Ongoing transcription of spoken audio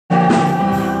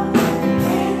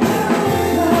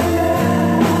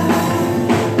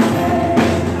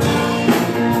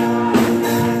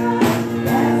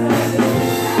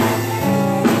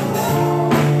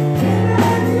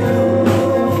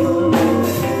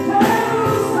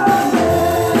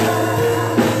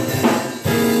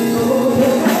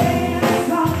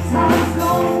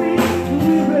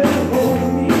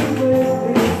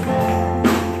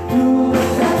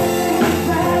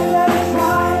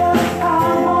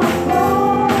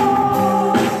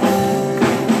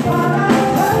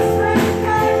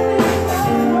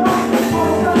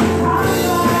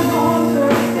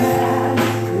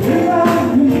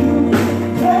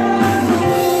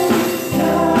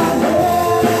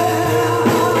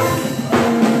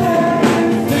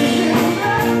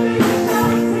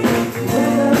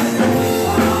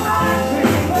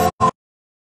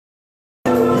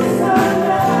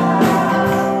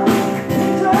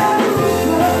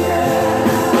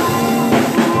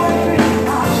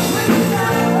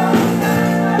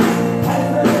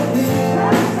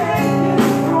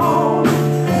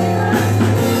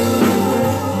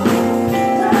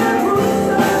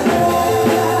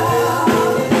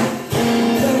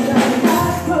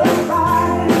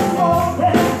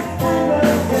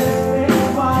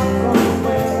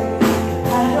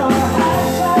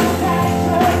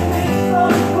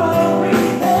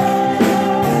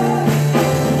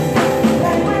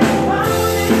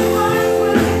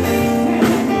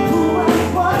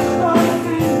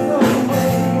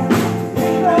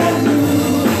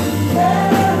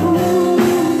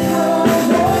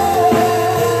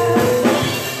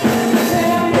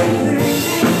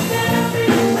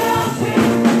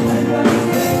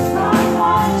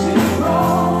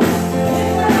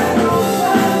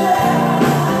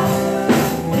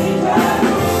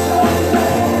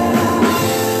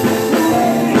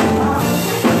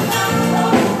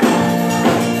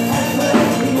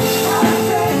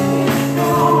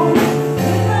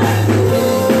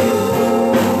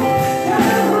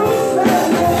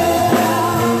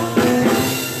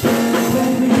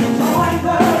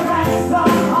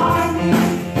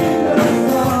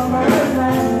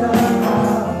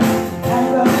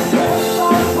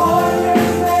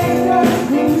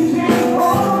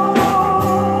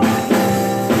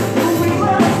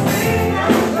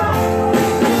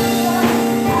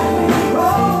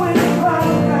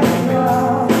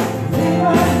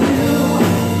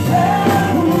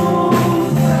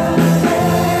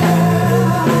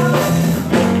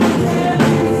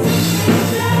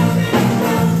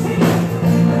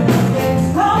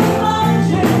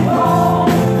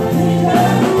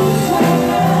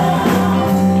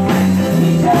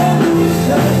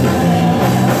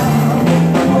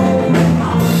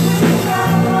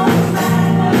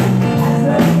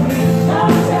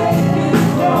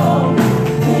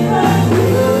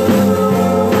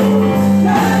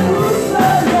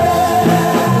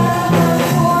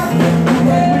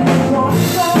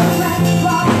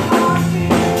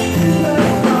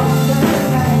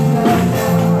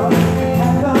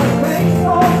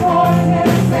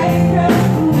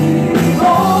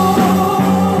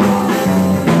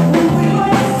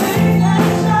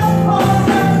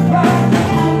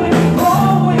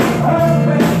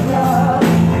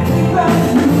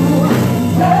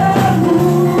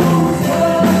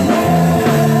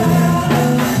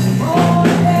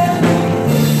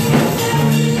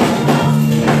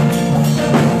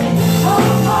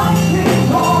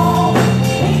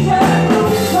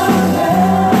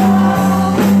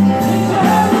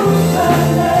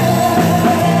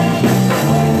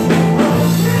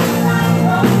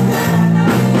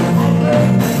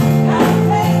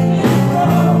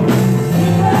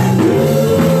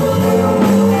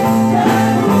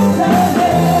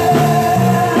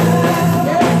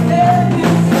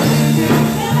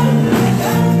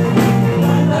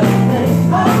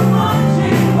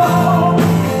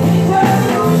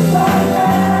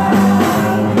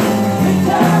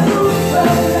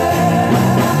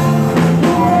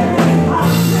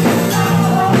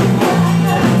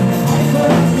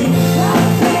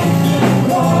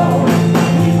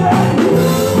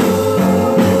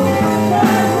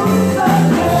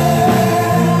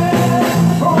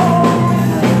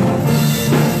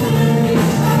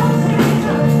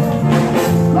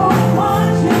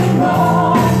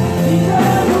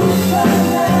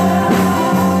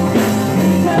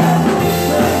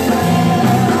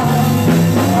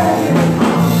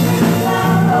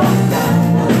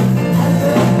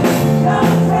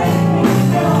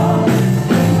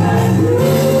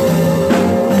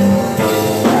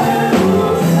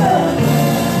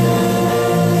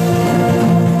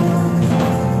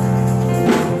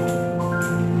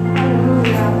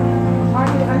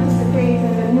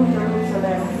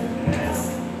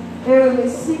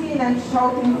and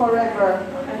shouting forever,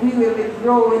 and we will be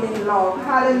growing in love.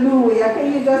 Hallelujah.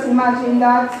 Can you just imagine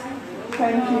that?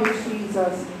 Thank you,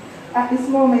 Jesus. At this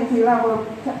moment, we'll have a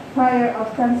prayer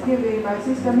of thanksgiving by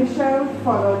Sister Michelle,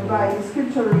 followed by the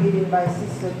scripture reading by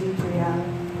Sister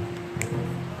Deidre.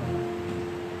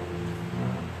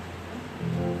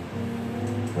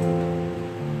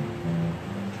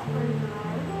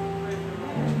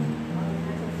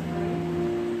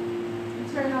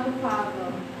 Eternal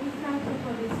Father, we thank you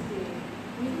for this day.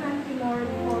 We thank you, Lord,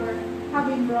 for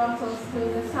having brought us to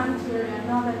the sanctuary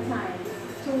another time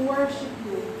to worship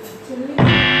you, to live.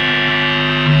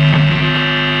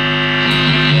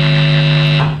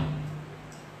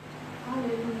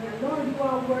 Hallelujah. Lord, you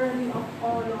are worthy of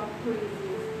all our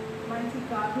praises. Mighty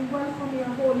God, we welcome your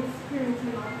Holy Spirit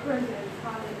in our presence.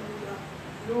 Hallelujah.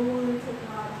 Glory to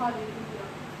God. Hallelujah.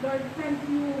 Lord, thank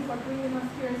you for bringing us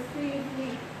here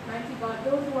safely. Mighty God,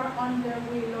 those who are on their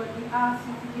way, Lord, we ask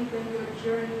you to give them your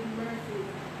journey mercy.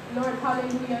 Lord,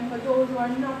 hallelujah. And for those who are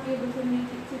not able to make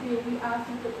it today, we ask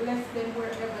you to bless them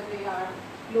wherever they are.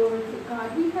 Glory to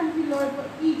God. We thank you, Lord, for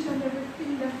each and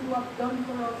everything that you have done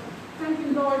for us. Thank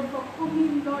you, Lord, for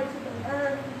coming, Lord, to the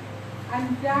earth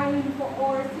and dying for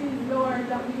our sins, Lord,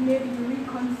 that we may be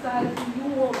reconciled to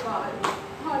you, O God.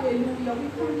 Hallelujah. We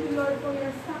thank you, Lord, for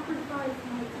your sacrifice,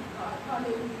 mighty God.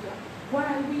 Hallelujah.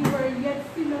 While we were yet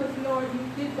sinners, Lord, you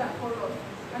did that for us.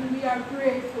 And we are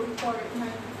grateful for it,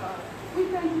 mighty God. We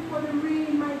thank you for the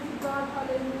rain, mighty God.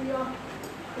 Hallelujah.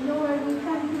 Lord, we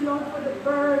thank you, Lord, for the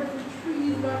birds, the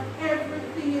trees, Lord,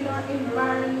 everything in our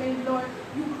environment, Lord.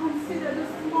 You consider the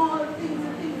small things,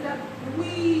 the things that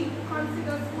we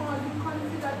consider small. You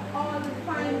consider all the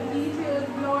fine details,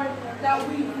 Lord, that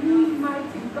we need,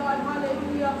 mighty God.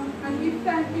 Hallelujah. And we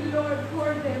thank you, Lord,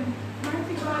 for them.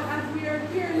 Mighty God, as we are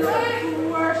here, Lord,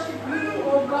 to worship you,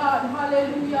 oh God.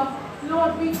 Hallelujah.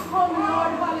 Lord, we come,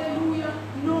 Lord, hallelujah.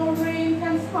 No rain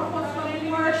can stop us from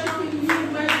worshiping you,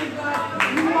 mighty God.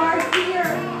 You are here,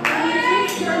 and we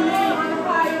lift your name on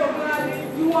high, oh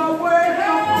God. You are worthy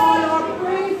of all our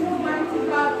praises, mighty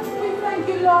God. We thank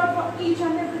you, Lord, for each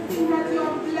and everything that you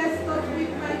have blessed us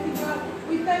with, mighty God.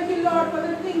 We thank you, Lord, for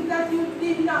the things that you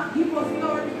did not give us,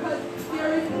 Lord, because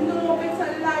there is no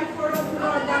better life for us,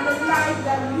 Lord, than the life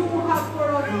that you have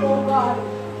for us, oh God.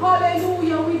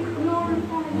 Hallelujah. We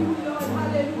glorify you, Lord.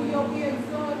 Hallelujah. We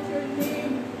exalt your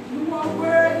name. You are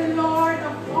worthy, Lord,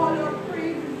 of all our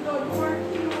praises, Lord. You are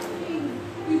King of kings.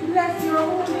 We bless your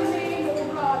holy name,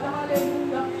 oh God.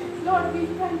 Hallelujah. Lord, we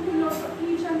thank you, Lord, for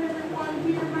each and every one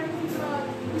here, mighty God.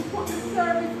 We put the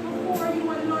service before you,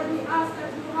 and Lord, we ask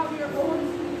that you have your own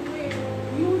sweet way.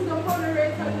 Use the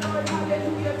moderator, Lord,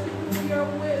 hallelujah, to do your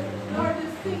will. Lord, the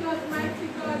singers, mighty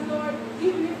God, Lord,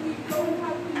 even if we don't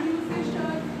have the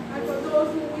musicians, and for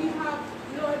those who we have,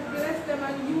 Lord, bless them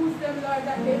and use them, Lord,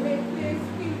 that they may play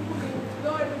skillfully.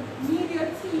 Lord, media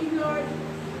team, Lord,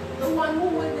 the one who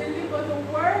will deliver the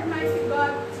word, mighty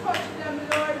God, touch them,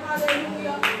 Lord,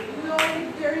 hallelujah. Lord,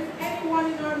 if there is anyone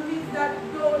in our midst that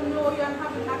don't know you and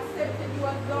haven't accepted you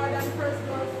as Lord and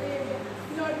personal Savior,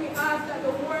 Lord, we ask that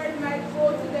the word might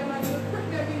go to them and you put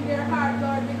them in their heart,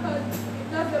 Lord, because it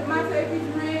doesn't matter if it's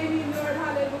raining, Lord,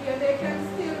 hallelujah, they can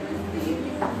still receive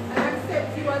you and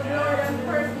accept you as Lord and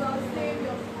personal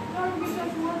Savior. Lord, we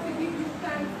just want to give you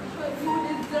thanks because you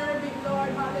deserve it,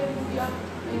 Lord, hallelujah.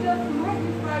 We just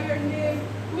magnify your name,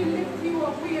 we lift you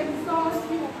up, we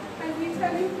exalt you, and we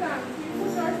tell you thanks. We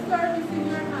put our service in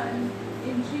your hands.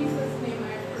 In Jesus' name I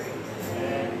pray.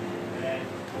 Amen.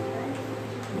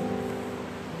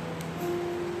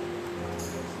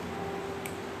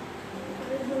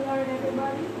 Praise the Lord,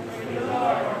 everybody. Praise the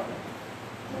Lord.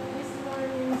 This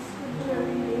morning's scripture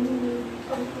reading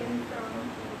came from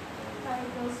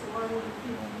Titus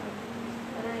 1:15,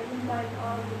 and I invite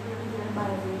all to bring their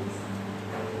Bibles.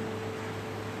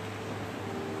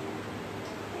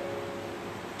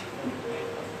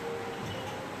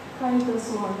 Titus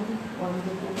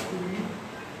 1:15.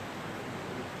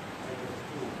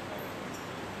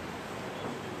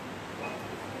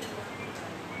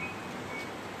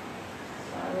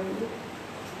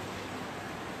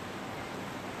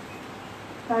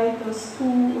 Titus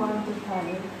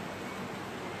 2:1-5.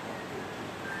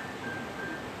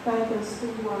 Titus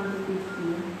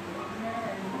 2:1-15.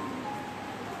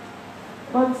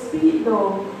 But speak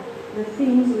thou the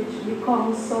things which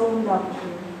become sound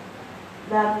doctrine,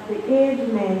 that the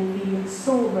aged men be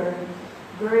sober,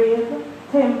 grave,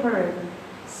 temperate,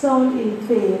 sound in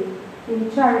faith, in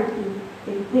charity,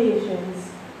 in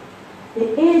patience.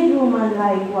 The aged woman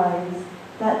likewise,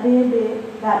 that they be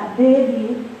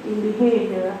in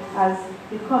behavior as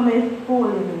becometh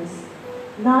holiness,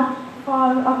 not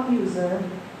false accuser,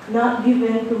 not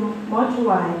given to much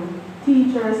wine,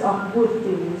 teachers of good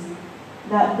things,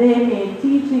 that they may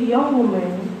teach a young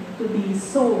woman to be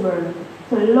sober,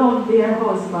 to love their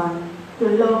husband, to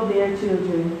love their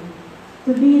children,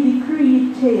 to be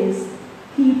decreed chaste,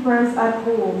 keepers at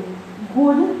home,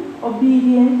 good,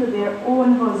 obedient to their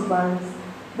own husbands,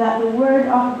 that the word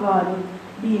of God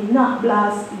be not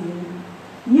blasphemed.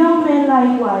 Young men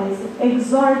likewise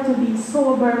exhort to be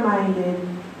sober-minded,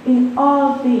 in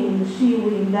all things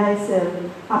shewing thyself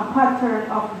a pattern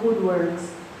of good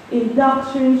works, in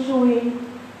doctrine showing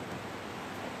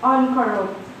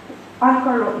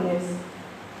uncorruptness,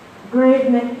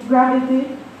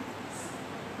 gravity,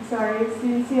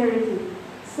 sincerity,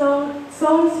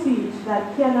 sound speech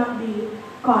that cannot be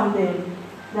condemned,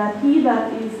 that he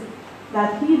that is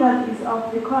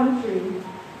of the contrary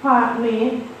part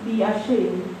may be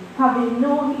ashamed, having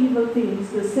no evil things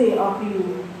to say of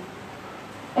you.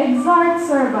 Exhort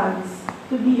servants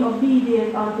to be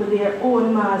obedient unto their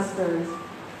own masters,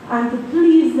 and to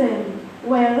please them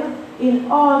well in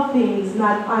all things,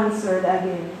 not answered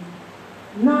again,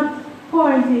 not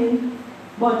pointing,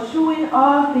 but shewing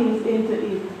all things into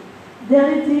it,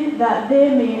 diligent that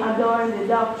they may adorn the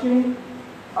doctrine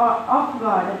of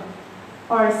God,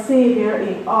 our Savior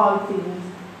in all things.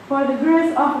 For the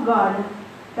grace of God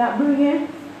that bringeth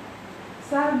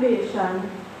salvation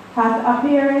hath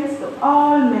appearance to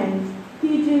all men,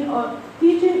 teaching us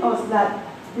that,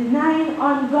 denying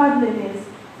ungodliness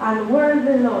and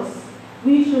worldly lust,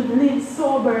 we should live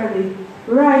soberly,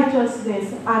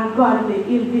 righteousness, and godly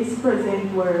in this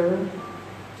present world,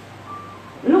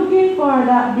 looking for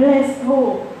that blessed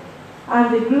hope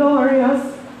and the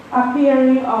glorious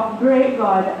appearing of great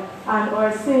God and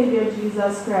our Savior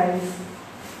Jesus Christ,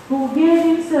 who gave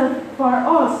himself for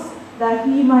us, that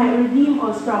he might redeem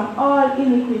us from all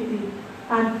iniquity,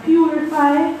 and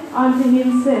purify unto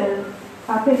himself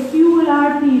a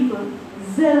peculiar people,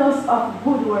 zealous of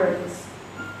good works.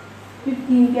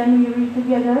 15, can we read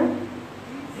together?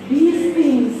 These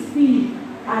things speak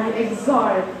and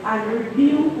exhort and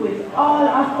rebuke with all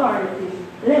authority.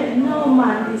 Let no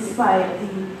man despise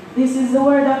thee. This is the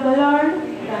word of the Lord.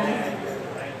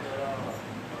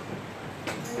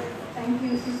 Thank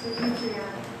you, Sister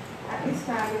Adrian. At this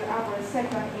time, we'll have our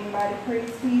second hymn by the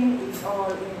praise team. It's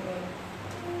all in him.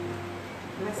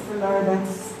 Bless the Lord.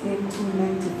 That's hymn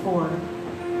 294.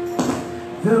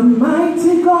 The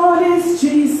mighty God is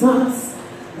Jesus,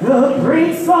 the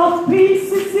Prince of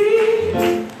Peace is He,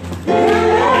 the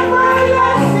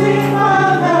everlasting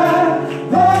Father,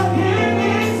 the King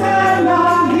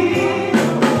eternal He, the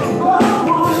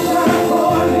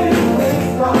wonderful in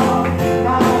wisdom,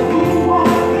 now who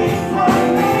walks in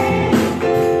harmony,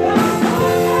 the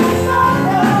goodness of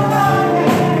the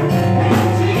Godhead, and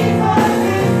Jesus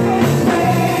is His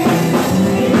name.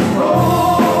 It's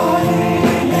holy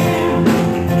Him,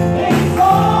 it's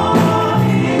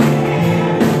holy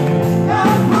Him, the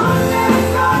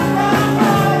goodness of the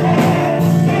Godhead.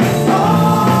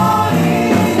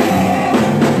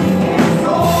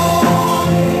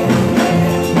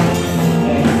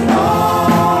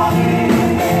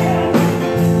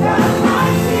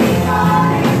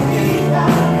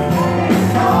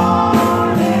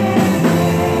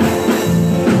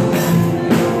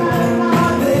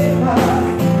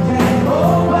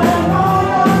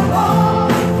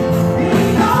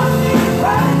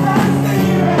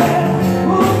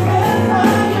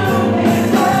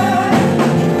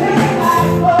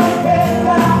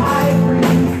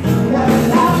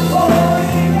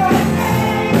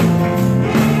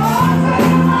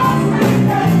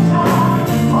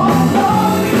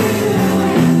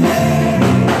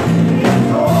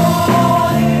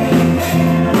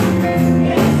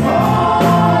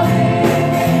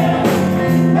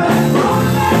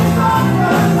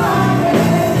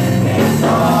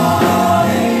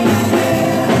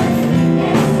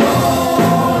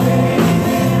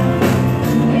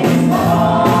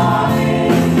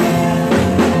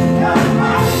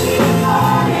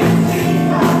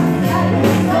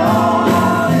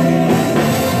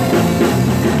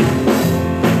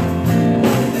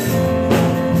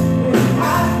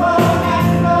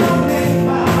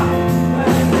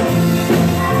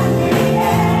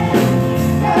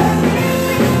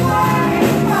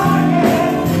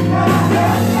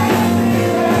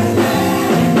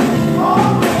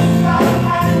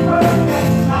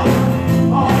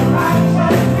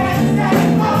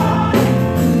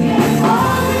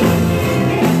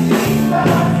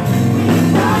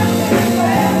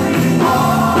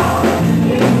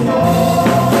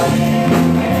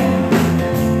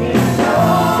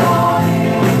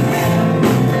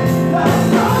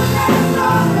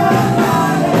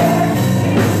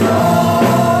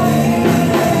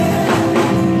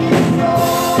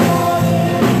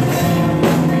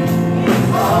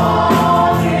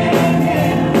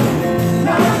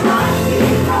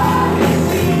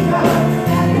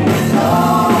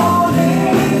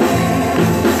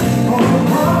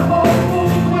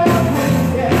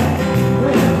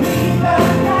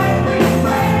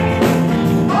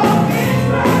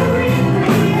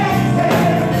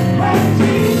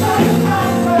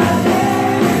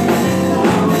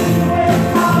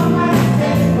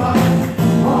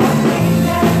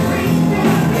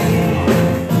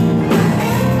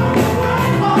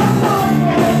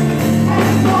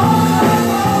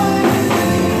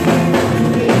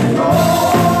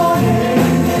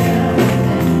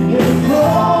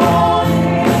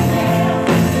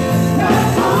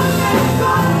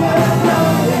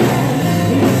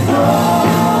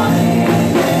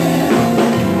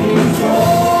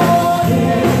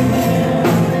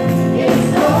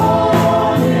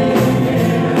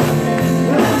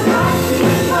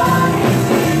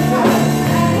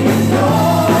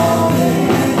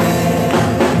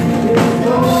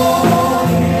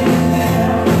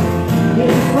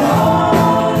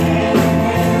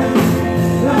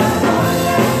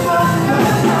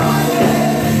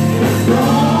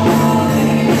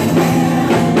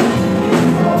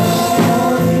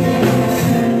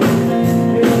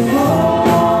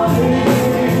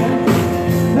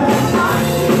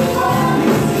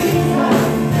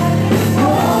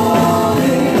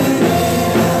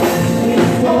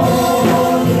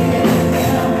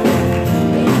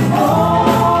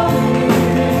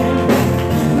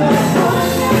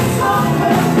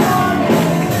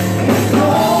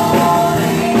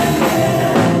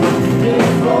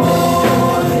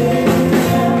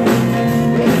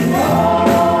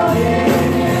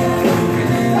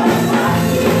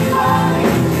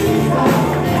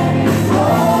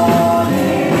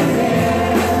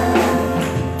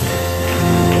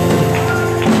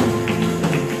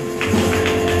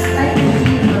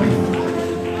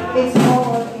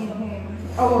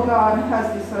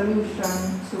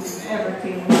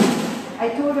 everything. I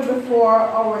told you before,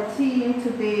 our theme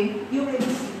today, you may be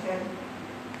seated.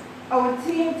 Our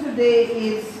theme today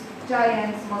is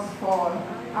Giants Must Fall,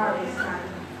 or they stand.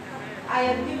 I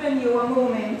have given you a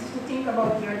moment to think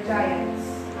about your giants.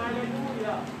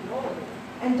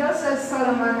 And just as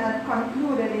Solomon had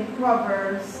concluded in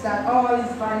Proverbs that all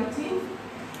is vanity,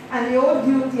 and the whole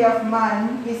duty of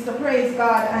man is to praise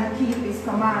God and keep his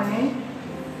commandment,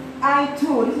 I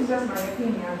too, this is just my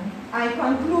opinion, I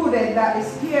concluded that the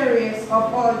scariest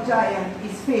of all giants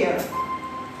is fear.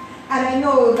 And I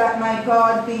know that my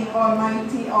God, being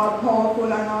almighty, all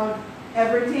powerful and all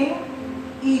everything,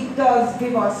 he does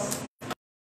give us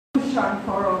solution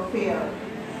for our fear.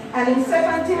 And in 2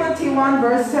 Timothy 1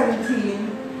 verse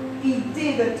 17, he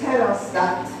did tell us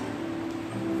that,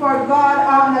 for God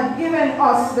hath not given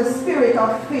us the spirit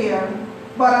of fear,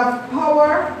 but of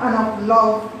power and of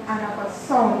love and of a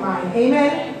sound mind.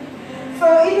 Amen?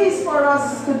 So it is for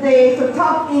us today to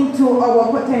tap into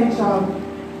our potential.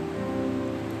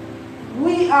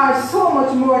 We are so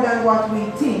much more than what we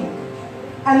think.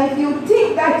 And if you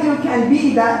think that you can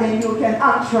be that, then you can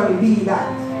actually be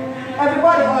that.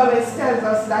 Everybody always tells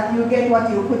us that you get what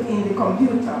you put in the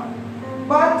computer.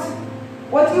 But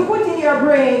what you put in your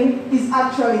brain is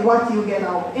actually what you get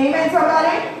out. Amen,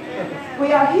 somebody?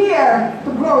 We are here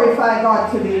to glorify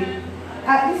God today.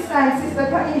 At this time, Sister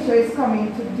Tanisha is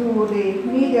coming to do the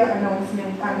media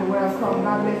announcement and the welcome.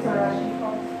 God bless her as she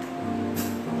comes.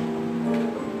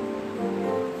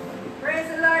 Praise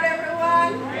the Lord,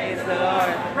 everyone. Praise the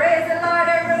Lord. Praise the Lord,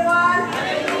 everyone.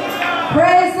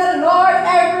 Praise the Lord,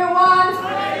 everyone.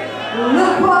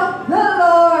 Look what the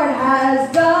Lord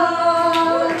has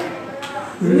done.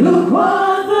 Look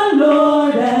what the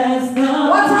Lord has done.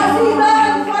 What has he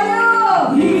done for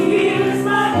you? He heals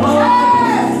my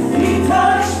voice. He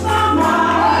touched my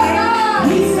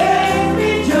mind. He saved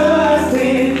me just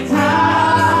in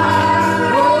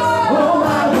time. Oh, I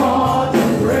want to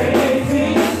praise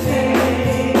His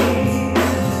name.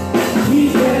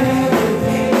 He's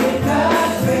everything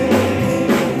that's been.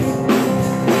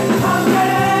 I'm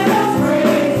gonna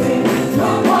praise Him.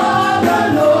 Look what the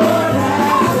Lord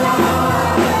has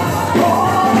done. Oh,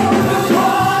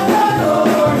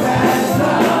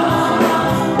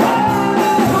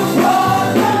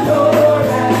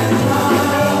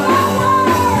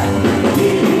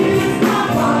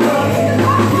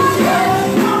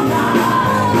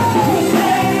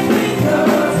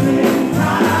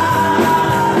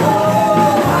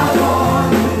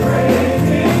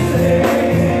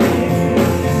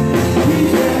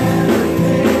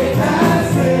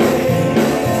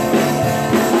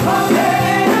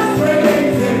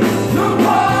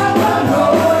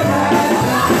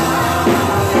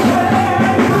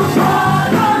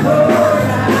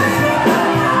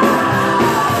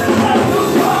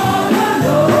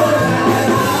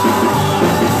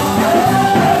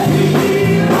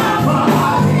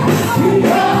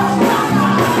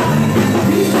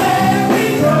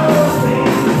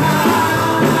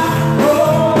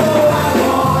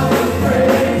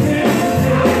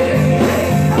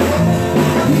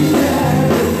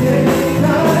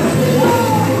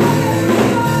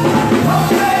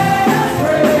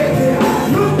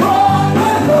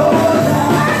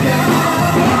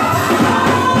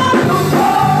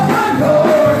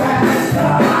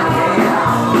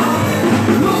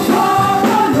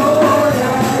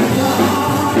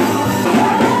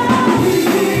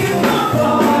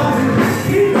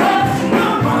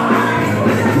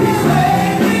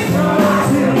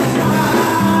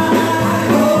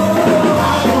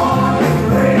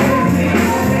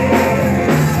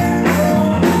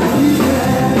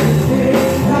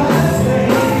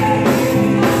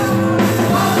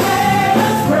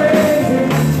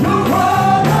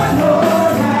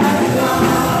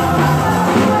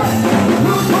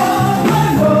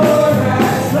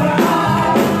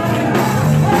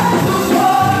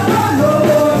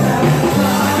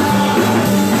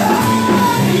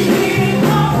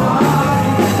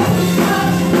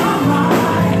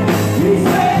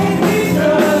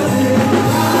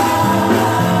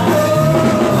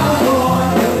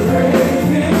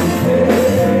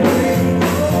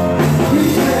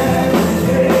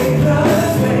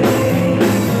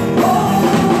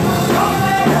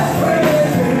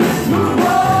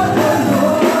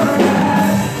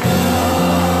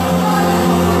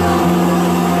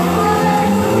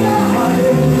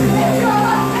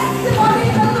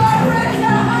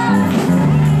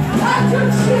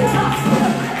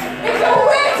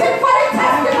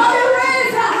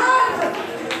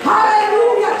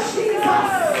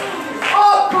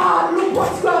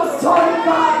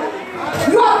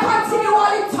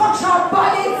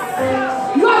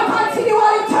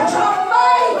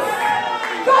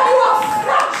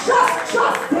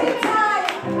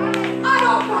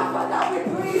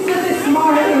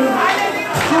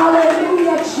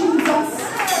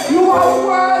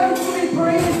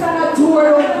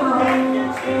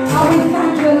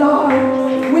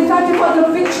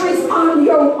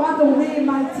 the way,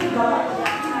 mighty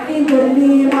God. In the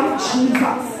name of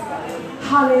Jesus.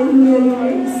 Hallelujah. You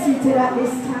may be seated at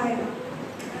this time.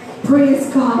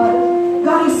 Praise God.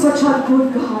 God is such a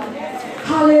good God.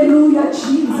 Hallelujah,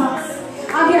 Jesus.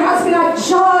 And there has been a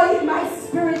joy in my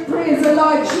spirit, praise the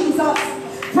Lord Jesus,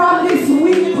 from this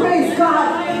week, praise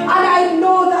God. And I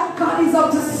know that God is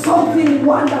up to something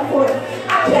wonderful.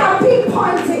 I can't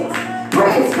pinpoint it,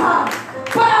 praise God,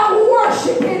 but I'm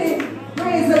worshiping Him,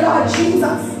 praise the Lord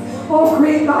Jesus. Oh,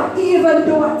 great God, even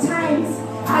though at times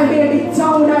I may be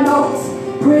down and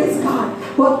out, praise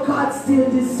God, but God still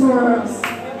deserves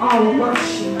our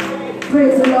worship.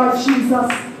 Praise the Lord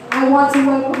Jesus. I want to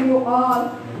welcome you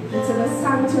all into the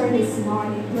sanctuary this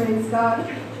morning. Praise God.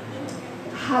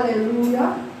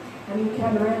 Hallelujah. And you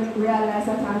can realize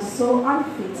that I'm so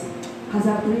unfit as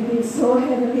I'm breathing so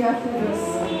heavily after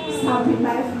this, stamping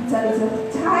my feet a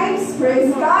little times.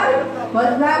 Praise God.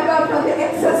 But thank God for the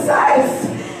exercise.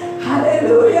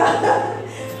 Hallelujah.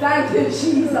 Thank you,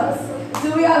 Jesus.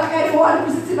 Do we have anyone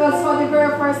visiting us for the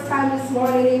very first time this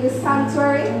morning in the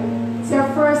sanctuary? It's your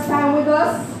first time with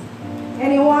us?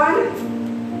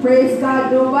 Anyone? Praise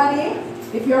God, nobody?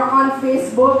 If you're on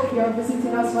Facebook, you're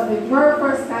visiting us for the very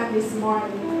first time this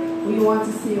morning, we want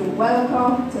to say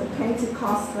welcome to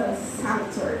Pentecostal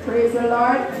Sanctuary. Praise the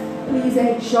Lord. Please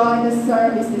enjoy the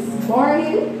service this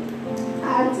morning.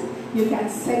 And you can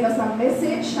send us a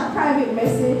message, a private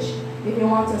message, if you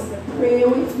want us to pray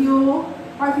with you,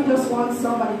 or if you just want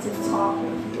somebody to talk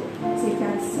with you. So you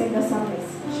can send us a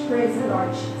message. Praise the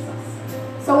Lord Jesus.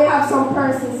 So we have some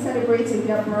persons celebrating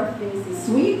their birthdays this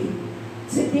week.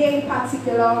 Today in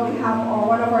particular, we have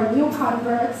one of our new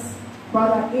converts,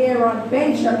 Brother Aaron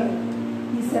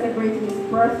Benjamin. He's celebrating his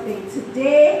birthday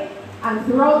today. And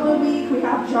throughout the week, we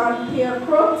have John Pierre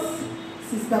Crooks,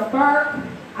 Sister Burke,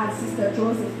 and Sister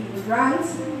Josephine Grant.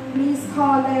 Please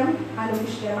call them and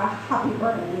wish them a happy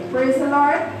birthday. Praise the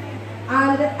Lord.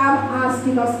 And I'm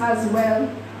asking us as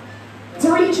well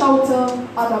to reach out to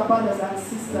other brothers and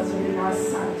sisters within our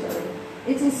sanctuary.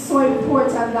 It is so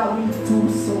important that we do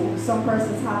so. Some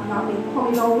persons have not been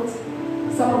coming out.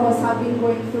 Some of us have been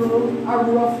going through a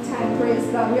rough time. Praise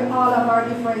God. We all have our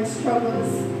different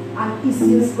struggles and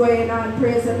issues going on.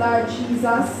 Praise the Lord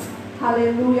Jesus.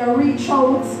 Hallelujah. Reach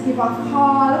out, give a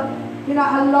call. You know,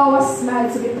 allow a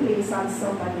smile to be placed on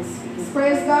somebody's face.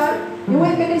 Praise God. You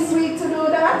with me this week to do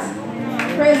that?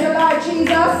 Praise the Lord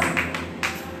Jesus.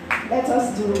 Let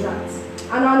us do that.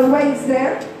 And on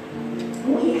Wednesday,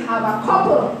 we have a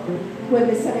couple who will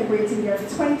be celebrating their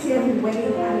 20th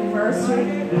wedding anniversary.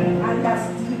 And that's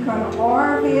Deacon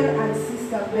Orville and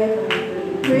Sister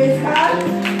Beverly. Praise God.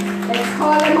 Let's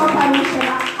call them up and wish them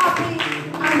a happy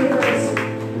anniversary.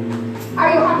 Are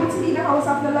you happy to be in the house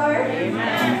of the Lord?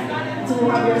 Amen. To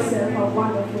have yourself a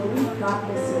wonderful week. God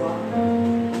bless you all.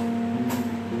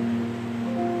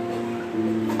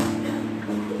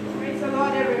 Praise the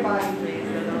Lord, everybody. Praise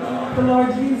the Lord. The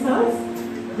Lord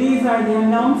Jesus, these are the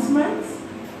announcements.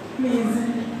 Please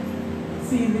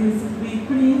see these.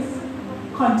 Please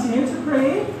continue to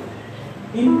pray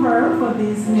in prayer for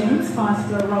these names: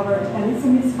 Pastor Robert Ellis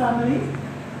and his family,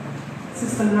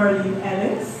 Sister Lurleen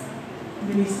Ellis,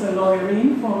 Minister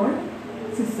Lorraine Ford,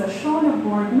 Sister Shauna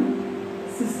Gordon,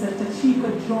 Sister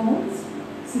Tachika Jones,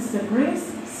 Sister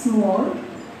Grace Small,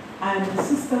 and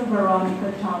Sister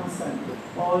Veronica Thompson,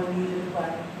 all needed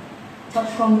by touch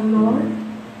from the Lord.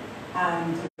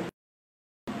 And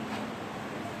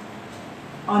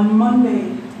on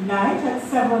Monday night at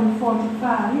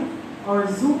 7:45,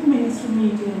 our Zoom ministry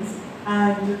meetings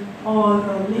and all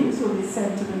the links will be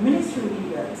sent to the ministry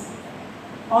leaders.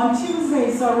 On Tuesday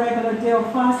is our regular day of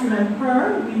fasting and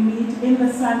prayer. We meet in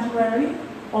the sanctuary,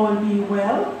 all being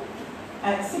well,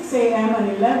 at 6 a.m.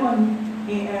 and 11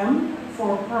 a.m.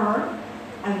 for prayer.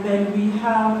 And then we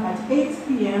have at 8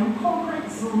 p.m. corporate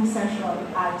Zoom session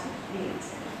at 8.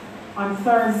 On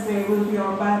Thursday will be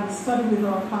our Bible study with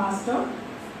our pastor.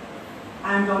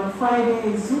 And on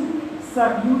Friday, Zoom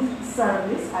youth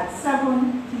service at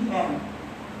 7 p.m.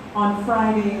 On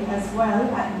Friday as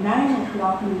well, at 9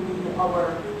 o'clock will be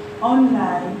our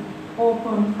online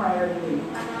open prayer link.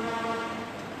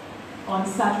 On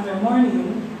Saturday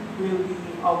morning will be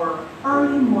our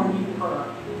early morning prayer,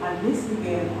 and this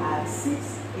begins at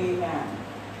 6 a.m.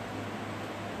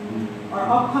 Our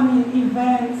upcoming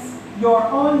events, you're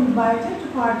all invited to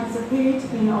participate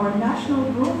in our National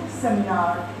Group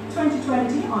Seminar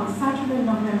 2020 on Saturday,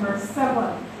 November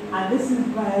 7th, and this is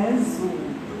via Zoom.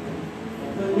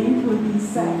 The link will be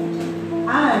sent.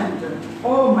 And,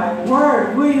 oh my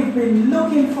word, we've been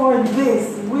looking for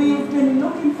this. We've been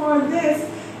looking for this.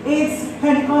 It's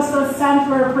Pentecostal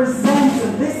Sanctuary presents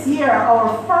this year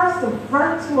our first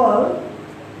virtual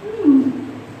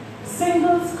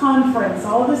singles conference.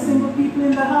 All the single people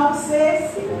in the house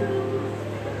say,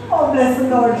 oh, bless the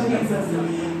Lord Jesus.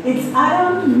 It's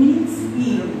Adam Meets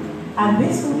Eve. And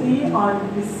this will be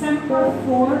on December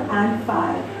 4 and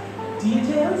 5.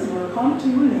 Details will come to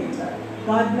you later.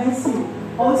 God bless you.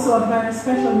 Also, a very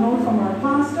special note from our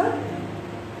pastor.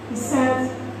 He says,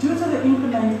 due to the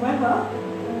inclement weather,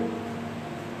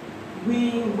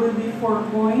 we will be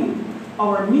foregoing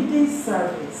our midday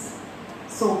service.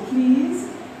 So please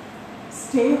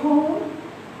stay home.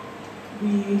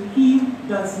 He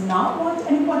does not want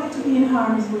anybody to be in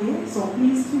harm's way. So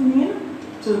please tune in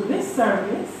to this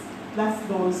service. That's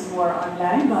those who are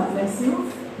online. God bless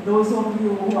you. Those of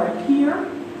you who are here,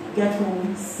 get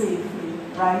home safely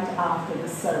right after the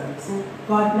service.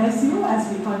 God bless you as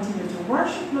we continue to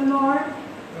worship the Lord.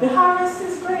 The harvest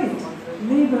is great.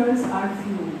 Laborers are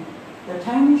few. The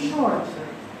time is short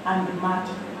and the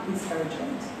matter is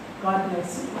urgent. God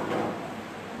bless you.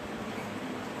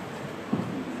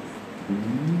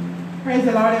 Praise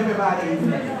the Lord, everybody.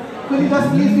 Could you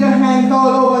just lift your hands all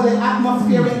over the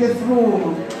atmosphere in this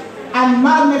room and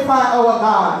magnify our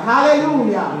God?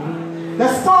 Hallelujah. The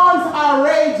storms are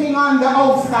raging on the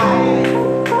outside,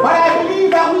 but I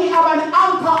believe that we have an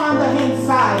anchor on the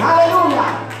inside.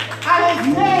 Hallelujah. And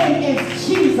his name is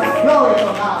Jesus. Glory to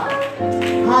God.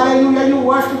 Hallelujah. You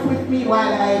worship with me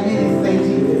while I minister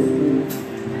Jesus.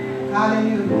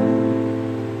 Hallelujah.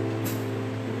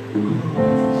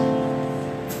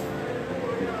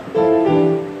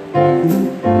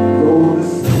 Though the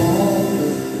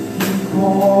storms keep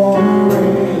on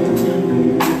raging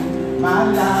in my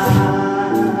life,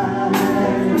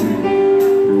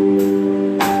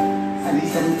 and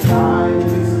sometimes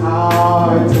it's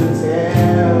hard to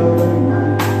tell the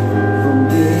night from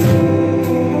day.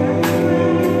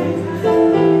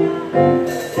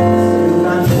 Still I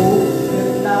hope that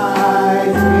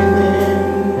lies within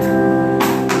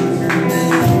is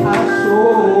real.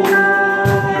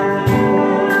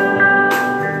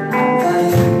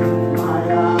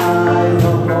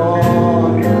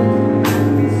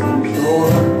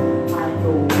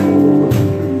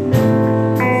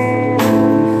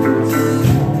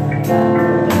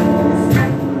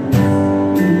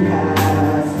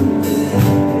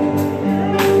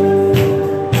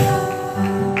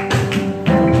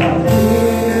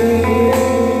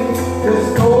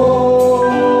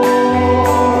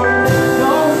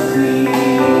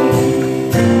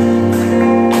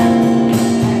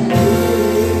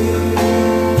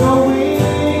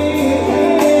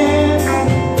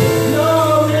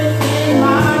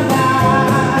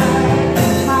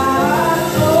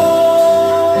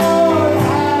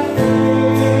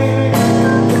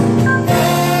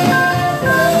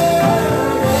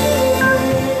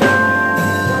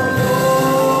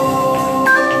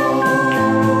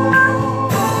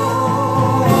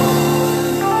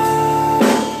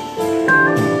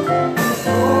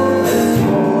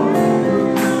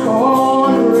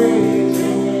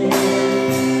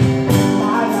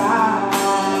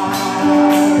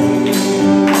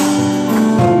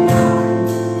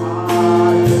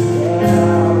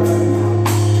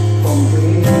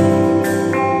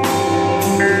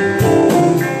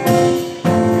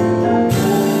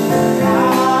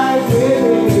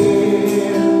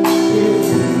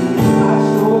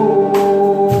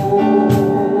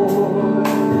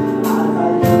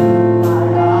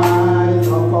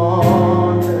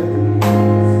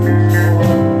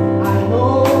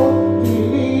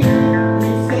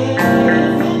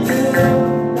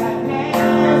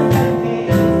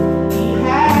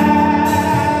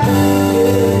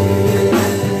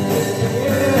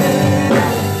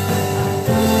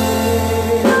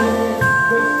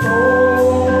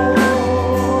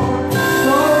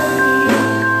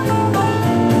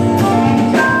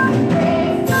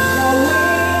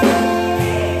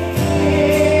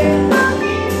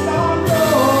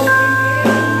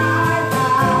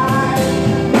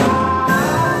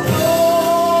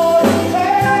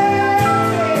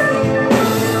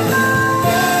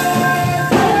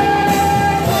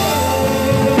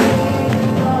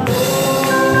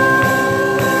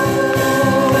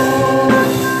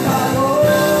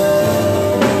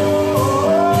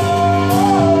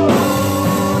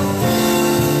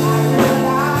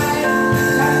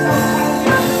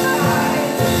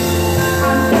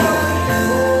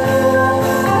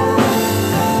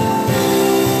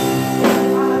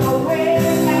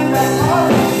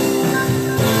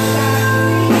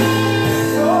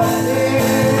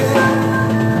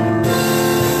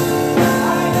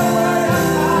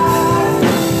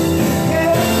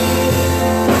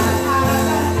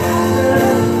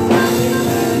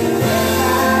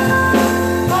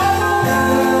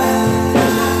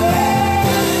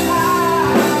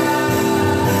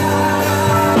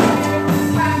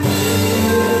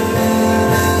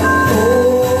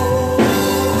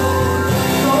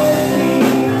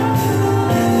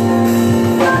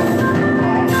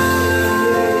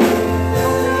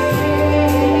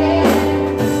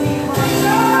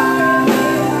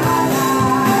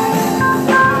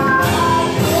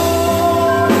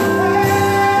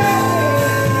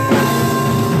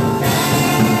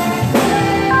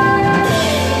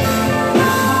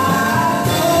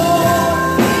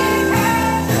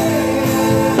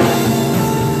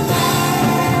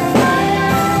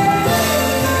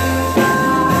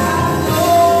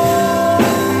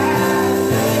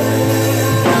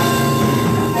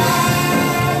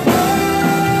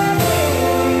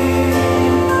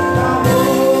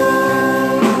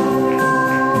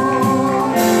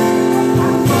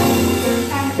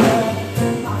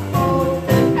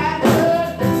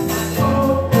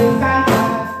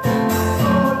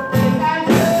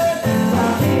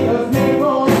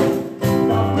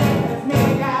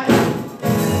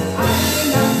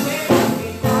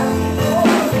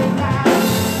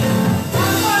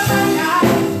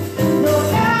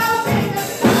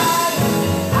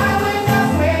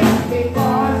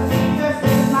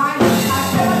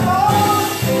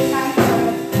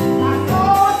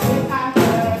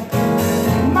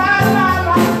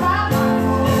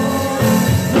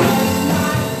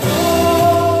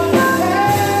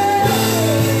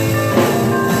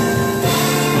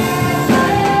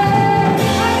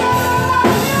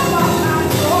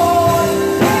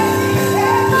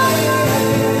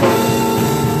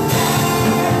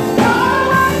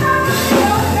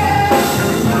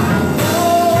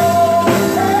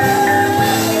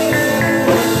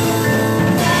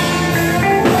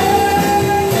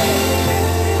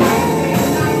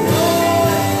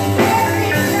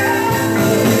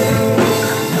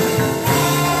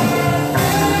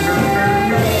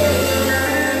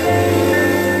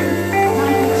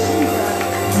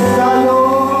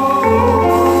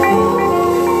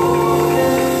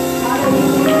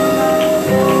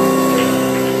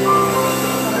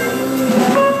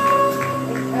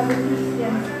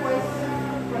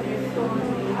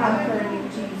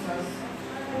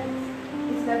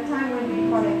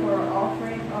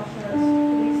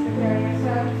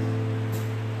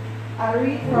 I'll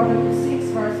read from Luke 6,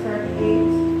 verse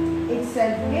 38. It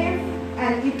said, "Give,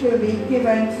 and it will be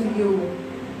given to you.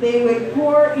 They will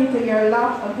pour into your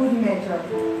lap a good measure,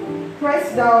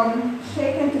 pressed down,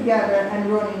 shaken together,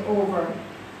 and running over.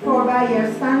 For by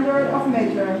your standard of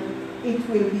measure, it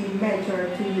will be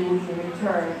measured to you in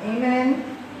return." Amen.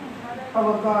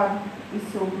 Our God is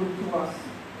so good to us.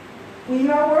 We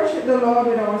now worship the Lord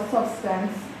with our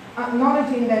substance,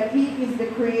 acknowledging that He is the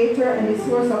creator and the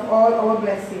source of all our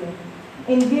blessing.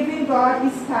 In giving God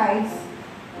His tithes,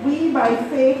 we by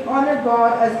faith honor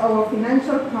God as our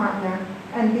financial partner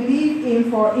and believe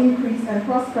Him for increase and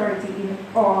prosperity in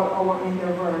all our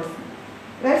endeavors.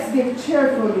 Let's give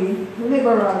cheerfully,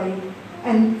 liberally,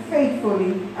 and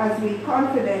faithfully as we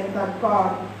confident that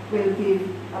God will give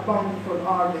a bountiful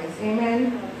harvest.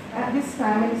 Amen. At this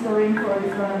time, Minister Rainford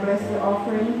is going to bless the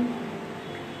offering.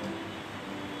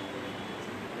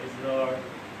 Praise the Lord.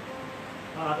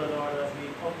 Father, Lord, as we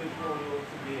come before you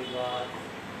today, God,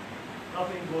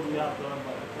 nothing good we have done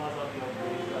but because of your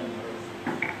grace and mercy.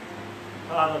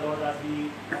 Father, Lord, as we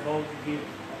are about to give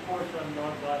a portion,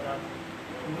 Lord God, that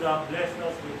you would have blessed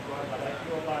us with, Lord God, I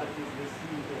pray, God, it is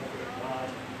received, oh God.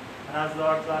 And as,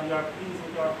 Lord God, you are pleased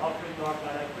with your offering, Lord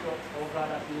God, I pray, oh God,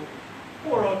 that you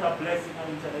pour out a blessing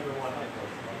on each and every one of us,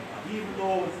 Lord God. Even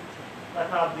those that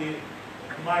have the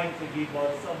mind to give, but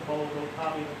somehow don't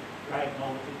have it right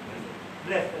now to give.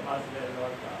 Bless them as well,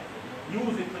 Lord God.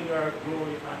 Use it to your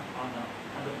glory and honor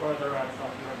and the furtherance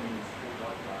of your ministry,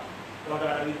 Lord God. Lord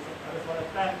God, I just want to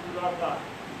thank you, Lord God,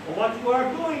 for what you are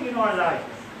doing in our lives.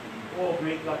 Oh,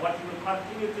 great God, what you will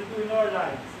continue to do in our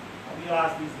lives. And we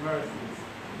ask these mercies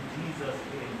in Jesus'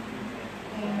 name.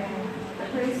 Amen. Amen. The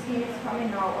praise team is coming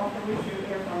now, after which you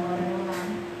hear from our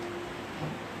man.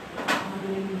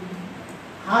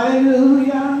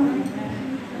 Hallelujah.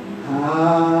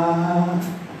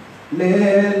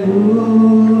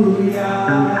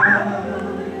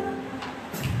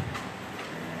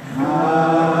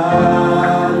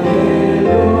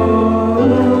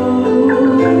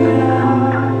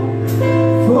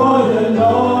 For the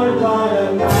Lord God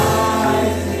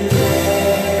Almighty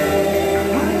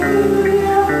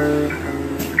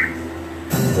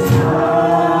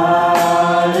Hallelujah.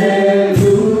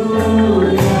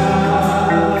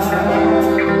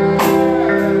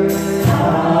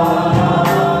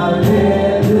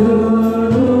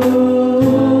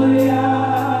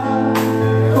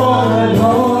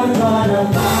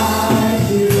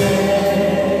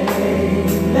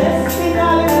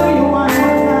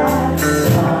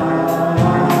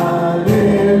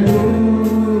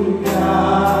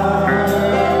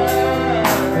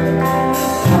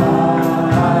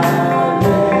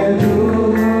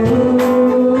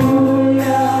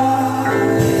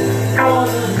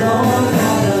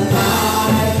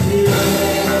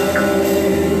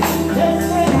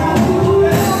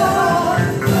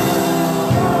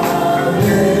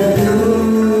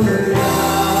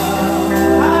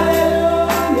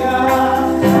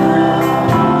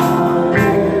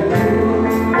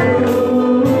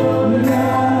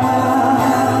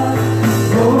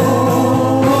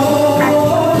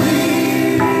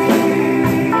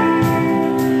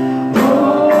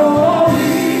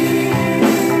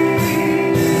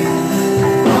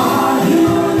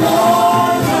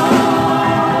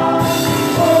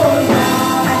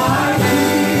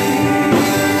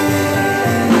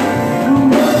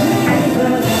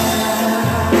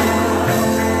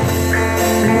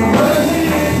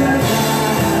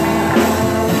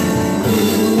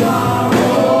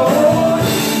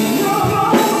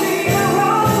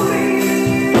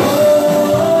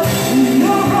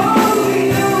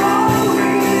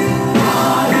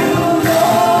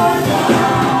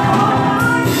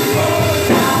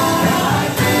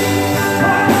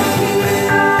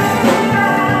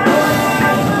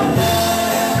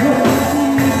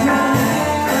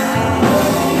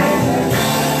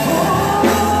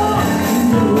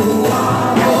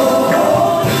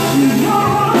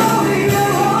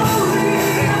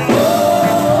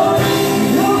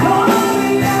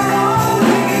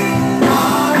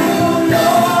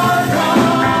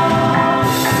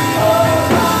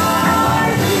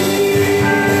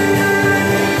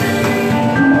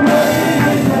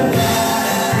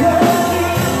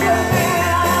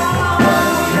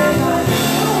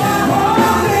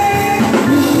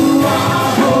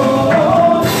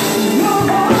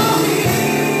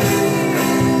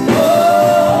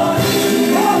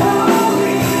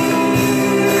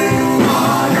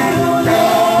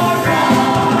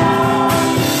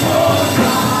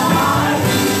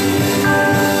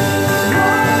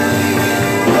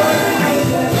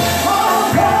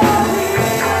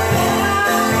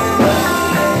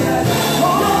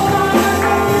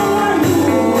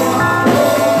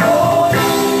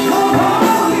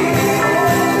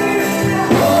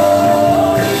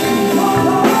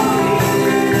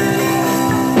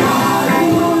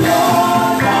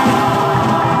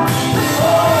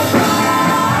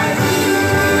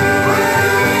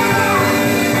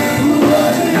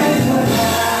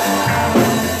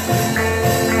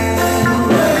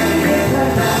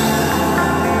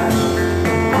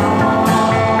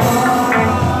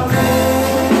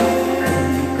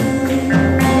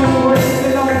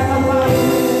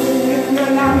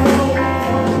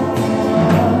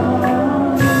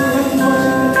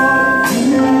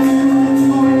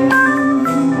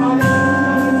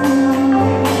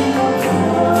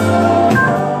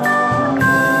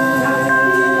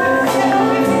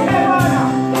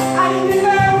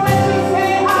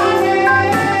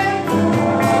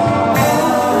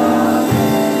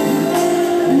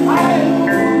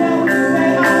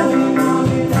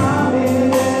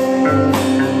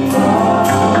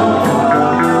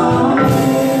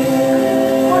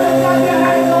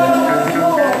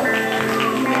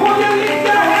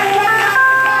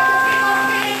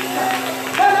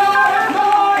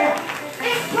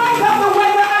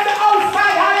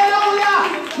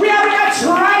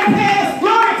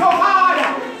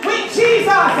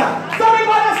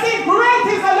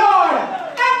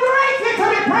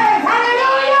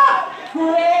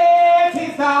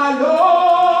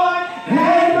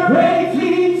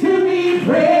 greatly to be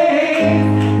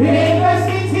praised. In the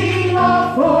city of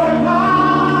our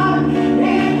God,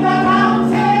 in the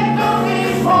mountain of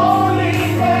His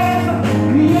holiness,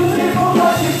 beautiful the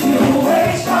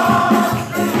situation,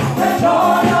 the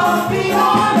joy of the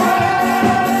honor.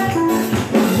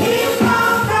 He's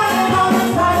mountain on the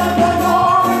side of the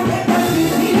Lord, in the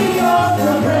city of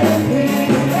the great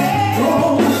King.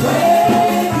 Oh,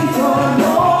 praise is your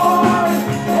Lord,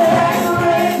 and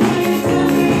greatly to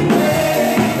be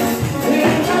praised.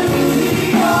 In the city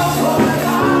of our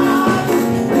God,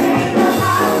 in the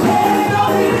mountain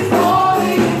of His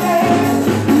holiness,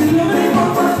 beautiful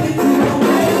for situation,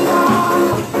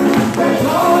 the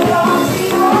joy of the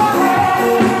honor.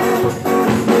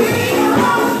 We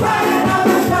are standing on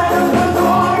the side of the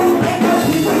Lord, in the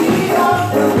city of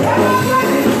the great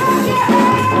King.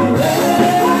 Praise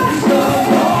is your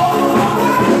Lord,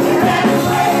 and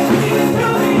greatly to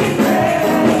be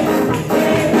praised.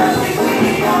 In the city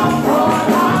of our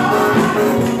God,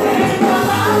 in the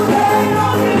mountain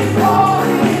of His holiness,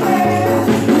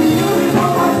 beautiful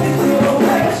for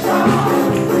situation,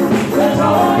 the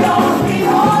joy of the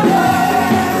honor.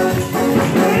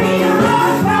 We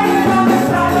are standing on the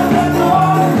side of the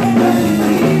Lord, in the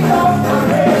city of the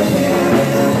great King.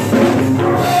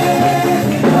 Praise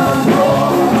is the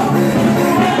Lord,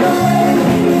 and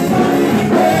greatly to be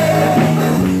praised.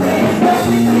 In the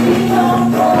city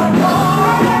of our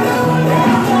God,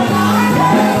 in the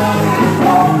mountain of His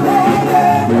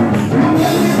holiness,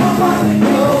 beautiful for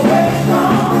situation,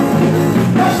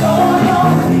 the joy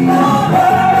of the honor.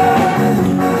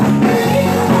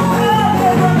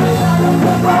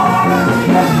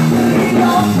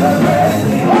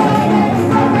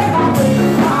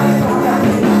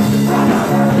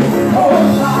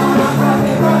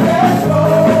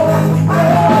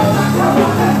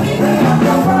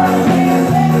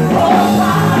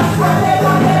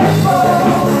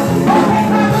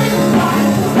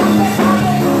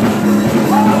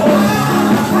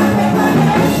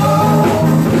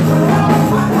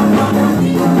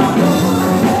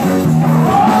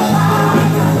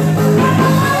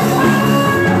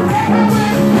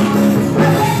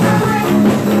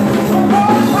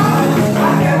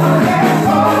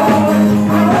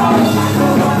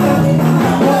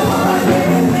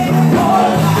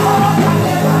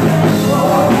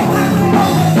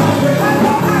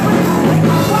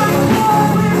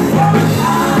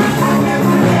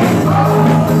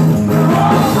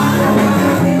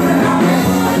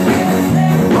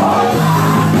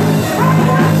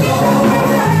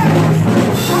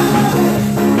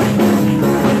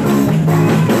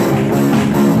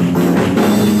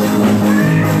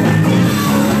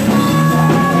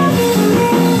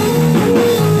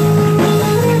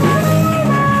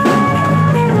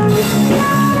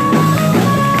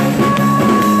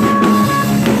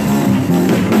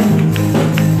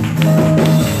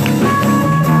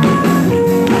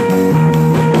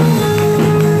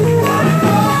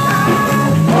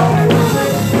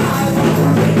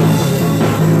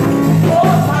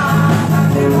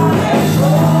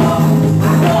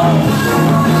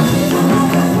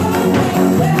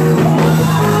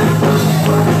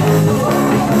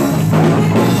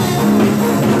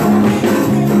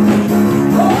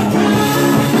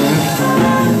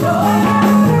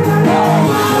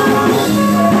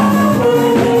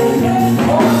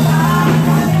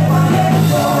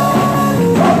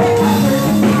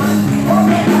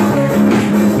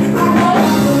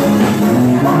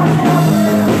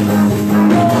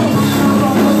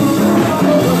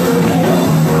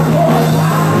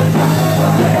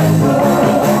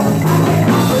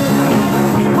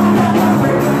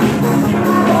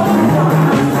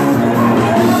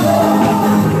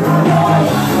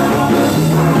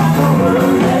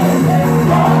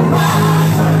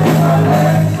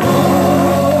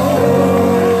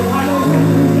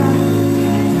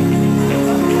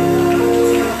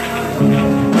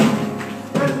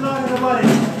 Praise the Lord, everybody.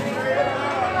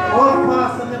 All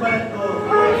past and never let go.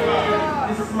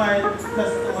 This is my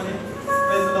testimony.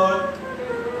 Praise the Lord.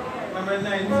 Remember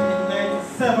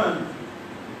 1997.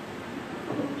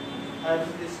 I was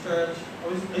at this church.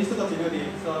 I used to go to Uni,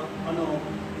 so I know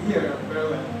here very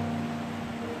well.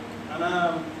 And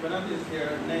when I was here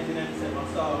in 1997, I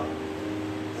saw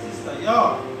Sister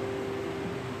Yard.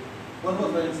 What was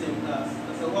in the same class? I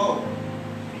said, wow,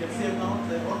 you get saved now? I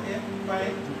said, okay,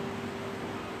 fine.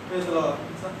 Praise the Lord.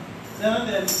 So, then and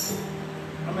then,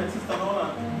 I met Sister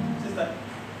Nolan, Sister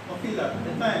Ophelia at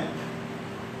the time.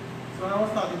 So when I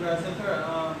was talking to her, I said to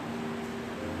her,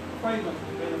 before you go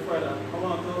any further, I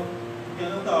want to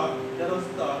get a talk, let us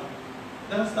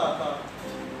start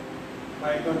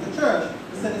by going to church.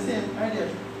 We said the same idea.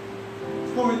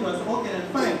 It's coming to us, okay then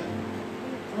fine.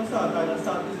 So I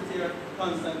start visiting here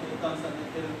constantly.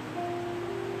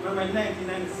 Remember in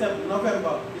 1997,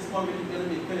 November, this month is going to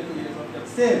be 22 years of that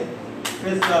saved.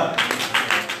 Praise God.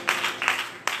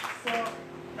 So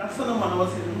that son of man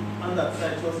was sitting on that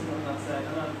side, she was sitting on that side,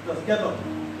 and I just get up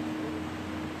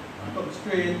and come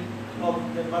straight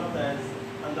up, get baptized,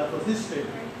 and that was history.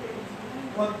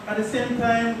 But at the same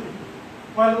time,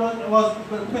 while I was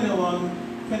 21,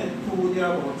 22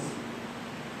 thereabouts,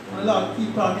 and the Lord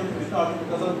keep talking to me, because I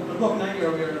grew up in an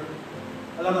area where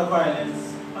a lot of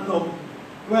violence, and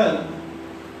well,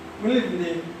 we live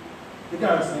in the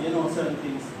garrison, you know certain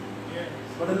things. Yeah.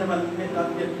 But I never made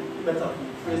that get better for me,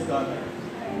 praise God.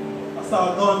 I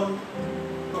saw a gun,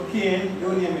 cocaine,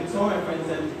 you name it. Some of my friends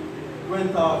said,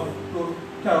 went off to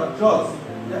carry out drugs.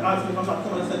 They asked me if I'm not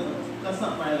coming, I said, that's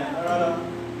not my line. I'd rather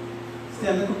stay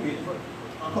on the cookie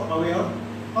and cut my way up.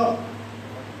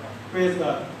 Praise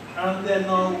God. And then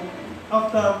now,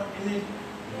 after in the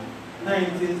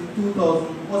 90s,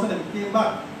 2000, most of them came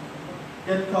back,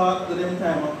 get caught, do them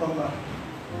time and come back.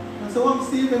 And so I'm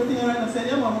seeing everything alright, and I said,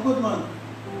 yeah man, I'm a good man.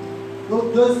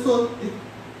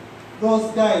 Those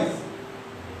guys,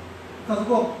 because we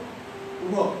go,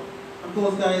 and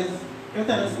those guys, every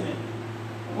time they see me,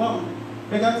 one,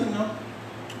 bigger thing now,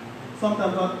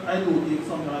 sometimes I do give,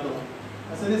 sometimes I don't.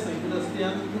 I said, listen, if you just stay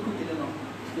and you cook it enough,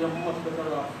 you're much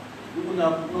better off. You wouldn't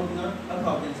have nothing at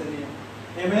all against anything.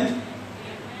 Amen?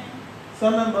 So I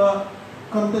remember,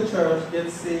 come to church,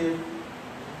 get saved,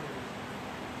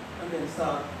 and then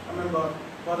start. I remember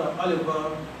Father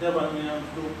Oliver, Devon and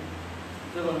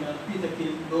Peter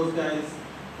King, those guys,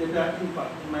 they had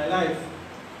impact in my life.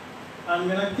 And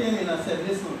when I came in, I said,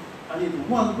 listen, I need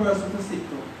one person to stick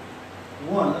to.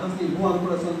 One. I just need one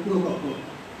person to look up to.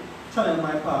 Challenge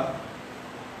my path.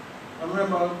 I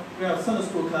remember we have Sunday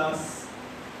school class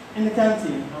in the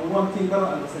canteen, and one thing Brother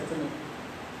Oliver said to me,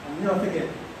 I'll never forget.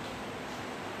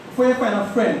 Before you find a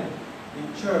friend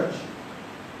in church,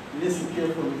 listen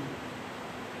carefully.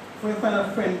 Before you find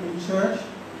a friend in church,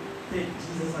 take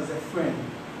Jesus as a friend.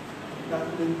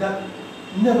 That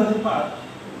never depart.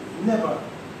 Never.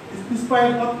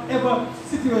 Despite whatever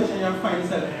situation you find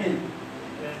yourself in,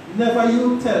 never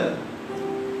you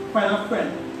find a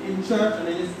friend in church and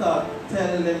then you start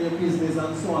telling them your business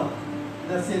and so on.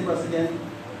 That same person again,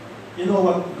 you know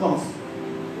what comes.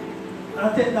 And I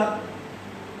take that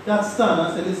stand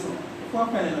and say, listen, if I'm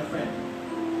finding a friend,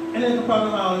 and then the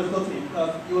problem I always go to him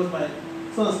because he was my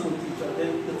Sunday school teacher.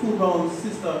 Then the two Browns,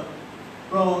 sister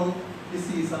Brown,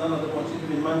 deceased, and another one, she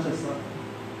lived in Manchester.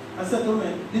 I said to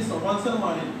him, listen, one Sunday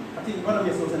morning, I think Brother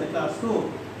Mason was in the class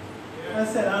too. I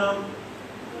said,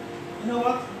 you know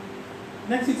what?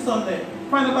 Next week Sunday,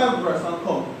 find a Bible verse and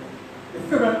come. Your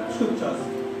favorite scriptures.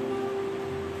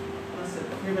 And I said,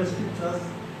 favorite scriptures?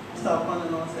 I start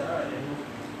finding out and say, alright, then.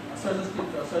 I search the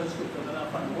scripture, and I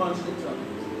find one scripture,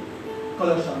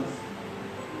 Colossians.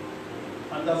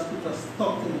 And that scripture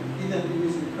stuck to me, didn't be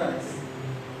used in Christ.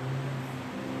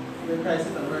 When Christ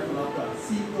is on the right hand of God,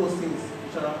 seek those things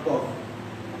which are above.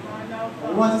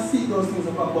 And once you seek those things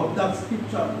above, that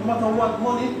scripture, no matter what,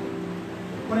 money is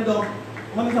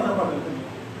not a problem to me.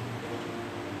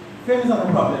 Fame is not a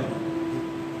problem.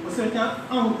 But so you can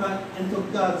anchor into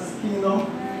God's kingdom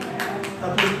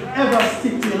that will ever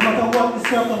stick to you, no matter what the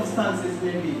circumstances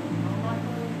may be.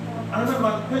 I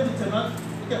remember 2010, I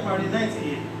got married in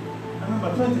 98. I remember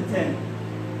 2010,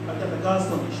 I got the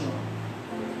Gallstone issue.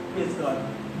 Praise God.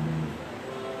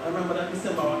 I remember that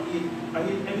December, I ate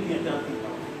everything I can think of.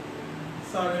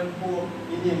 Sorry, poor,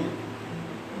 you name it.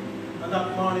 And that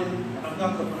morning, I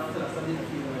got up and I said, I didn't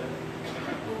feel well.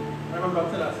 I remember I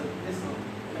said, listen,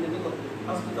 I need to go to the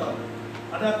hospital.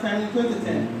 At that time in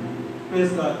 2010,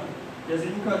 praise God, there's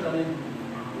an incursion in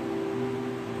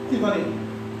Tivoli.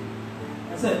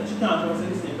 I said, she can't. I said,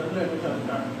 listen, you can learn to drive the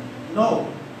car. No.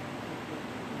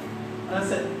 And I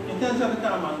said, you can't drive the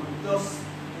car, man. Just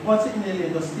watch it in the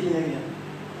lane, just stay in the lane.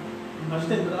 And she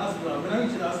took me to the hospital. When I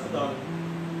reached the hospital,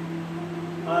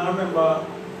 I remember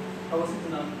I was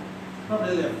sitting on,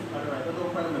 probably left or the right, I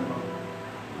don't quite remember.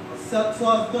 So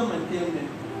as gunman came in,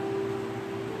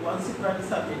 one sick right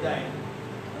beside me died.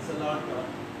 I said, Lord God.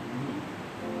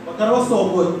 But God was so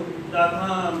good that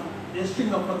they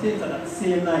string up potatoes that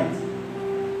same night.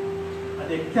 And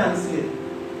they cancel it.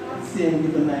 The same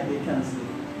given night they cancel it.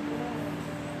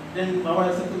 Then my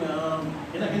wife said to me,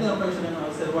 you're not getting an operation anymore.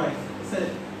 I said, why? I said,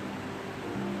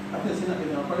 I guess you're not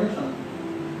getting an operation.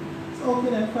 So okay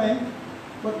then, fine.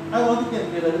 But I want to get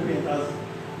rid of the pain because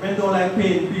men don't like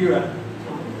pain, period.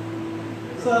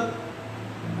 So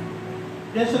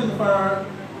they sent me for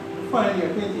the following year,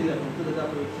 2011, to the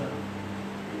operation.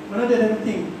 When I did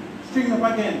everything, string up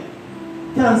again.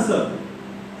 Cancel.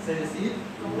 Say, you see it?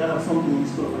 God have something in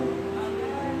store for you.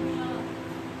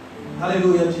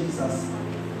 Hallelujah, Jesus.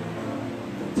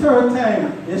 The third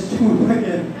time, they string up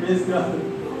again. Praise God.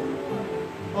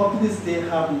 Up to this day,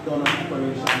 haven't done an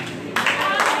operation. Up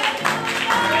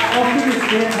to this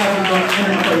day, haven't done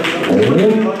any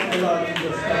operation. Lord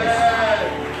Jesus Christ.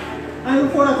 And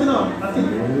before that, I think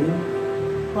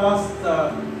Pastor,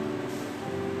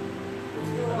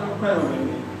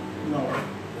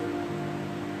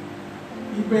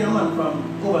 he bring a man from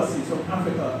overseas, from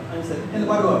Africa, and he said,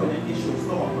 anybody who have any issues,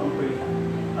 come up and pray.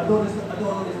 I don't know this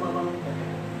man from Africa.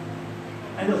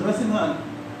 And just rest his hand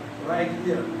right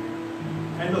here.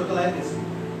 And just go like this.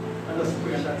 And just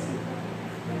pray, and that's it.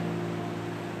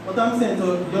 What I'm saying to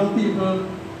young people,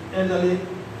 elderly,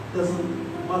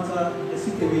 doesn't matter the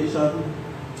situation,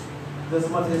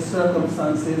 doesn't matter the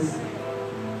circumstances,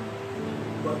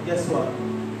 but guess what?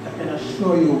 I can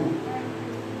assure you,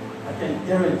 I can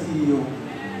guarantee you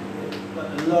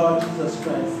that the Lord Jesus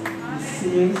Christ, He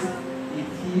saves, He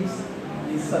keeps,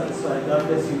 and He satisfies. God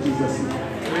bless you, Jesus' name.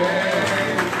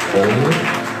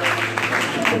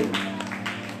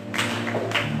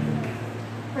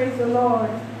 Praise the Lord.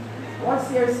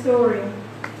 What's your story?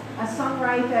 A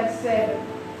songwriter said,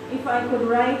 if I could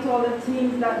write all the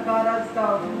things that God has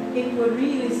done, it would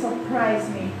really surprise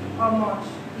me how much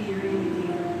He really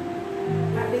did.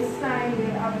 At this time,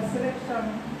 we'll have a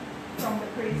selection from the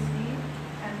praise team,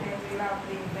 and then we'll have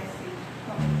the message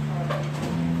coming shortly.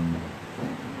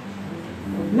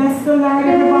 Bless the Lord,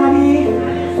 everybody.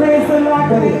 Praise the Lord.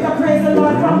 Praise the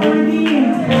Lord from the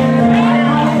redeemed.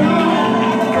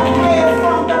 Praise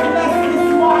from the blessed this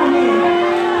morning.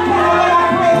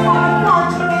 Praise from the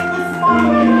fortunate this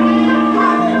morning.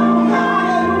 Hallelujah,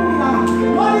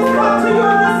 hallelujah. What is God to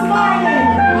you this morning?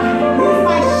 He is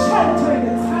my shelter in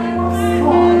the time of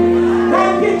storm.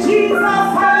 Thank you, Jesus.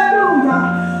 Hallelujah.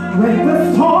 When the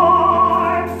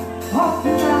storms of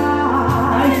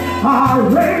life are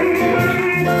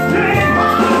raging, my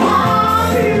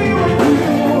heart is with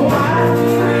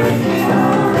you.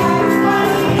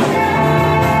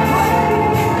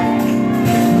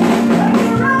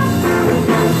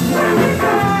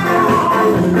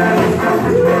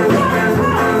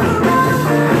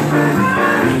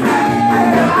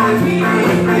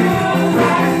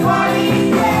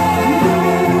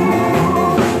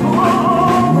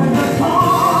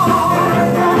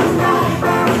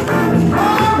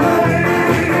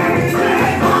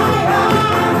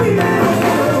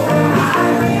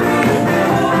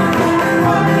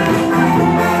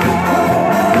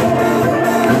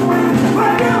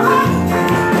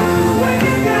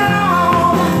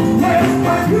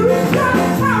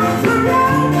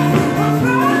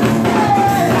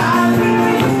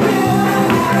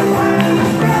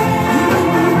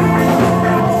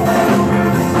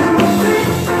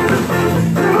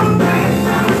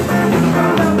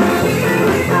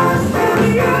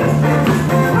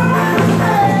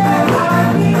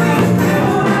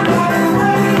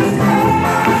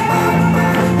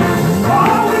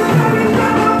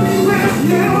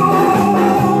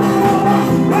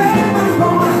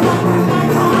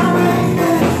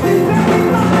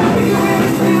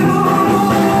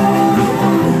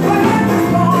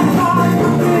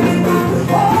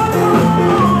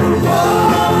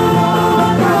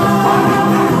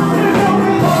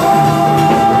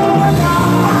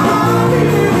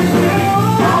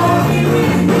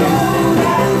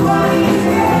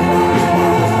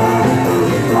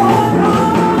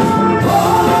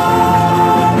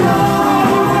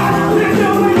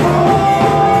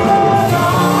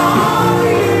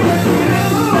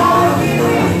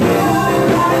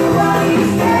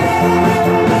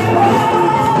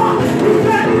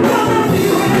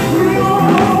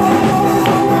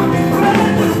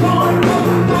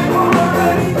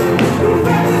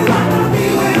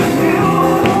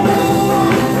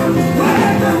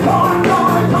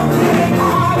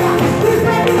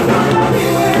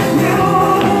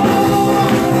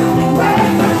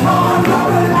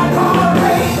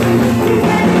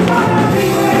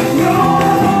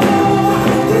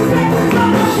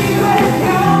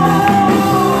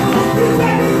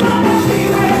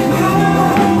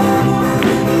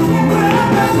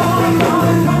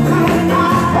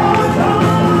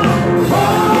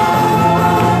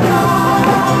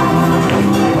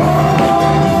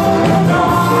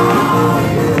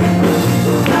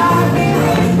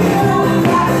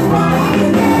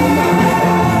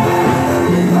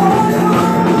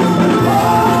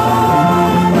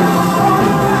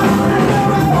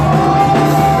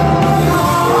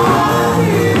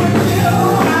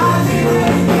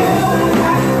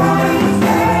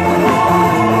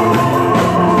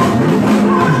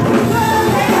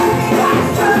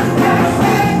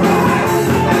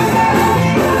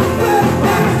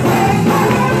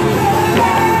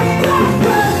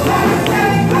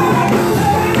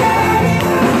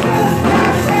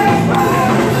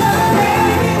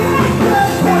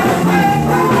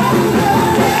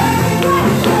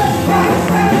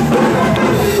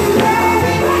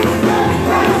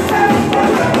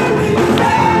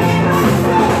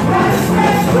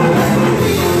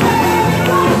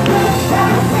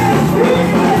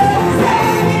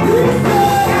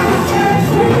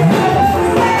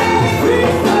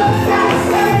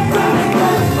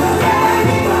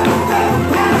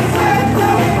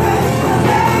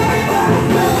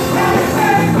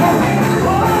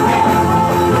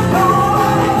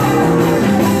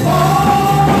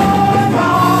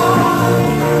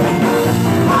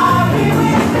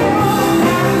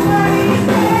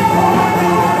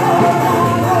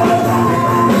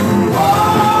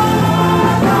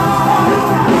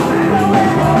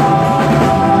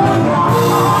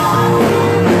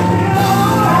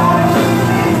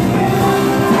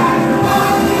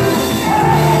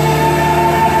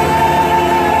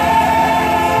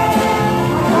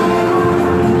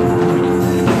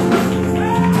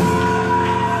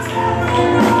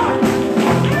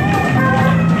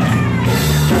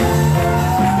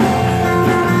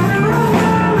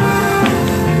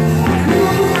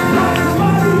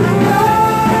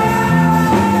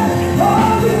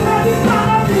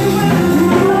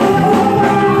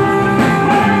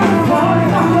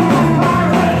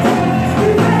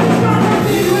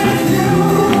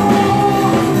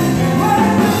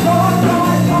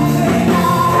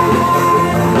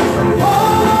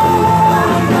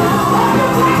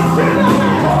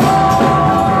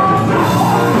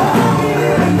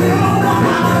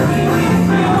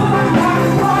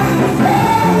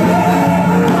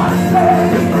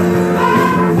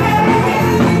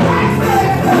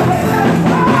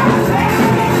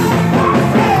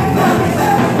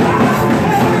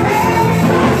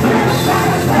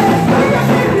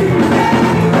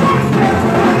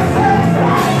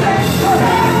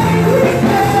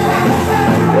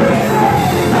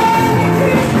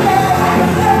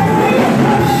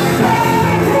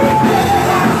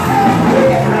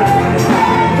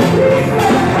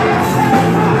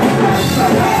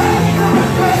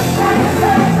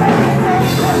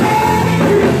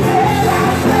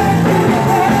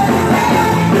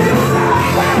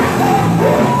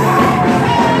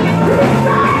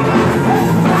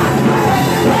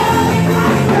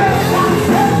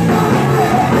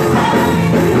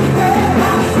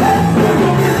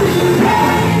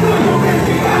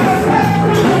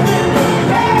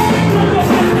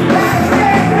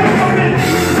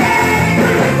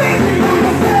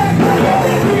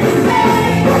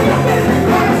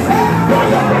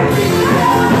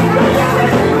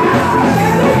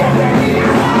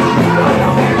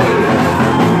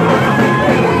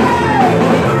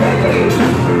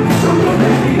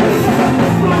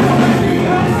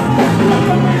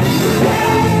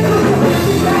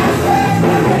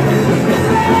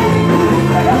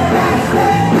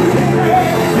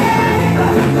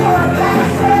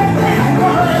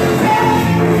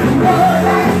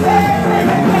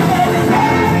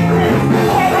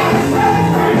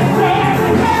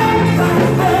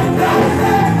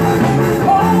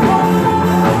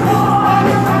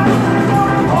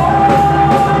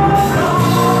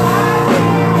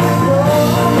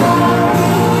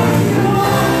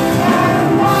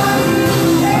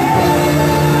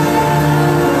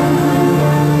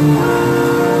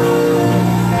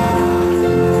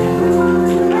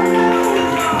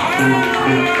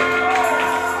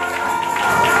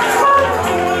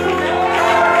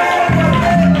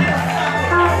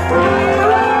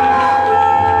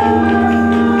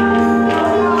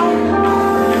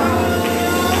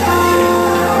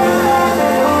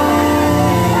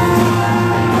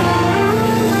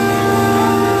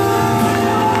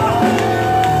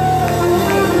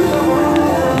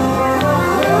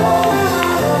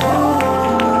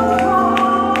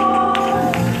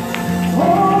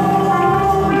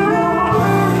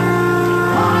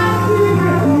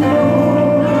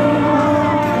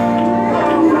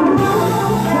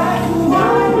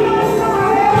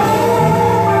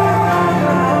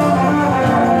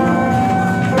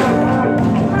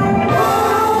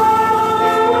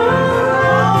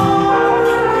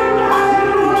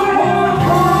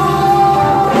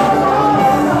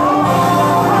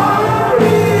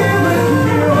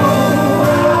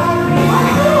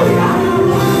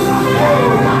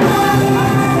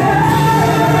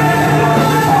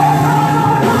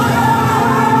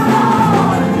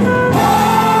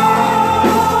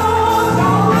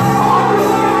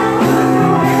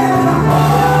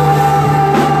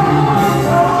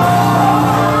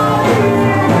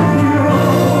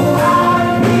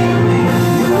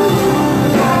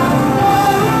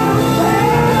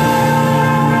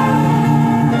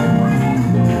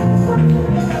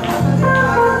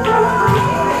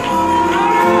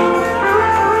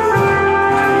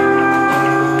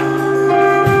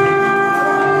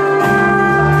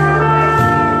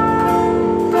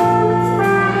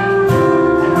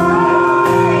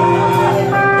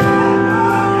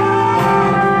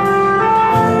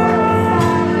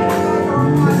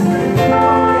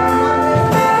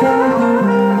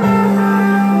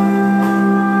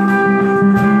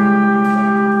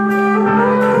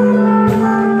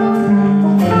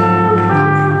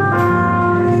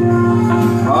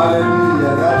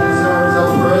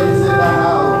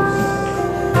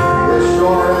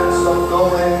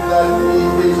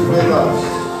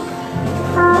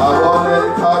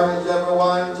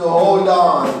 everyone to hold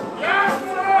on.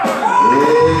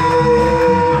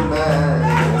 Amen.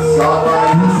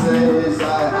 Somebody says, I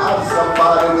have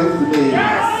somebody with me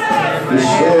to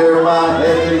share my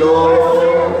heavy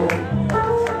load.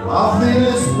 I feel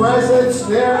His presence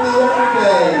near me every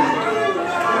day.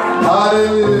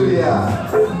 Hallelujah.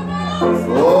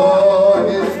 Oh,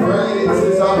 give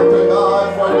praises unto God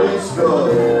for His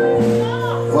good,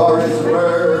 for His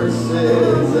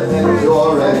mercies and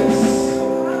endurance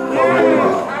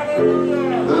forever.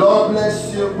 The Lord bless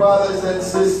you, brothers and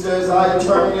sisters. I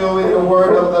turn you in the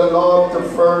word of the Lord to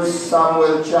 1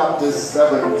 Samuel chapter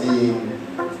 17.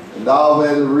 And I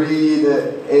will read,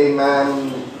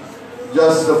 amen,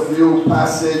 just a few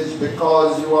passages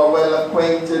because you are well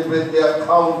acquainted with the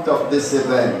account of this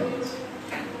event.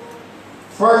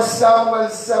 1 Samuel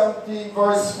 17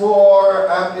 verse 4,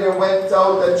 and there went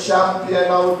out a champion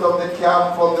out of the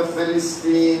camp of the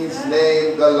Philistines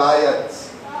named Goliath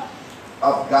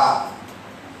of Gath,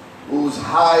 whose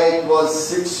height was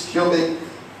 6 cubits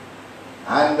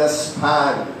and a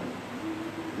span.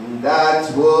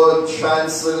 That would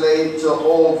translate to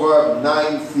over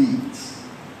 9 feet.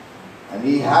 And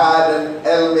he had an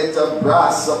helmet of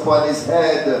brass upon his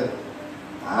head,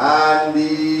 and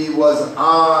he was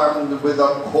armed with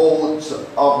a coat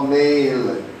of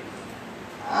mail.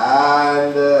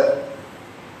 And the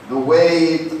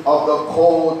weight of the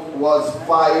coat was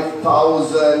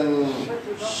 5,000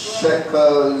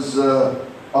 shekels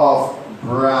of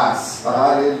brass.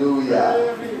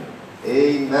 Hallelujah.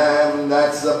 Amen.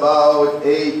 That's about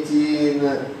 18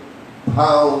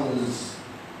 pounds,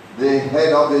 the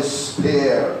head of his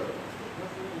spear.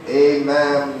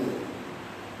 Amen.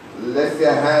 Lift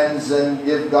your hands and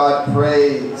give God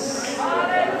praise.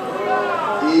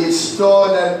 He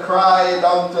stood and cried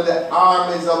unto the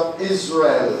armies of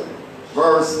Israel.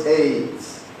 Verse 8.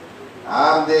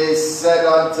 And they said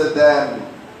unto them,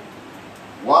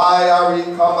 why are ye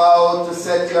come out to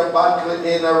set your battle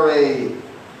in array?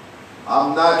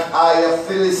 Am not I a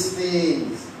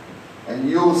Philistine, and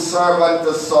you servant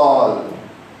to Saul?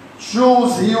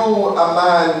 Choose you a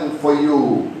man for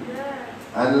you,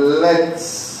 and let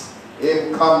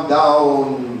him come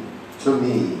down to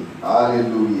me.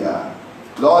 Hallelujah.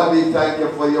 Lord, we thank you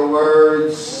for your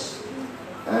words,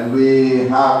 and we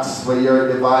ask for your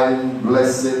divine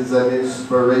blessings and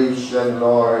inspiration,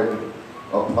 Lord,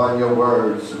 upon your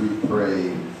words, we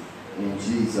pray. In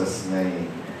Jesus' name,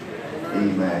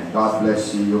 amen. God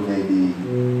bless you. You may be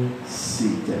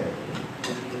seated.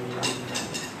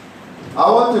 I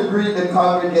want to greet the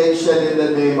congregation in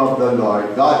the name of the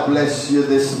Lord. God bless you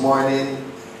this morning.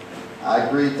 I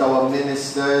greet our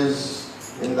ministers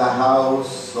in the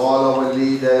house, all our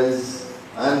leaders,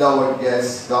 and our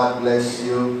guests. God bless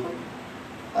you.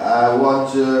 I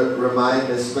want to remind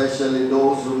especially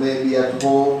those who may be at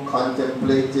home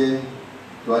contemplating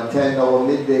to attend our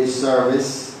midday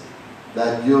service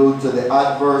that due to the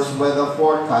adverse weather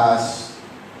forecast,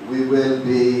 we will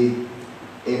be,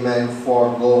 amen,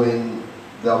 foregoing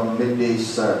the midday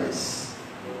service.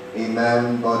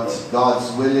 Amen. But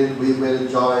God's willing, we will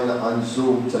join on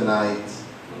Zoom tonight.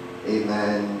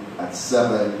 Amen. At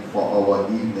 7 for our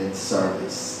evening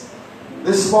service.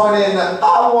 This morning,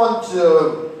 I want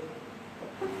to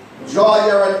draw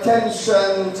your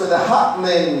attention to the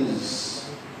happenings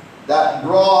that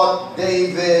brought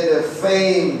David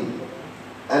fame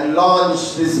and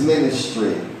launched his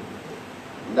ministry.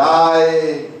 And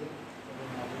I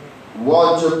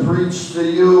want to preach to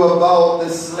you about the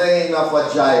slaying of a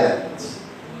giant.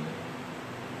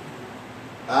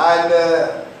 And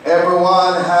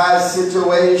everyone has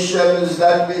situations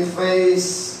that we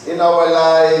face in our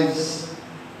lives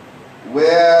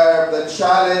where the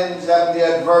challenge and the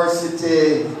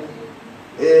adversity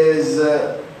is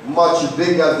much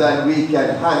bigger than we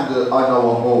can handle on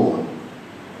our own.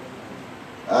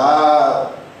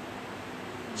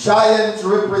 Giant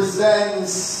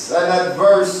represents an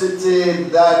adversity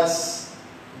that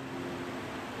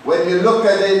when you look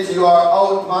at it, you are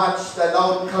outmatched and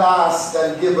outclassed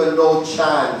and given no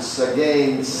chance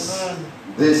against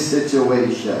this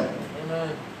situation.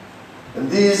 Amen. And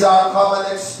these are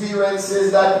common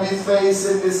experiences that we face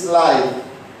in this life,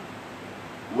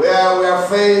 where we are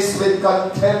faced with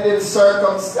contending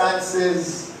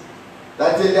circumstances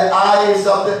that in the eyes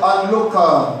of the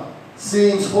onlooker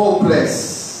seems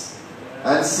hopeless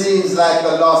and seems like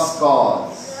a lost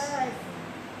cause.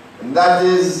 And that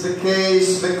is the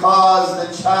case because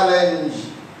the challenge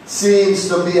seems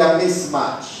to be a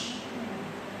mismatch.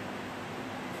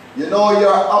 You know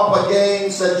you're up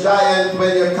against a giant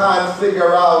when you can't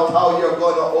figure out how you're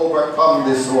going to overcome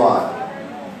this one.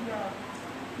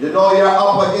 You know you're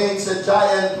up against a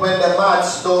giant when the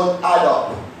maths don't add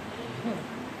up.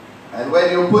 And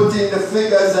when you put in the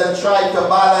figures and try to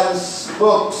balance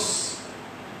books,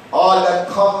 all that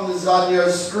comes on your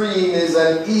screen is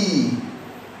an E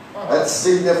that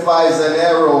signifies an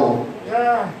arrow.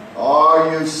 Yeah.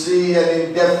 Or you see an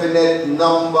indefinite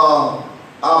number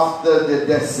after the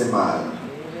decimal.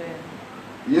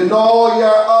 You know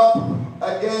you're up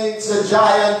against a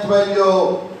giant when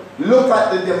you look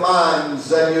at the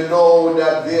demands and you know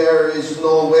that there is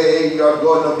no way you're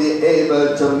going to be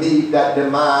able to meet that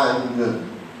demand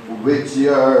with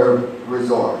your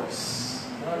resource.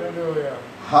 Hallelujah.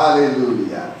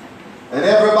 Hallelujah. And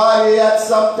everybody at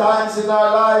some times in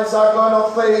our lives are going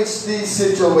to face these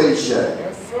situations.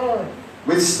 Yes, sir.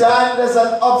 Which stand as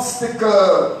an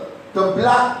obstacle to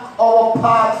block our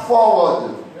path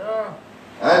forward. Yeah.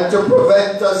 And to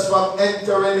prevent us from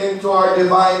entering into our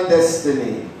divine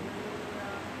destiny.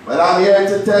 But I'm here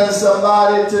to tell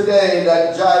somebody today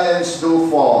that giants do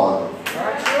fall.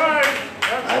 That's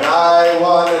right. And I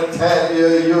want to tell you,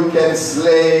 you can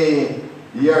slay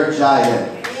your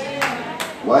giant.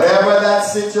 Whatever that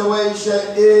situation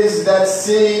is that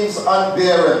seems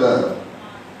unbearable,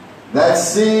 that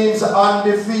seems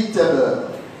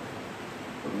undefeatable,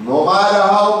 no matter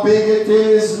how big it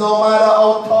is, no matter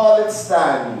how tall it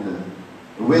stands,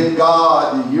 with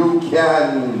God you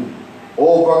can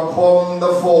overcome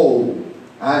the foe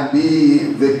and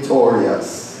be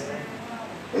victorious.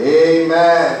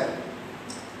 Amen.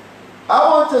 I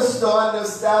want us to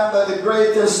understand that the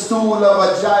greatest tool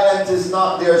of a giant is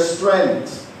not their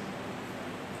strength.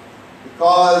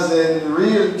 Because in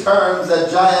real terms,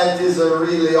 a giant isn't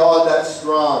really all that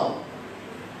strong.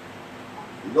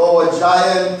 You know, a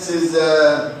giant is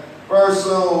a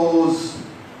person whose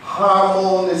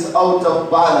hormone is out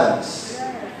of balance.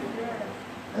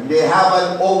 And they have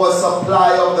an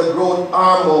oversupply of the growth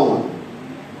hormone.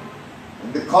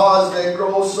 And because they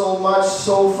grow so much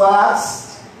so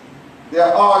fast,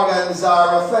 their organs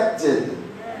are affected.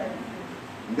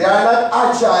 They are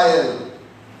not agile.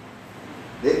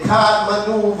 They can't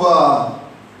maneuver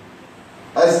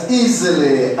as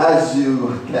easily as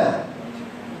you can.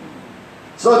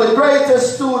 So the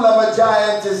greatest tool of a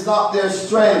giant is not their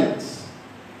strength,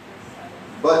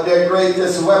 but their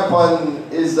greatest weapon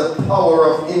is the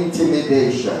power of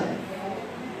intimidation.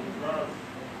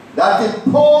 That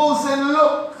imposing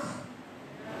look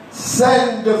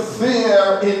send the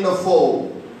fear in the foe.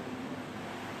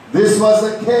 This was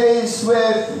the case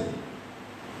with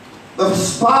the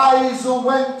spies who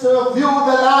went to view the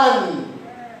land.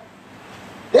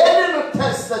 They didn't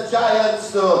test the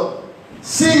giants to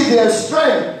see their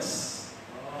strengths.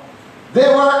 They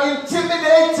were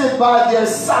intimidated by their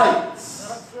sights.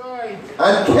 That's right.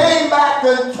 And came back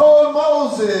and told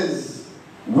Moses,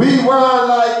 we were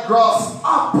like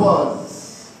grasshoppers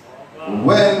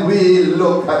when we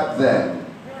look at them.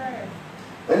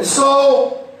 And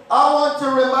so I want to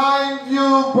remind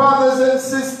you, brothers and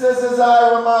sisters, as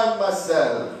I remind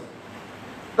myself,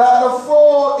 that the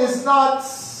foe is not,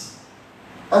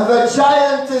 and the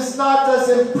giant is not as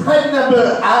impregnable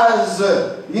as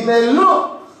he may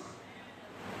look.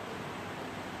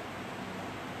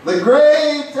 The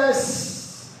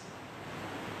greatest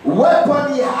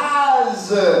weapon he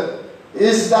has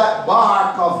is that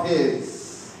bark of his.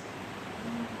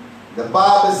 The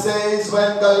Bible says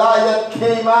when Goliath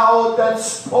came out and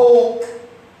spoke,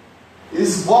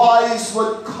 his voice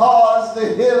would cause the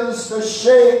hills to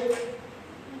shake,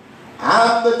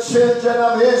 and the children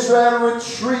of Israel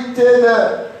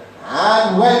retreated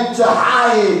and went to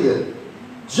hide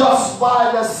just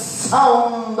by the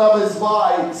sound of his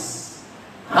voice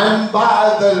and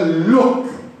by the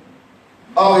look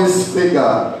of his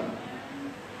figure.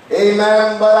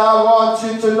 Amen. But I want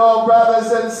you to know,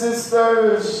 brothers and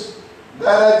sisters,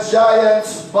 that a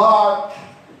giant's bark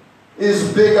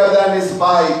is bigger than his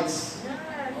bite.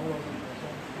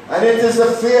 And it is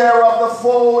the fear of the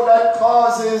foe that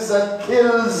causes and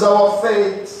kills our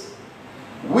faith,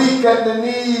 weaken the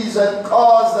knees and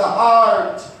cause the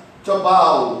heart to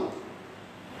bow.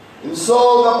 And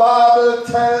so the Bible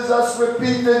tells us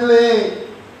repeatedly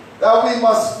that we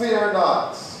must fear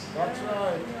not. That's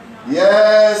right.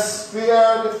 Yes,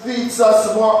 fear defeats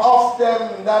us more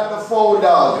often than the foe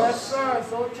does. Yes, sir.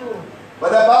 So true. But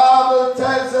the Bible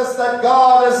tells us that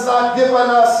God has not given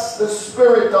us the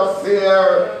spirit of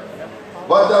fear,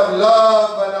 but of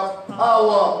love and of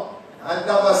power and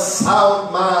of a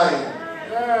sound mind.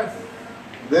 Yes.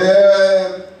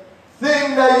 The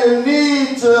thing that you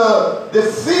need to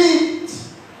defeat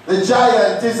the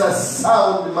giant is a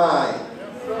sound mind.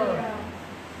 Yes, sir.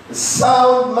 A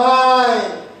sound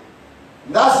mind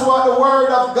That's what the Word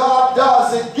of God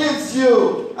does. It gives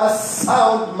you a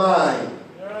sound mind.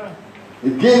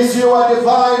 It gives you a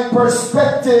divine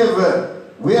perspective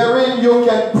wherein you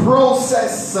can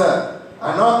process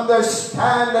and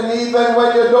understand, and even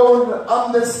when you don't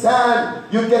understand,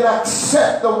 you can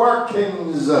accept the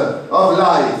workings of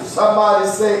life. Somebody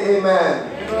say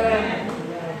amen. Amen.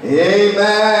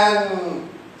 Amen.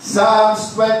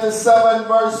 Psalms 27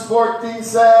 verse 14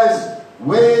 says,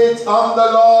 wait on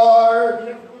the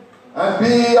Lord and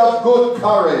be of good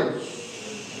courage.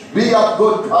 Be of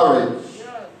good courage,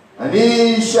 and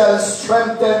he shall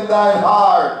strengthen thy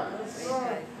heart.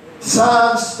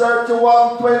 Psalms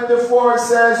 31:24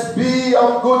 says, be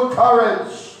of good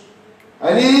courage,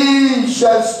 and he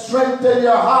shall strengthen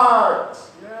your heart,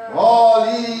 all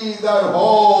ye that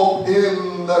hope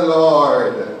in the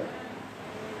Lord.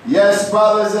 Yes,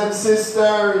 brothers and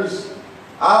sisters,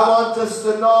 I want us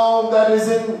to know that is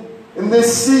in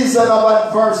this season of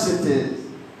adversity,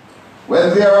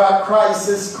 when there are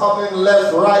crises coming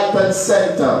left, right, and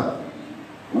center,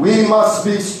 we must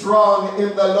be strong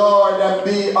in the Lord and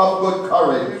be of good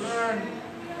courage.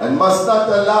 And must not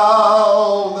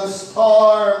allow the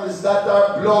storms that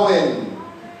are blowing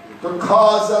to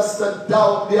cause us to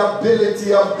doubt the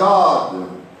ability of God,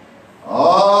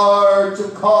 or to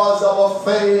cause our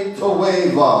faith to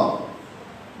waver.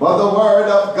 But the Word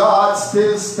of God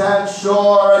still stands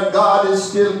sure, and God is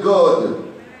still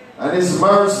good, and his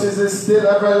mercies is still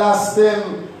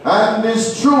everlasting, and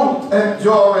his truth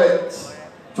endureth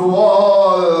to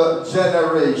all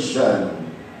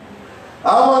generation.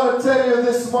 I want to tell you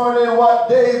this morning what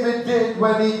David did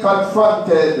when he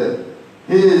confronted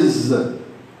his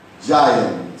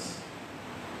giant.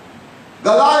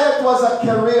 Goliath was a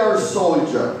career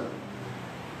soldier.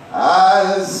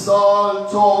 As Saul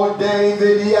told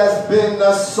David, he has been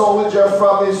a soldier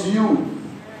from his youth.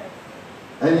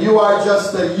 And you are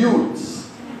just a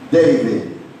youth,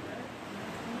 David.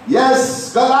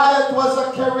 Yes, Goliath was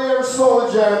a career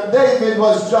soldier, and David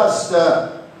was just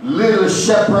a little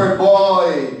shepherd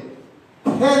boy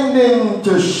tending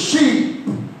to sheep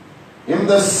in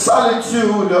the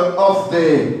solitude of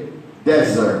the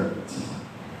desert.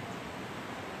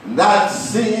 That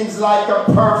seems like a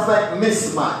perfect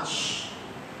mismatch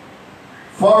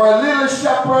for a little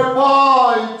shepherd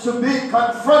boy to be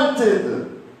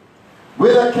confronted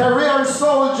with a career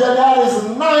soldier that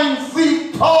is 9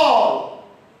 feet tall,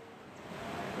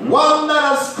 one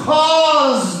that has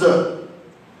caused the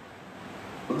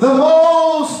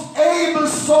most able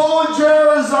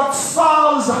soldiers of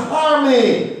Saul's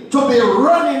army to be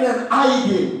running and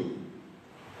hiding.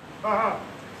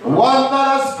 One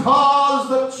that has caused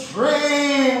the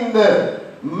trained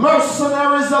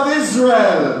mercenaries of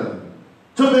Israel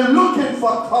to be looking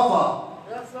for cover.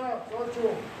 Yes, sir. So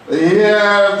true.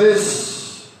 Here,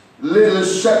 this little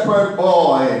shepherd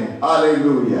boy,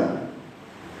 hallelujah,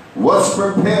 was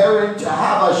preparing to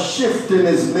have a shift in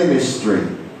his ministry.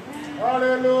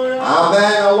 Hallelujah.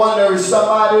 Amen. I wonder if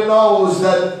somebody knows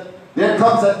that there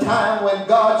comes a time when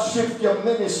God shifts your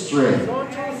ministry. So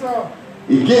true, sir.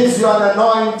 He gives you an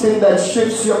anointing that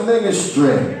shifts your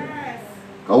ministry.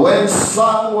 When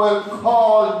Samuel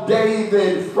called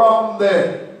David from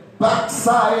the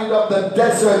backside of the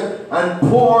desert and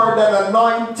poured an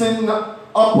anointing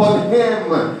upon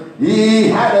him, he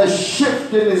had a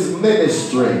shift in his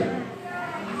ministry.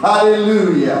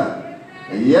 Hallelujah.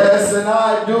 Yes, and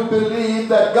I do believe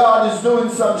that God is doing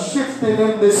some shifting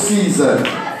in this season.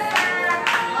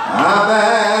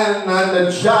 Amen. And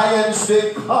the giants,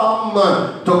 they come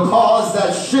to cause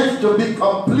that shift to be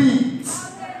complete.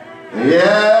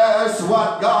 Yes,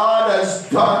 what God has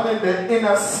done in the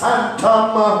inner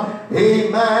sanctum,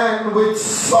 amen, with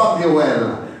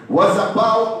Samuel, was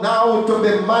about now to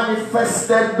be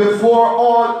manifested before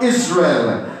all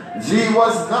Israel. He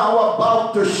was now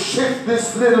about to shift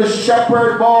this little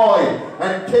shepherd boy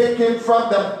and take him from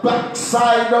the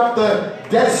backside of the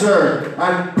desert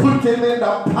and put him in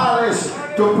the palace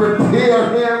to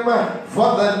prepare him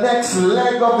for the next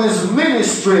leg of his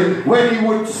ministry when he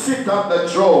would sit on the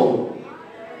throne.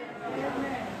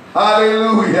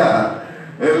 Hallelujah.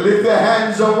 And lift your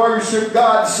hands and worship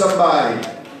God, somebody.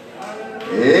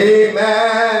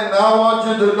 Amen. I want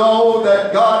you to know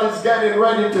that God is getting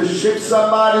ready to shift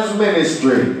somebody's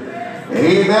ministry.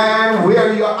 Amen.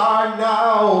 Where you are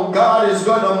now, God is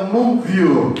going to move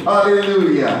you.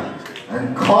 Hallelujah.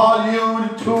 And call you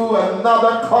to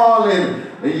another calling.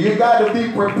 You got to be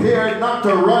prepared not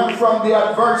to run from the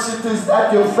adversities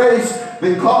that you face,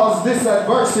 because this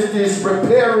adversity is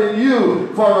preparing you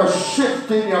for a shift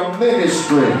in your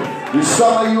ministry.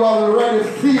 Some of you already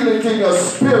feel it in your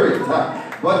spirit.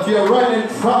 but you're running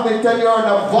from it and you're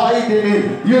avoiding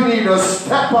it, you need to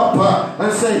step up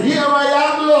and say, here I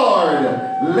am,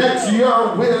 Lord. Let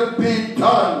your will be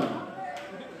done.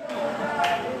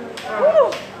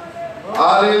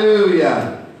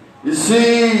 Hallelujah. You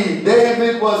see,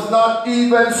 David was not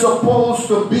even supposed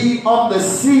to be on the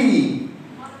sea,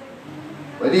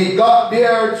 but he got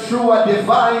there through a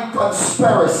divine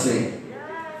conspiracy.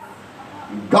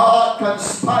 God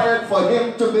conspired for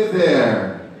him to be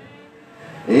there.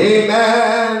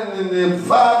 Amen. And the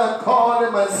father called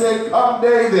him and said, come,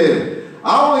 David,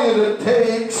 I want you to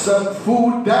take some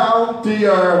food down to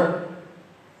your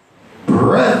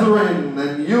brethren,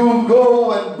 and you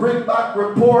go and bring back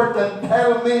report and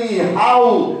tell me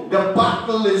how the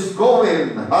battle is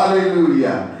going.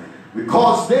 Hallelujah.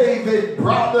 Because David,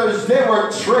 brothers, they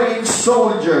were trained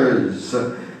soldiers.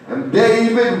 And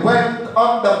David went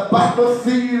on the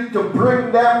battlefield to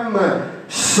bring them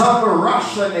some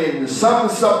rationing, some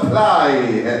supply.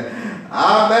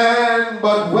 Amen.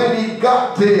 But when he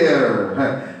got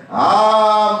there,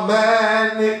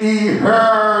 amen, he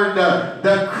heard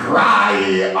the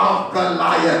cry of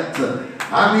Goliath.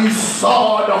 And he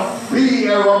saw the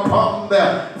fear upon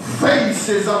the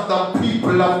faces of the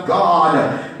people of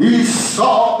God. He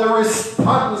saw the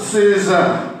responses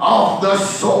of the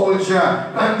soldier,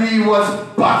 and he was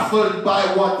baffled by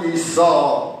what he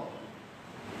saw.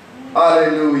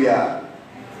 Hallelujah.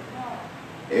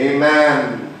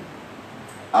 Amen.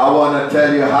 I want to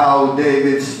tell you how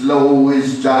David slew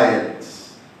his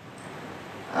giants.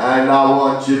 And I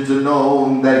want you to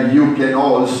know that you can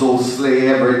also slay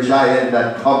every giant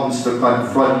that comes to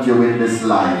confront you in this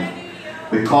life.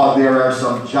 Because there are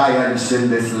some giants in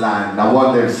this land. I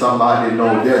wonder if somebody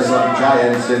knows there's some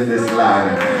giants in this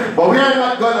land. But we are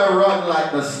not going to run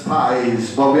like the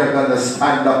spies, but we are going to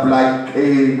stand up like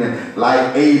Cain,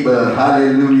 like Abel,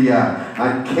 hallelujah,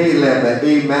 and Caleb,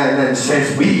 amen, and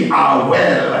says, we are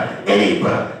well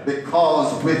able,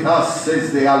 because with us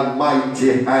is the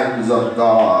almighty hands of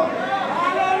God.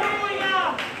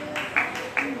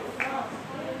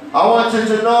 I want you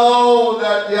to know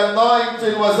that the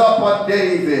anointing was upon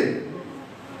David.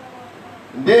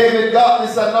 David got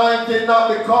this anointing not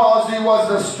because he was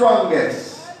the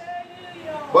strongest,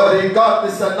 but he got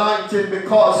this anointing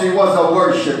because he was a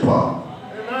worshiper.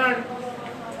 Amen.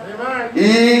 Amen.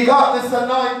 He got this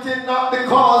anointing not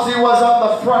because he was on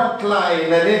the front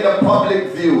line and in the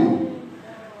public view,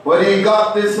 but he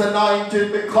got this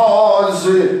anointing because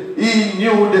he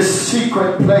knew the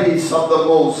secret place of the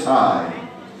Most High.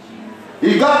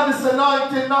 He got this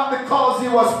anointing not because he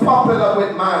was popular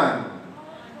with man,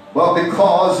 but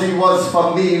because he was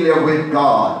familiar with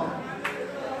God.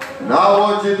 And I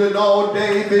want you to know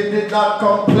David did not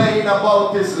complain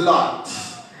about his lot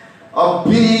of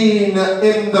being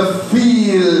in the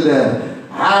field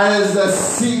as a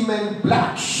seeming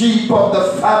black sheep of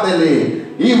the family.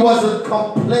 He wasn't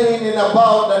complaining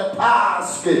about the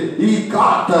task he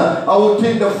got out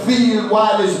in the field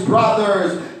while his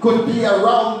brothers could be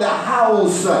around the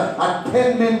house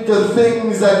attending to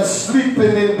things and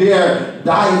sleeping in their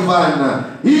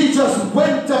divan. He just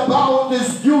went about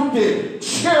his duty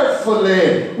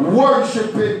cheerfully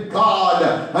worshiping God,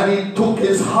 and he took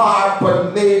his harp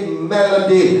and made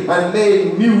melody and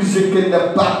made music in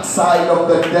the backside of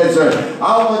the desert.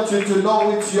 I want you to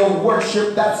know it's your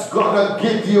worship that's gonna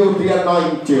give you the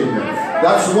anointing.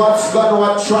 That's what's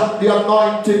gonna attract the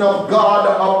anointing of God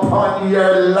upon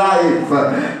your life.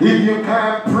 If you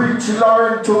can't preach,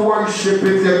 learn to worship.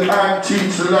 If you can't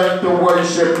teach, learn to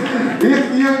worship.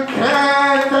 If you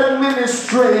can't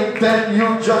administrate, then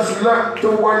you just learn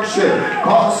to worship.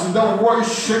 Because the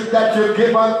worship that you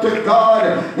give unto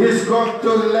God is going to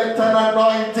let an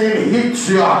anointing hit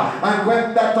you. And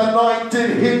when that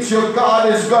anointing hits you, God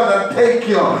is going to take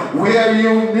you where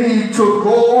you need to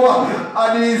go.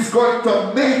 And He's going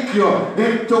to make you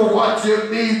into what you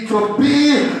need to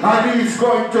be. And He's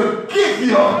going to give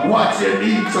you what you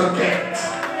need to get.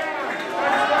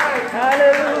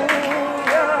 Hallelujah.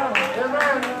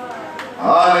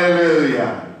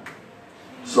 Hallelujah.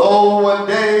 So when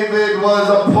David was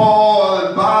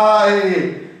appalled by,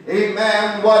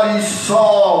 amen, what he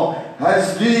saw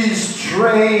as these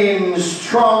trained,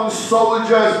 strong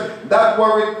soldiers that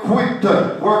were equipped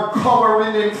were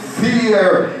cowering in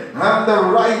fear, and the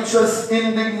righteous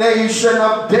indignation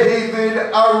of David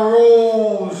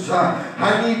arose,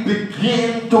 and he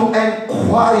began to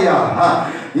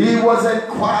inquire He was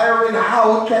inquiring,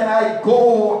 how can I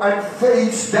go and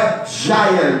face that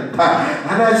giant?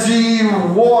 And as he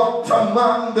walked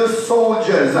among the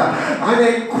soldiers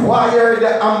and inquired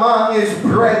among his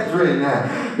brethren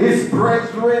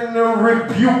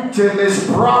rebuked him. His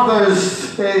brothers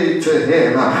said to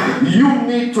him, you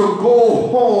need to go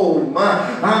home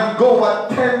and go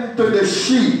attend to the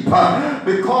sheep,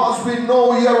 because we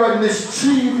know you're a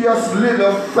mischievous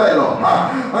little fellow,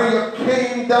 and you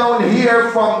came down here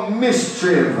from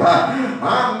mischief.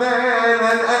 Amen.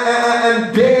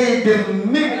 And they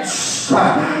diminished,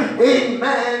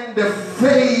 amen, the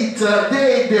faith.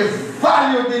 They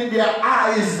devalued in their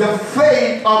eyes the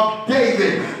faith of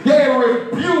David. They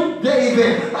rebuked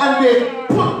David and they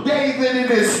put David in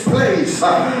his place.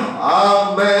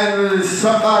 Amen.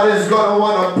 Somebody's going to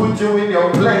want to put you in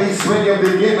your place when you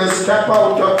begin to step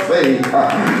out of faith.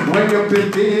 When you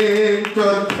begin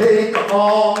to take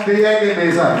on the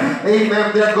enemies.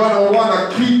 Amen. They're going to want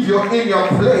to keep you in your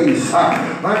place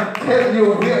and tell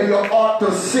you where you ought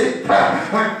to sit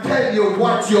and tell you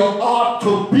what you ought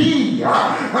to be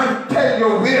and tell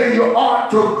you where you ought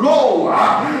to go.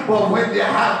 But when you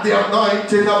have the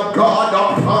anointing of God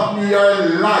upon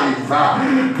your life,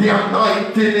 the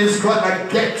anointing is going to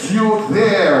get you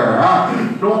there.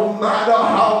 No matter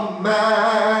how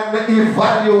man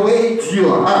evaluates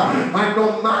you, and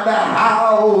no matter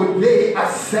how they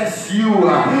assess you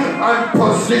and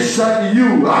position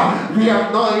you, the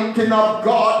anointing of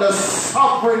God, the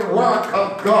sovereign work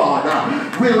of God,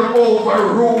 will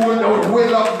overrule the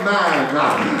will of man,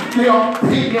 the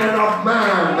opinion of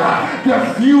man,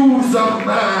 the views of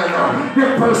man,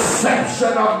 the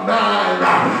perception of man.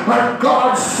 And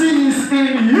God sees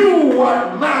in you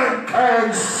what man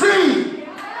can see.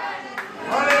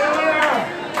 Hallelujah.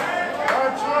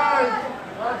 That's right.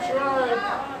 That's right.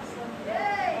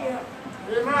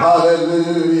 Amen.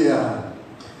 Hallelujah.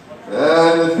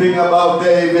 And the thing about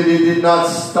David, he did not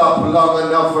stop long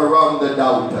enough around the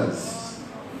doubters.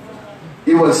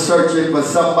 He was searching for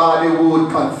somebody who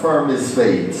would confirm his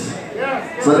faith.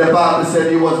 Yes. So the Bible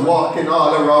said he was walking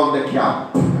all around the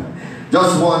camp.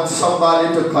 Just want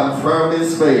somebody to confirm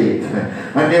his faith.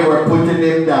 And they were putting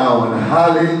him down.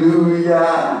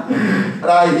 Hallelujah. And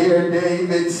I hear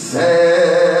David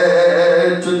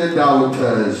said to the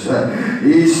doubters,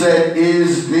 he said,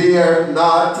 is there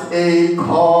not a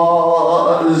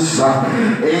cause?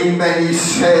 Amen. He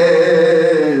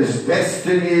says,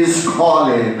 destiny is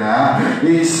calling.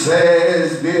 He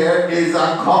says, there is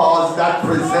a cause that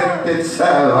presents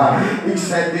itself. He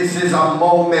said, this is a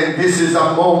moment. This is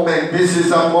a moment. This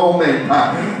is a moment.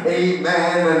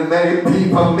 Amen. And many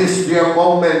people miss their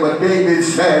moment. But David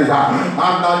says,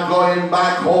 I'm not going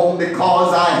back home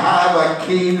because I have a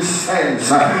keen sense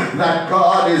that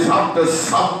God is up to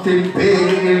something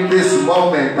big in this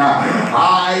moment.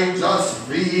 I just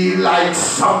feel like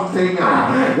something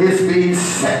is being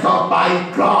set up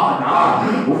by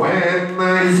God.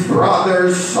 When his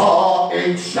brothers saw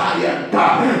a giant,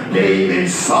 David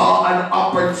saw an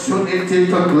opportunity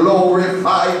to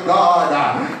glorify God.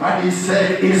 And he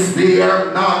said, is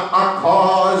there not a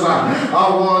cause? I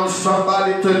want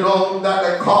somebody to know that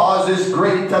the cause is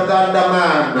greater than the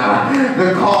man.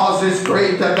 The cause is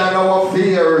greater than our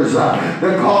fears.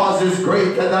 The cause is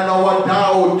greater than our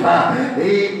doubt.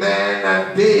 Amen.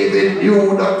 And David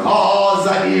knew the cause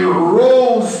and he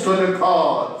rose to the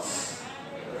cause.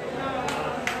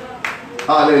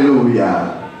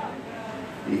 Hallelujah.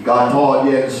 He got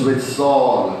audience with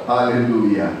Saul.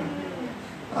 Hallelujah.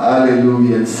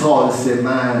 Hallelujah. And Saul said,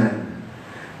 man,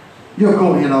 you're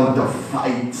going out to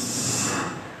fight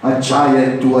a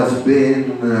giant who has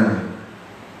been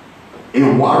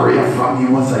a warrior from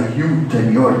he was a youth,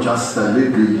 and you're just a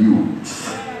little youth.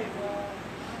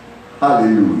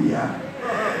 Hallelujah.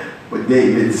 But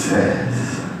David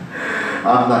says,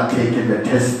 I'm not taking the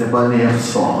testimony of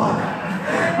Saul.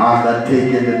 I'm not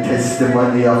taking the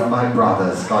testimony of my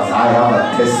brothers, because I have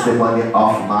a testimony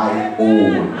of my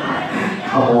own.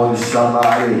 Come on,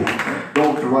 somebody.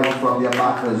 Don't run from your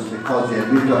battles, because your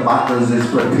little battles is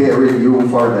preparing you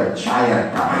for the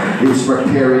giant. It's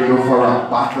preparing you for a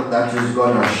battle that is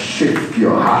going to shift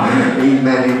you,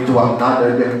 amen, into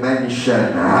another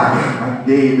dimension. And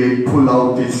David pulled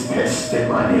out his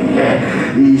testimony.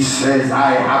 He says,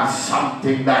 I have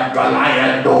something that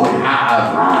Goliath don't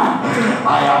have.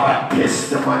 I have a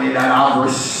testimony that I've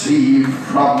received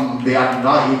from the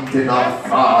anointing of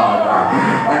God.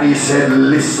 And he said,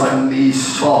 listen, me,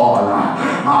 Saul.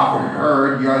 I've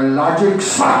heard your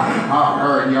logics. I've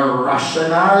heard your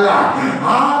rationale.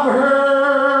 I've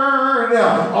heard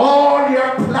all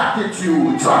your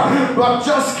platitudes. But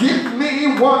just give me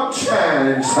me one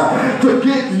chance to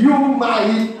give you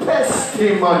my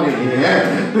testimony,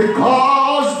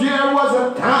 because there was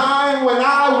a time when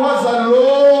I was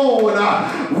alone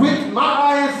with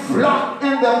my flock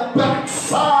in the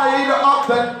backside of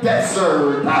the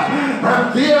desert,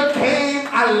 and there came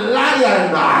a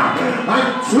lion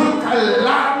and took a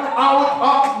lamb out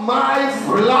of my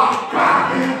flock,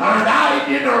 and I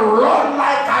didn't run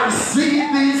like I see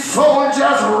these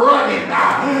soldiers running.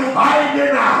 I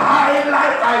didn't hide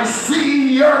like I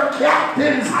see your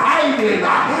captains hiding.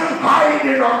 I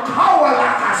didn't cower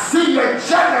like I see your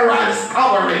generals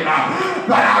covering.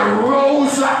 But I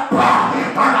rose up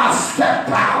and I stepped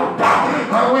out,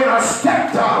 and when I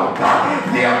stepped out,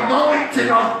 the anointing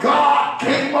of God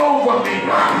came over me.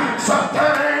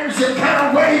 Sometimes you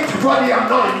can't wait for the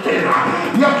anointing.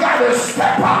 You gotta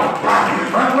step out,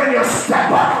 and when you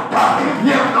step out,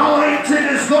 the anointing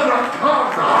is gonna come.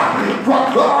 For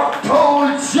God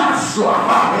told Joshua,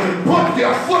 put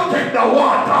your foot in the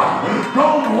water.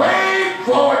 Don't wait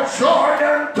for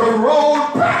Jordan to roll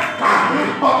back,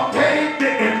 but take the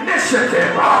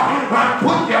initiative and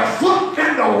put your foot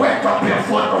in the wet up your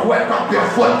foot, wet up your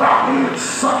foot.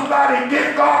 Somebody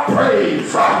give God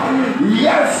praise.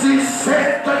 Yes, he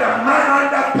said to the man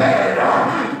on the bed,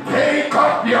 take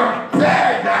up your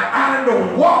bed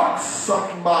and walk.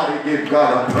 Somebody give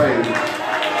God a praise.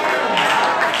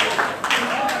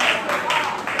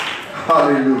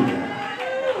 Hallelujah.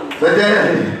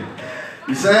 Today,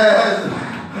 he says,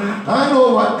 I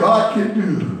know what God can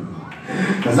do,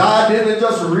 because I didn't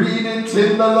just read it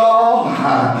in the law.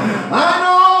 I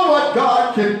know what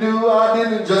God can do. I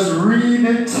didn't just read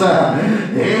it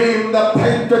in the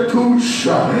Pentateuch,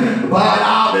 but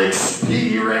I've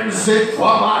experienced it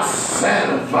for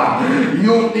myself.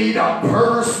 You need a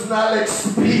personal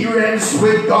experience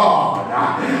with God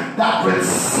that will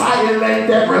silence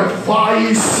every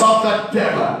voice of the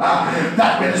devil,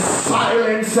 that will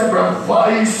silence every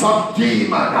voice of demon,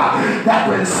 that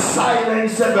will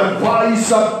silence every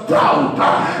voice of doubt,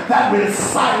 that will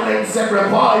silence every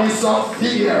voice of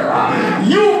fear.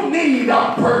 You need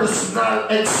a personal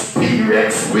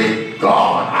experience with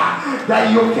God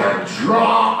that you can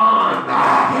draw on.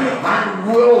 And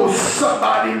will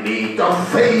somebody need to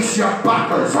face your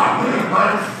battles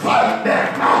and fight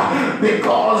them,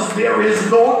 because there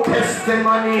is no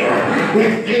testimony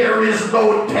if there is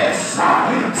no test.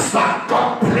 Stop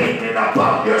complaining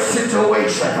about your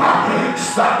situation.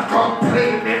 Stop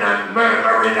complaining and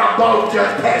murmuring about your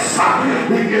test.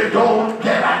 If you don't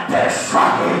get a test,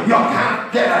 you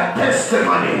can't get a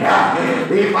testimony.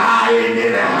 If I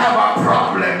didn't have a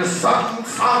problem, some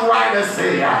songwriters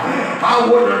say, I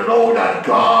wouldn't know that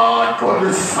God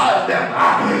could solve them.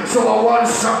 So I want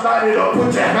somebody to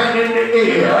put your hand in the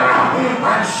air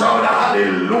and shout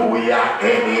hallelujah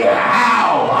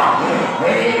anyhow.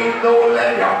 Ain't no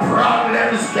let your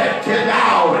problems get you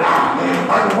down.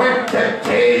 And when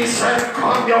temptation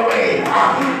come your way,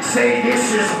 say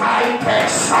this is my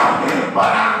test,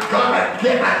 but I'm gonna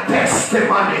get a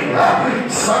testimony.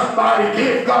 Somebody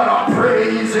give God a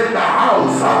praise in the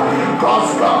house,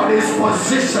 because God is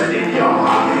positioning you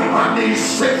and He's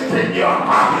shifting you.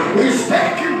 He's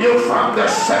taking you from the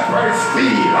shepherd's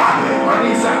field and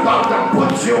He's about to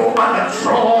put you on the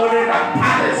throne in the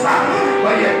palace.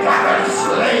 But you gotta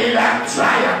slay that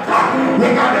giant. You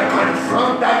gotta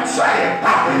confront that giant.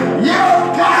 You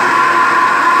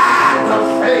got to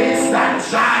face that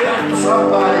giant.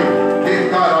 Somebody give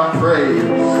God a praise.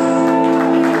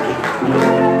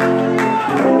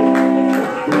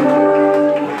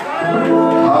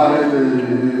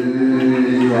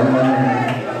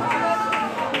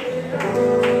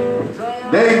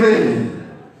 David,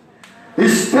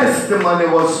 his testimony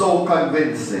was so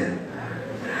convincing,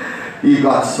 he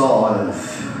got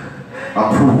Saul's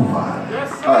approval.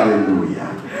 Hallelujah.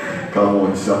 Come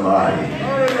on, somebody.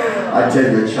 I tell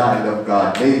you, child of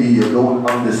God, maybe you don't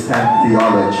understand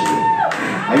theology,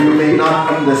 and you may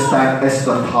not understand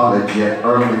eschatology and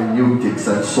hermeneutics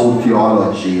and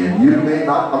soteriology, and you may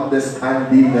not understand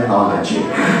demonology.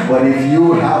 But if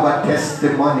you have a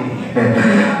testimony,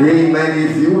 amen,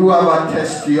 if you have a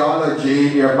testiology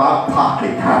in your back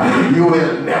pocket, you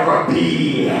will never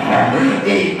be,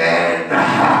 amen,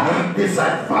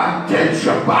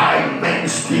 disadvantaged by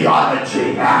men's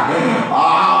theology.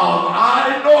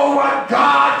 I know what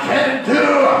God can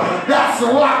do. That's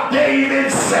what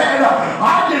David said.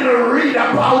 I didn't read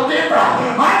about it,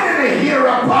 I didn't hear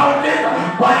about it,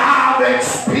 but I've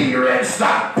experienced the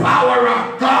power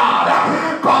of God.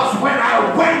 Because when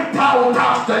I went out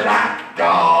after that,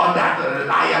 God, that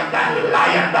lion,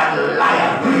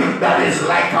 that is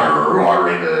like a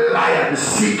roaring lion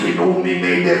seeking whom he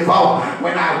may devour.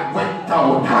 When I went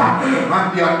out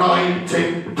and the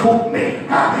anointing took me.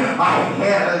 I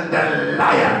held the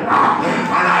lion and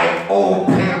I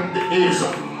opened his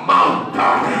mouth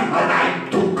and I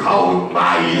took out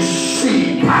my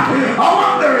sheep. I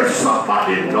wonder if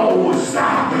somebody knows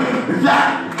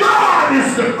that God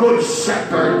is the good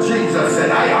shepherd. Jesus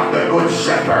said, I am the good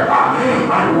shepherd.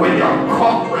 And when you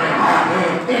come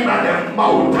in the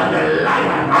mouth of the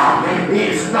lion,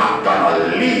 he's not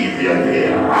going to leave you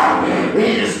there.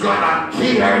 He's going to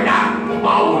tear that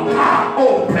mouth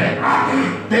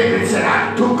open. David said,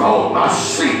 I took out my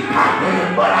sheep,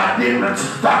 but I didn't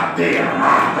stop there.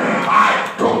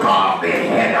 I took off the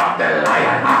head of the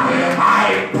lion.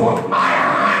 I put my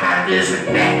hand on his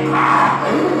neck.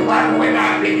 And when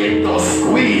I begin to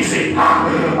squeeze it,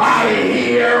 I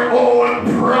hear old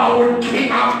proud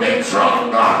king of the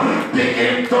jungle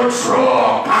begin to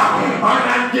choke. And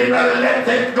I didn't let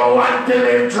it go until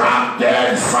it dropped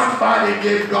dead. Somebody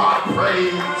give God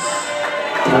praise.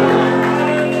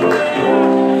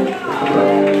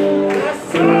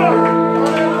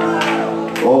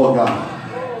 Oh God.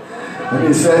 And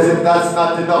he says, if that's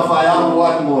not enough, I have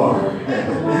one more.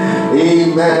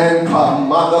 Amen.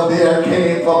 Mother bear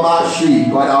came for my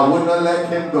sheep, but I wouldn't let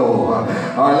him go,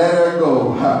 or let her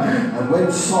go. And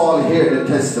when Saul heard the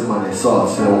testimony, Saul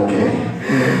said, okay.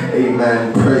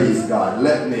 Amen. Praise God.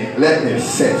 Let me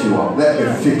set you up. Let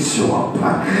me fix you up.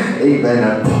 Amen.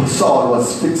 And Saul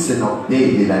was fixing up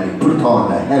David, and he put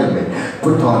on the helmet,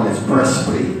 put on his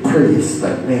breastplate. Praise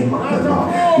the name of the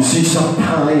Lord. You see,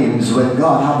 sometimes when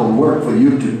God have a work for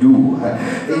you to do,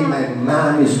 amen,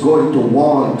 man is going to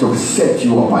want to set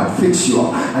you up and fix you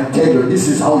up and tell you this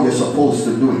is how you're supposed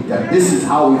to do it, and this is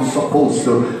how it's supposed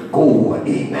to go.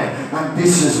 Amen. And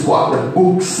this is what the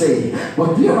book say.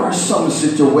 But there are some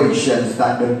situations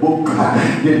that the book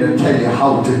didn't tell you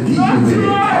how to deal with it.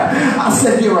 I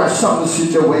said there are some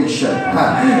situations,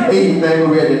 amen,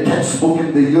 where the textbook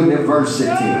in the university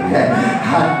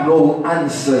had no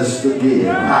answers to give.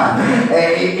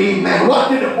 Amen. What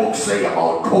did the book say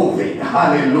about COVID?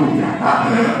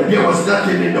 Hallelujah. There was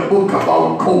nothing in the book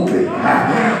about COVID.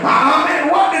 Amen.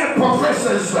 What did the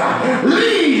professors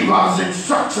leave as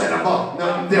instruction about?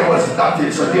 There was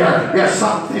nothing. So there are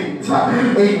some things,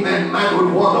 amen, man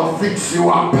would want to fix you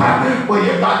up, but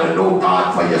you got to know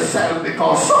God for yourself,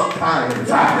 because sometimes,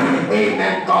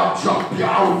 amen, God jump you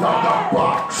out of the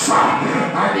box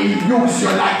and he use you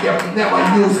like you've never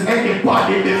used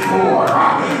anybody before,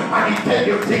 and he tell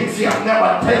you things you've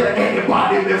never tell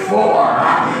anybody before,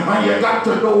 and you got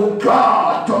to know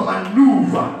God to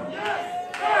maneuver.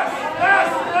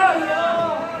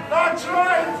 That's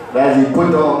right. As he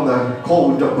put on the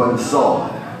coat upon Saul,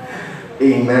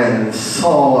 amen,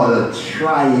 Saul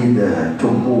tried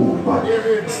to move, but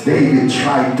David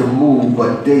tried to move,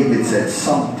 but David said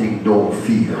something don't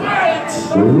feel right.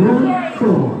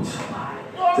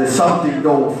 Said something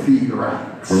don't feel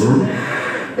right.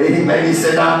 Amen. He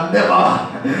said,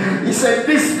 he said,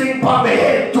 this thing on my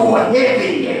head too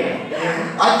heavy.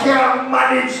 I can't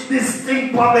manage this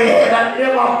thing on my head. I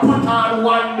never put on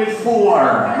one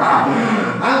before.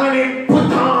 And when he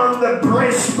put on the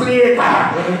breastplate,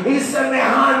 he said, my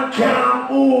hand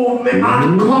can't move, me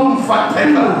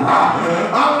uncomfortable.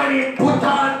 And when he put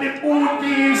on the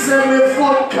booty, he said, my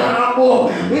foot can't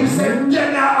move. He said,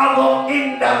 then I go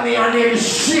hinder me, and he'll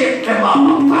shake them up.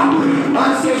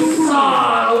 And said,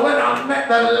 Saul, when I met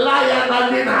the lion, I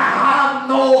didn't have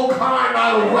no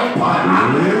carnal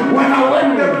weapon. When I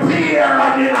went to bear,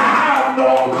 I didn't have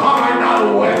no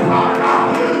carnal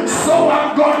weapon. So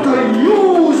I'm going to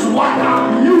use what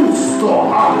I'm used to.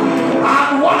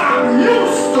 And what I'm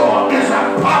used to is the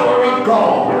power of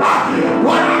God.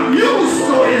 What I'm used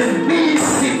to is me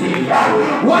sitting.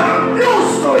 What I'm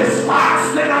used to is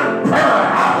fasting and prayer.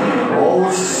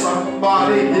 Oh,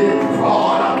 somebody give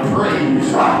God a praise.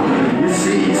 You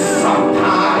see,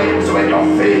 sometimes when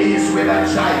you're faced with a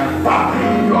giant,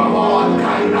 you have all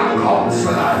kind of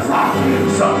counselors.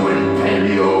 Some will tell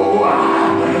you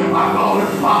about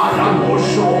Father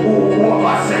Moshe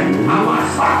over St.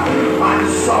 Thomas, and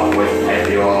some will tell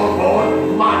you about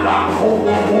Mother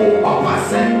Kobo over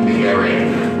St. Mary.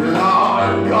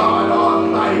 Lord God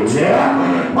Almighty,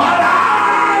 but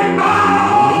I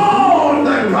know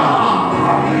the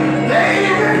God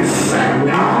David said,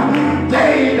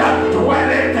 they that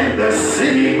dwelleth in the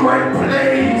secret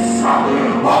place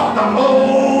of the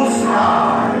Most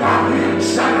High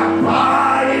shall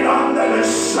abide under the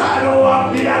shadow of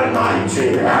the Almighty.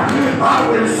 I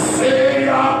will say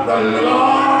of the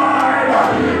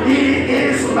Lord, He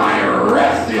is my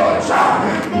refuge.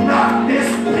 Not this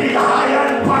big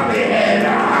iron on the head,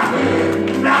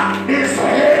 not this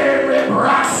heavy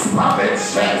brass puppet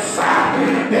chest.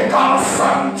 because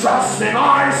some trust in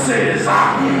horses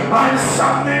and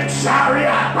some in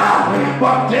chariot.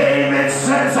 But David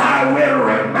says, I will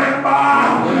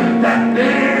remember the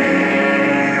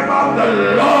name of the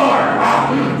Lord.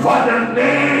 For the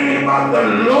name of the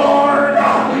Lord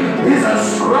is a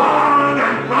strong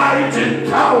and mighty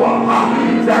tower.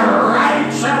 The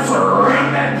righteous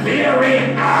remnant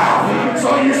therein.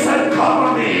 So you said,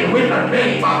 cover me with the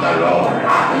name of the Lord.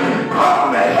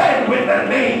 Cover my head with the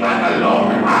name of the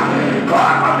Lord.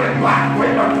 Cover me back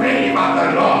with the name of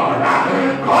the Lord.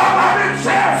 Cover me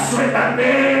chest with the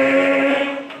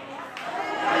name.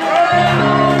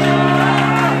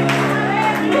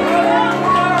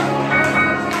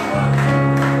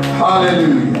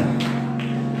 Hallelujah.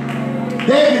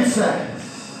 David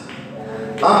says,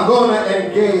 I'm going to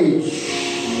engage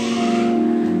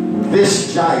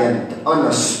this giant on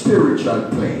a spiritual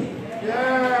plane.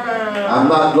 I'm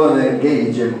not going to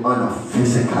engage him on a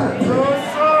physical plane.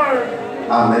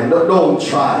 Amen. Don't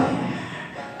try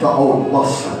to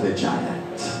outmuscle the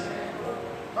giant.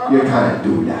 You can't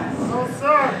do that.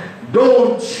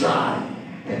 Don't try.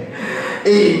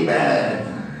 Amen.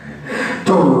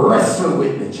 To wrestle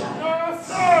with the giant.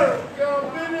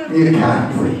 You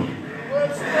can't pray.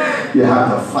 You have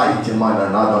to fight him on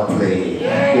another plane.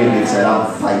 David said,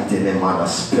 I'm fighting him on a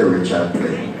spiritual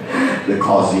plane.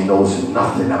 Because he knows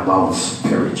nothing about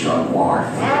spiritual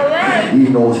warfare. He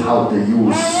knows how to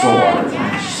use sword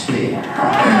and spear.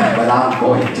 But I'm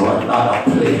going to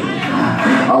another plane.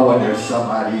 I wonder if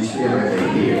somebody's hearing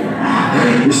me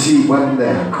here. You see, when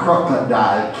the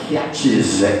crocodile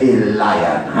catches a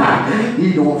lion,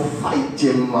 he don't fight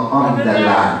him on the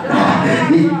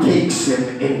land. He takes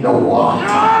him in the water.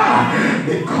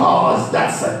 Because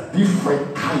that's a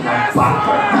different kind of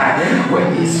battle.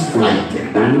 When he's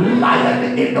fighting the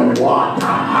lion in the water.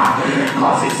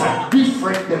 Because it's a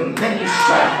different dimension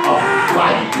of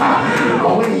fight.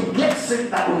 But when he gets in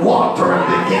that water and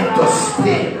begins to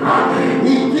spin,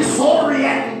 he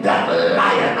disorients that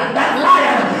lion, and that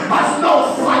lion has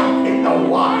no fight in the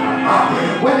water.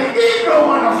 When the eagle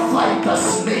want to fight a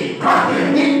snake,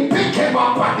 he pick him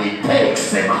up and he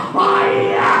takes him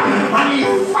high, and he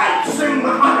fights him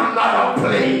on another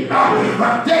plane.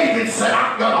 But David said,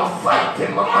 I'm gonna fight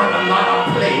him on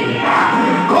another plane,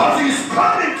 because he's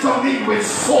coming to me with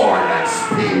sword and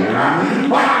spear,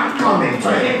 but I'm coming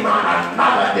to him on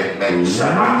another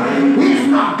dimension. He's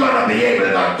not gonna be able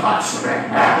to touch me.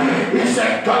 He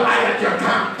said, Goliath, you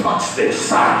can't touch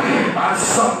this. And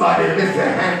somebody lift your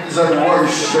hands and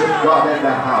worship God in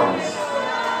the house.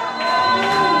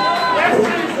 Yes,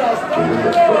 Jesus.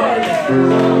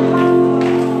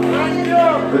 Thank you,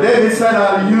 Lord. But David said,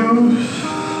 I'll use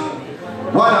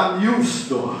what I'm used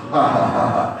to.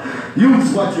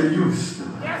 Use what you're used to.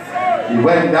 He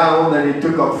went down and he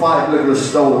took up 5 little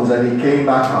stones and he came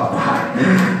back up.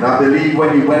 And I believe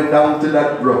when he went down to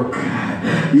that brook,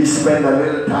 he spent a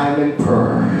little time in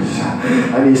prayers.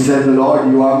 And he said, Lord,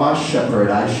 you are my shepherd,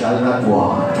 I shall not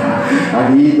want.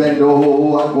 And even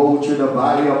though I go through the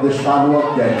valley of the shadow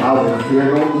of death, I will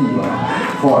fear no evil,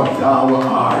 for thou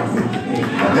art with me.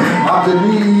 I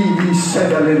believe he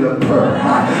said a little prayer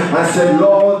and said,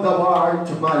 Lord, thou art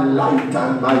my light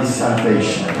and my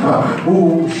salvation.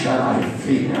 Whom shall I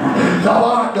fear? Thou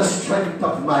art the strength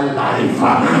of my life.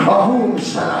 Of whom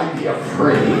shall I be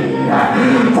afraid?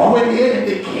 For when the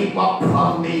enemy came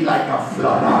upon me like a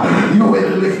flood, you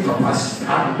will lift up a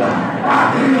standard.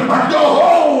 And the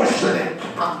whole should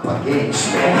encamp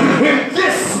against me. In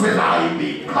this will I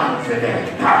be confident.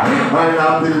 And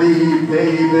I believe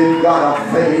David got a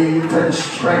faith and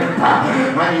strength,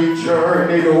 and he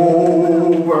journeyed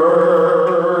over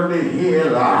the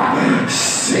hill,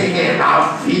 singing,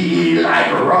 I feel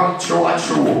like run through a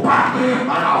troop,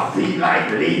 and I feel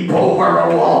like leap over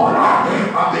a wall.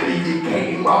 I believe he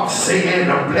came up singing,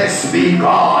 blessed be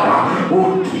God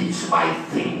who teach my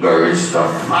fingers to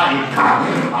fight.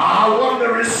 I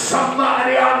wonder if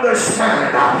somebody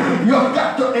understand. You've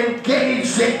got to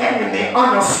engage the enemy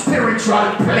on a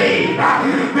spiritual plane,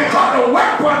 because the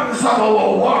weapons of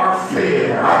our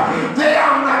warfare, they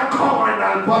are not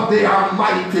carnal, but they are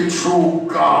mighty through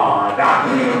God.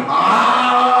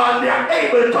 They are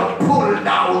able to pull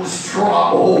down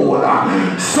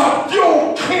strongholds,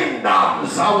 subdue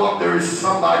kingdoms. I wonder if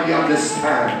somebody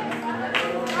understand.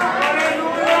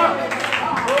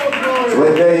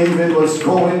 When David was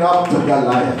going up to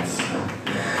Goliath,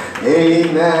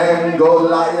 amen,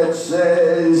 Goliath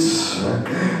says,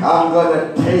 I'm going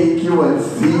to take you and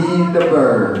feed the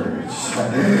birds.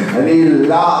 And he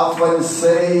laughed and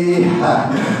say,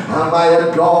 am I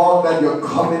a dog that you're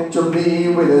coming to me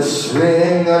with a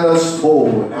sling and a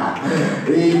stone?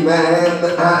 Amen.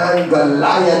 And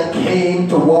Goliath came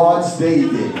towards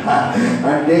David.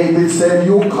 And David said,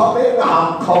 you coming?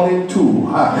 I'm coming too.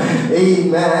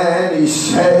 Amen. He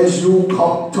says, you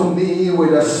come to me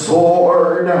with a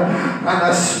sword and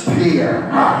a spear.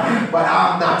 But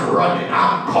I'm not running.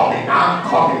 I'm coming. I'm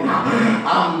coming.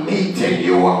 I'm meeting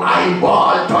you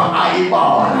eyeball to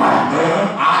eyeball.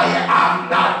 I am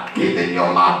not giving you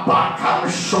my back. I'm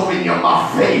showing you my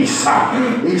face.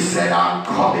 He said, I'm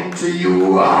coming to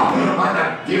you on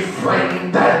a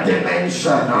different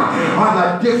dimension, on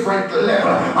a different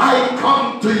level. I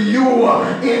come to you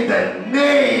in the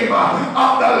name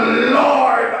of the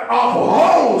Lord of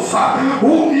hosts,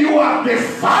 whom you have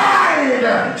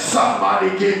defied.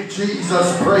 Somebody give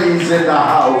Jesus praise in the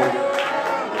house.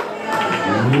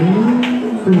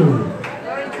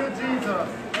 Thank you, Jesus.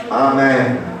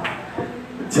 Amen.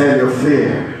 Tell your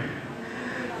fear.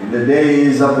 In the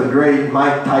days of the great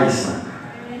Mike Tyson,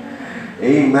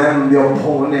 amen, the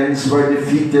opponents were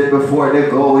defeated before they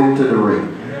go into the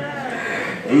ring.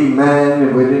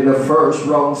 Amen. Within the first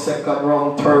round, second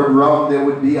round, third round, they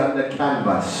would be on the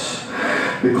canvas.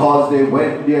 Because they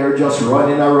went there just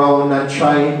running around and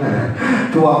trying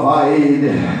to avoid,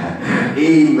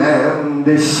 amen,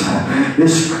 this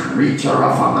creature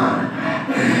of a man.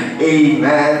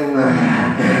 Amen.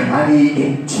 And he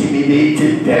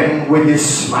intimidated them with his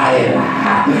smile.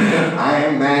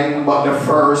 Amen. But the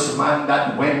first man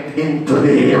that went into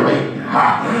the ring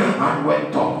and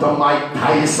went up to Mike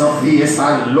Tyson's face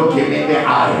and looked him in the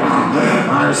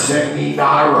eye and said, me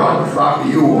not run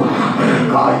from you,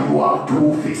 because you have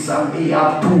 2 fists and me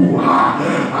have 2.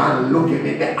 And look him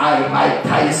in the eye, Mike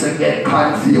Tyson get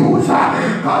confused,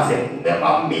 because he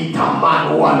never meet a man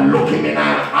who will look him in an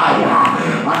eye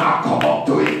and I come up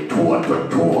to him toe to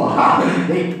toe.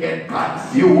 He get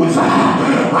confused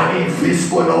and if it's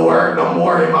gonna work no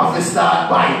more, he have to start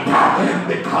bite,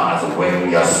 because when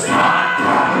you start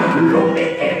look the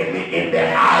enemy in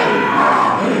the eye,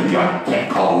 you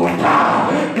take out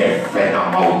the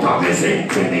venom out of his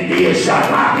intimidation.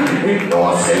 He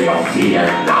knows that you fear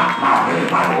not,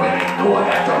 and when he knows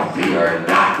that you fear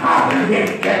not, he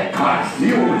get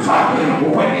confused.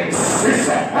 When he says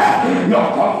you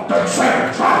come to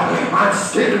church and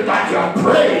still that you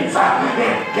praise, he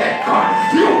get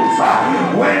confused.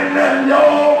 When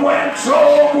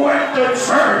Job went to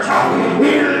church,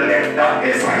 he lifted up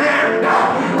his hand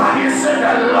and he said,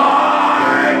 the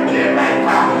Lord giveth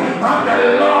and the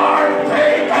Lord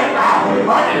taketh,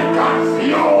 but it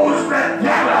confused the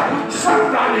devil.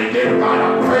 Somebody give God a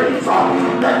praise.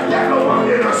 The devil wants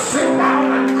you to sit down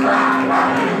and cry.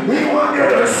 He wants you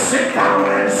to sit down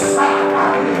and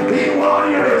sigh. He wants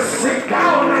you to sit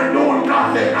down and do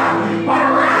nothing but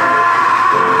rise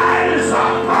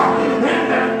up in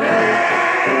the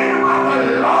name of the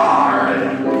Lord.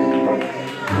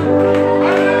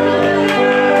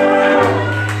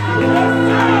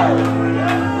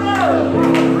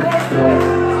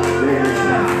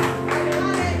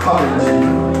 Coming to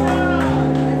you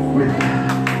with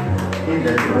in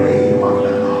the name of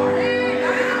the Lord,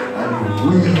 and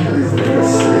wheel is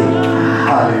listening.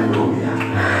 Hallelujah.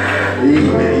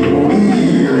 Even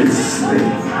wheel is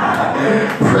listening.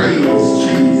 Praise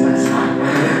Jesus.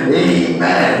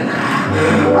 Amen.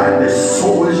 And the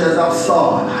soldiers of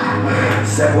Saul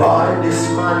said, why this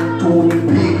man too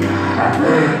big?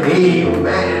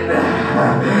 Amen.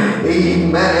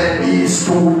 Amen. He's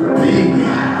too big.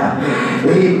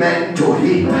 Amen. To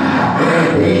hit.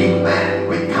 Amen.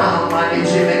 We can't manage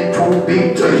him and too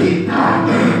big to hit.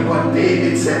 But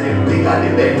David said, the bigger the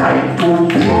better. Too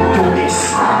big to miss.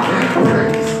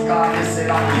 Praise God. He said,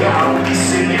 I can't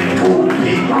miss him too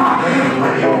big.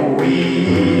 And you will.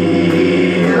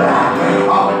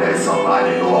 How does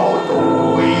somebody know how to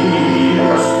wheel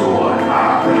your stone?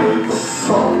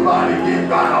 Somebody give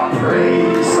God a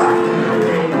praise.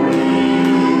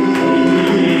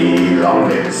 Wheel of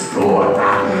his stone.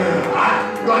 And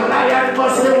Goliath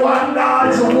must have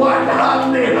wondered what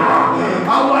happened.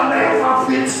 I wonder if I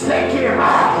feel stick him. I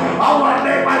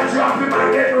wonder if I drop him and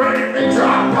get ready to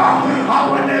drop. I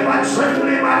wonder if I tremble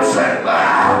him and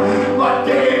tremble. But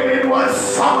David was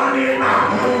summoning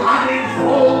and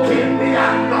invoking the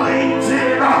anointing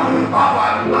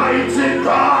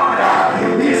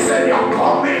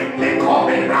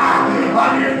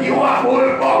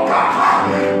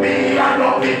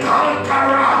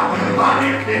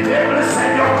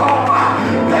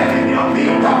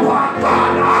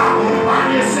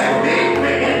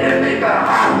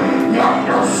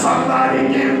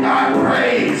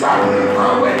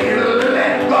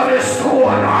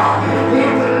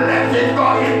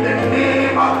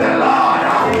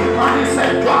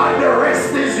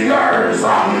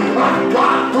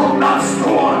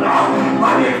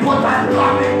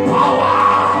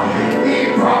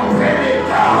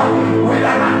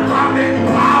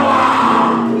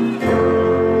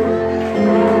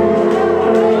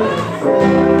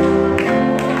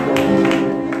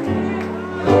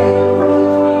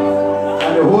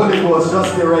Holy Ghost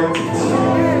just direct it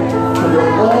to the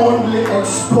only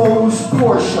exposed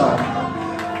portion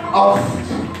of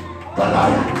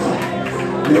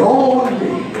Goliath. The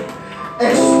only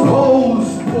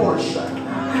exposed portion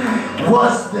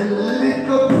was the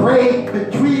little break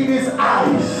between his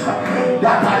eyes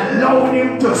that allowed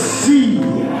him to see,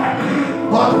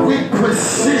 but with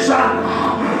precision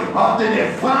of the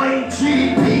divine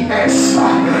GPS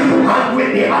and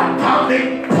with the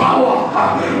atomic power,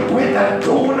 with the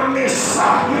dunamis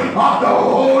of the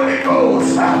Holy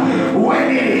Ghost,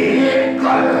 when it hit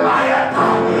Goliath,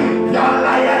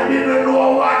 Goliath didn't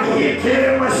know what hit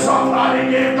him. Somebody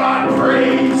give God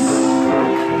praise.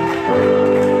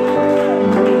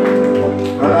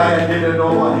 Goliath didn't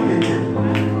know what hit him.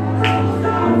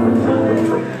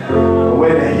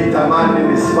 When they hit a man in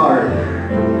his spirit,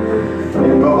 he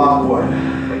go backward.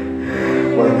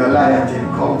 But Goliath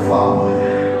didn't come forward.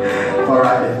 For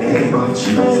at the name of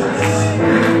Jesus,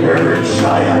 every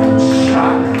giant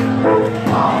shall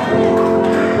bow.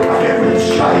 Every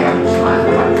giant shall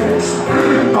confess.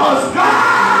 Because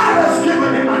God has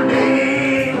given him a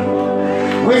name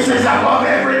which is above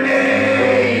every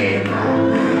name.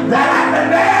 That at the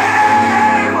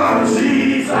name of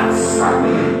Jesus,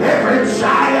 every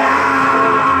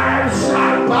giant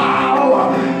shall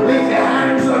bow. Lift your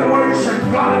hands and worship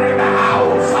God in the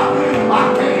house. I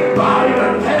came by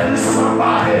to tell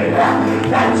somebody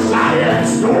that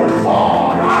giants don't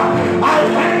fall. I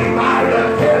came by to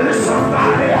tell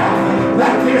somebody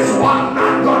that this one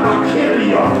not gonna kill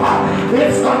you.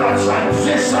 It's gonna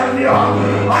transition you.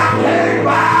 I came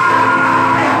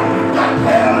by to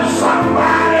tell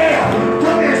somebody to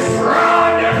be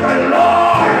strong in the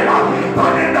Lord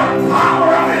and in the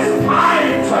power of his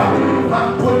might, and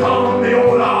put on the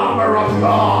old armor of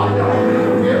God.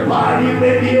 Your body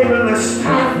may be able to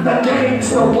stand against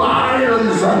the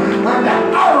wiles and the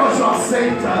arrows of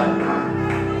Satan.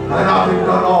 And having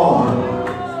done all,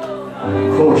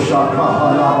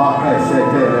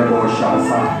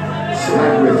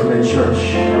 stand with me, church.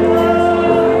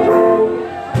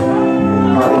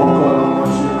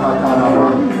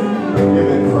 Give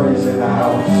him praise in the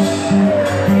house.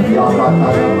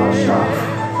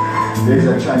 There's a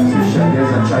transition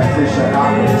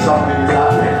happening. Something is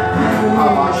happening.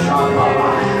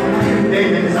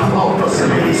 David is about to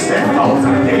slay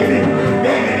 10,000.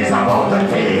 David is about to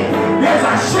kill. There's a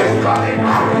shift coming.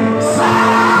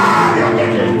 Son, you're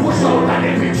getting pushed out of the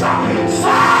picture.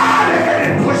 Son, you're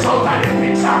getting pushed out of the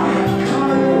picture.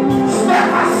 Step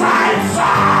aside,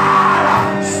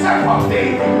 son. Step up,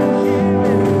 David.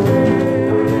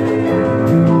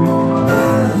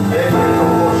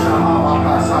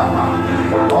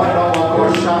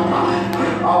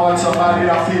 I want somebody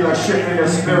to feel a shift in your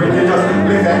spirit. You just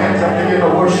lift your hands and begin to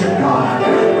worship God.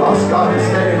 Because God is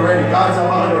getting ready. God is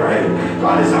about ready.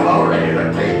 God is about ready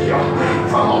to take you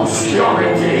from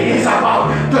obscurity. He's about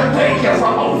to take you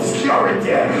from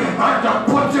obscurity and to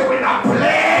put you in a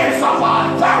place of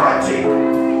authority.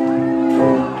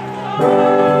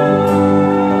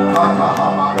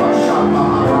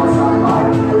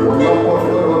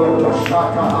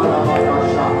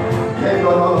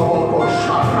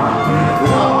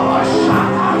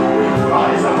 God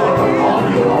is about to call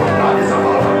you. God is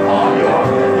about to call you.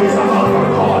 He's about to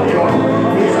call you.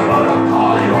 He's about to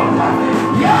call you.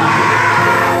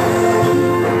 Yes!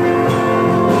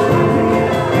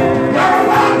 You're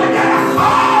about to get a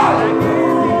call.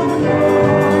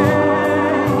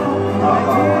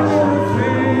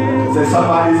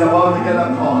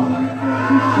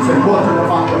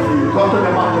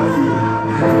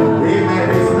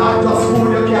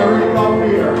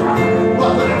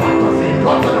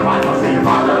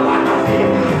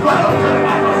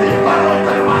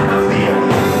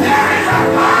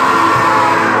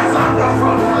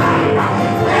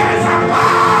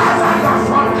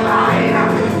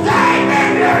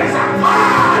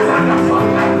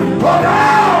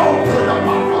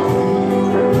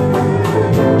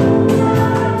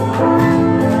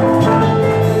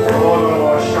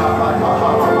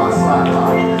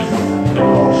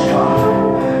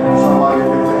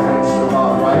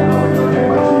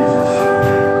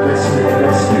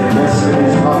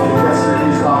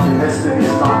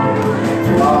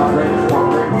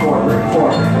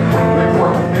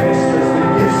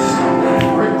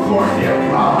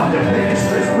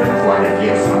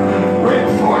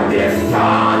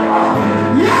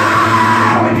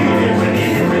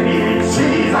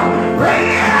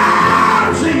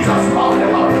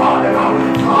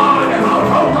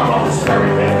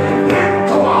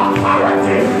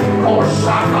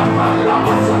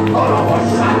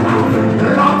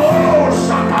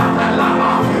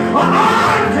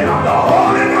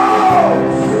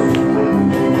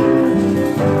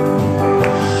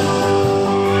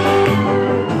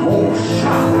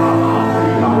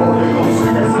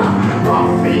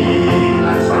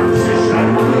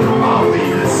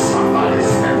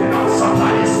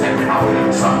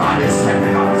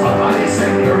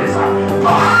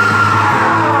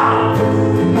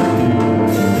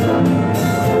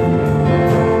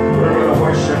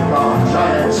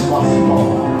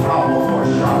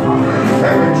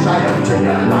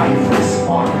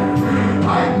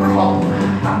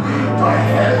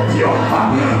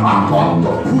 come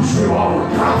to push you out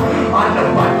on the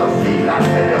battlefield and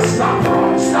tell you stop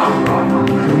run, stop run,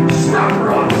 stop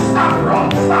run, stop run,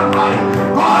 stop run.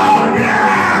 Go on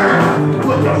here!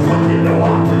 Put your foot in the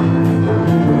water.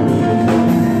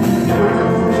 Put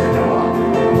your foot in the water.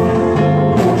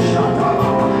 Oh, shut up.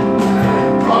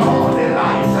 Come on,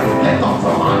 Elijah. Get up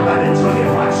from under the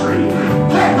juniper tree.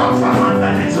 Get up from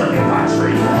under the juniper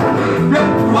tree. The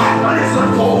battle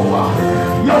isn't over.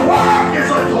 Your work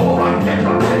isn't over. Get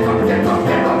up, get up, get up,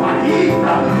 get up and eat.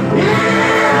 Eat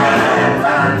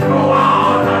and go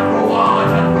on and go on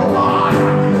and go on.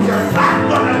 You're not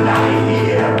gonna die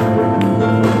here.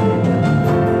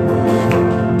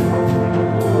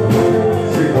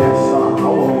 Sing this song. I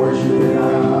will worship in the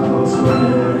house.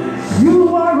 You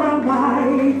are a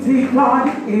mighty God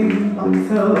in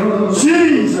battle.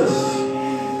 Jesus.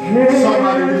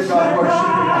 Somebody give God worship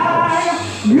in the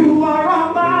house. You are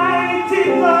a mighty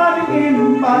God in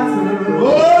battle.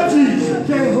 Oh, Jesus.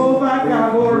 Jehovah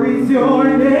Gabor is your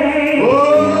name. Oh.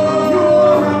 You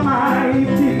are a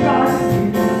mighty God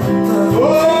in battle. Oh.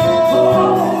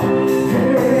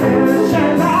 El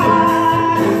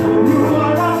Shaddai. You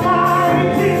are a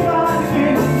mighty God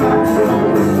in battle.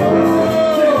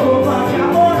 Jehovah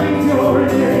Gabor is your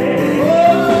name.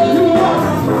 You are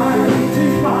a mighty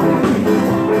God in battle.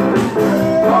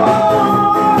 Oh,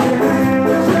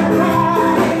 El Shaddai.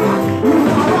 You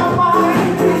are a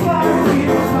mighty God in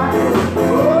battle.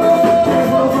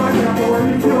 Jehovah Gabor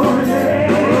is your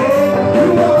name.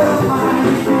 You are a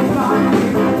mighty God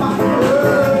in battle.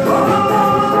 Oh,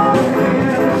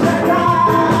 El Shaddai.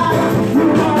 You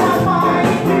are a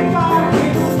mighty God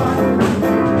in battle.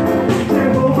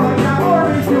 Jehovah Gabor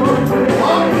is your name. You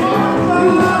are a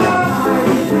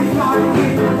mighty God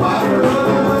in battle.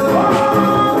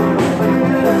 Oh,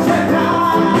 El Shaddai.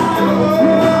 You are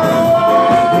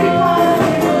a mighty God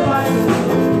in battle.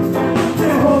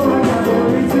 Jehovah Gabor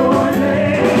is your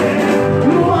name.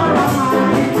 You are a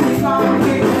mighty God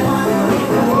in battle.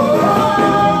 Oh,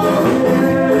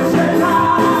 El Shaddai.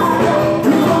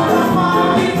 You are a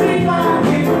mighty God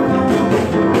in battle.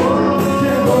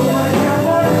 Jehovah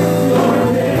Gabor is your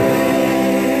name.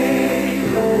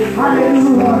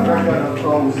 Hallelujah. I'm going to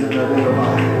close in the little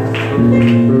Bible.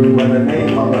 But the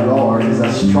name of the Lord is a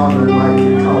strong and mighty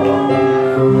tower.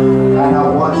 And I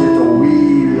want you to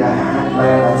weave your hand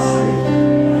like that snake.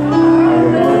 And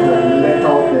you're going to let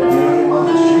out the name of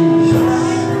Jesus.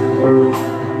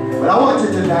 But I want you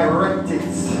to direct it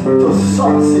to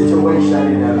some situation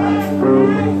in your life.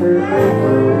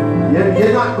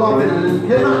 You're not going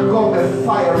to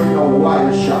fire in a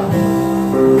wild shot.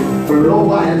 No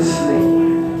wild snake.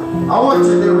 I want you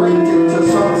to direct it to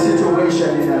some situation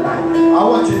in your life. I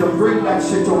want you to bring that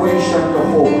situation to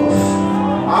focus.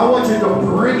 I want you to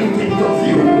bring it into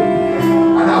view.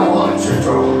 And I want you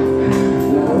to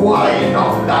wind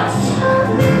up that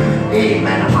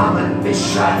amen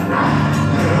ammunition.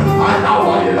 And I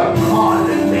want you to call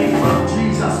the name of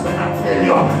Jesus when I tell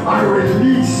you and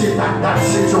release it at that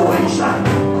situation.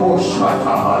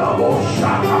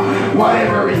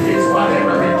 Whatever it is,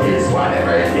 whatever it is,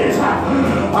 whatever it is.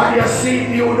 And you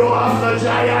see, you don't have the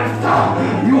giant.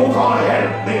 You can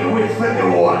help me with the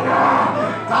one.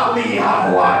 That we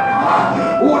have one.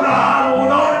 Who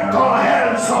can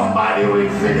help somebody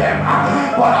with them.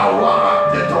 But I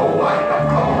want you to wind up.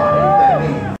 Come on,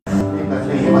 in the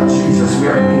name of Jesus, we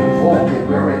are invoking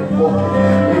the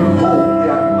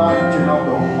anointing of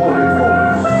the Holy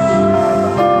Ghost.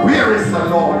 Where is the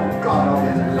Lord God of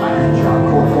Elijah?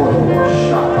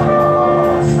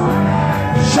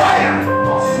 Giant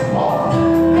must fall.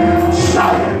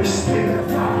 Giant still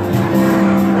die.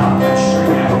 Now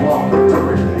I want to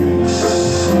release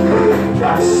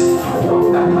that stone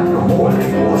that had the Holy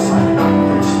Ghost and not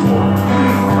this one.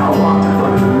 And I want to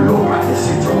look at the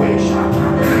situation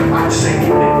and say in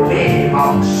the name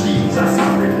of Jesus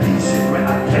and release it when I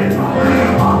tell you.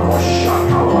 I was shocked.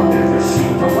 I wanted to see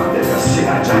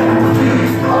that giant.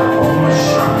 I was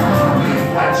shocked.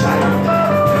 That giant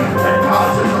that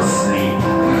causes us to sleep.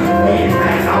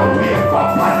 Amen. I wake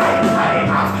up at night time.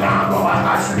 I can't go back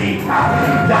to sleep.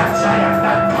 That giant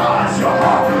that caused you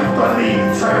to leave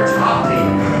church happy.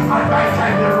 And by the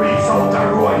time you reach out the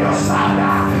road, you're sad.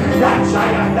 That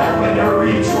giant that when you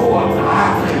reach home, you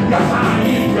can't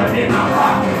eat your dinner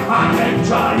and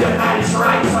enjoy your nice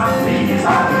rice and peas. I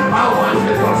want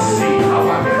you to see. I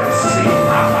want you to see.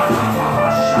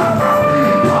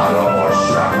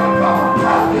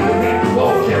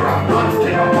 Invoke your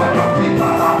anointing upon your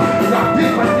people. Your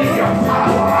people need your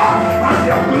power and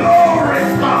your glory,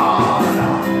 God.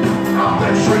 Of the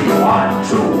 3, 1,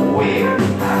 2 win.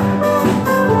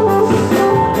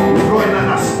 We're going on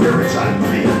a spiritual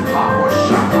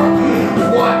plane.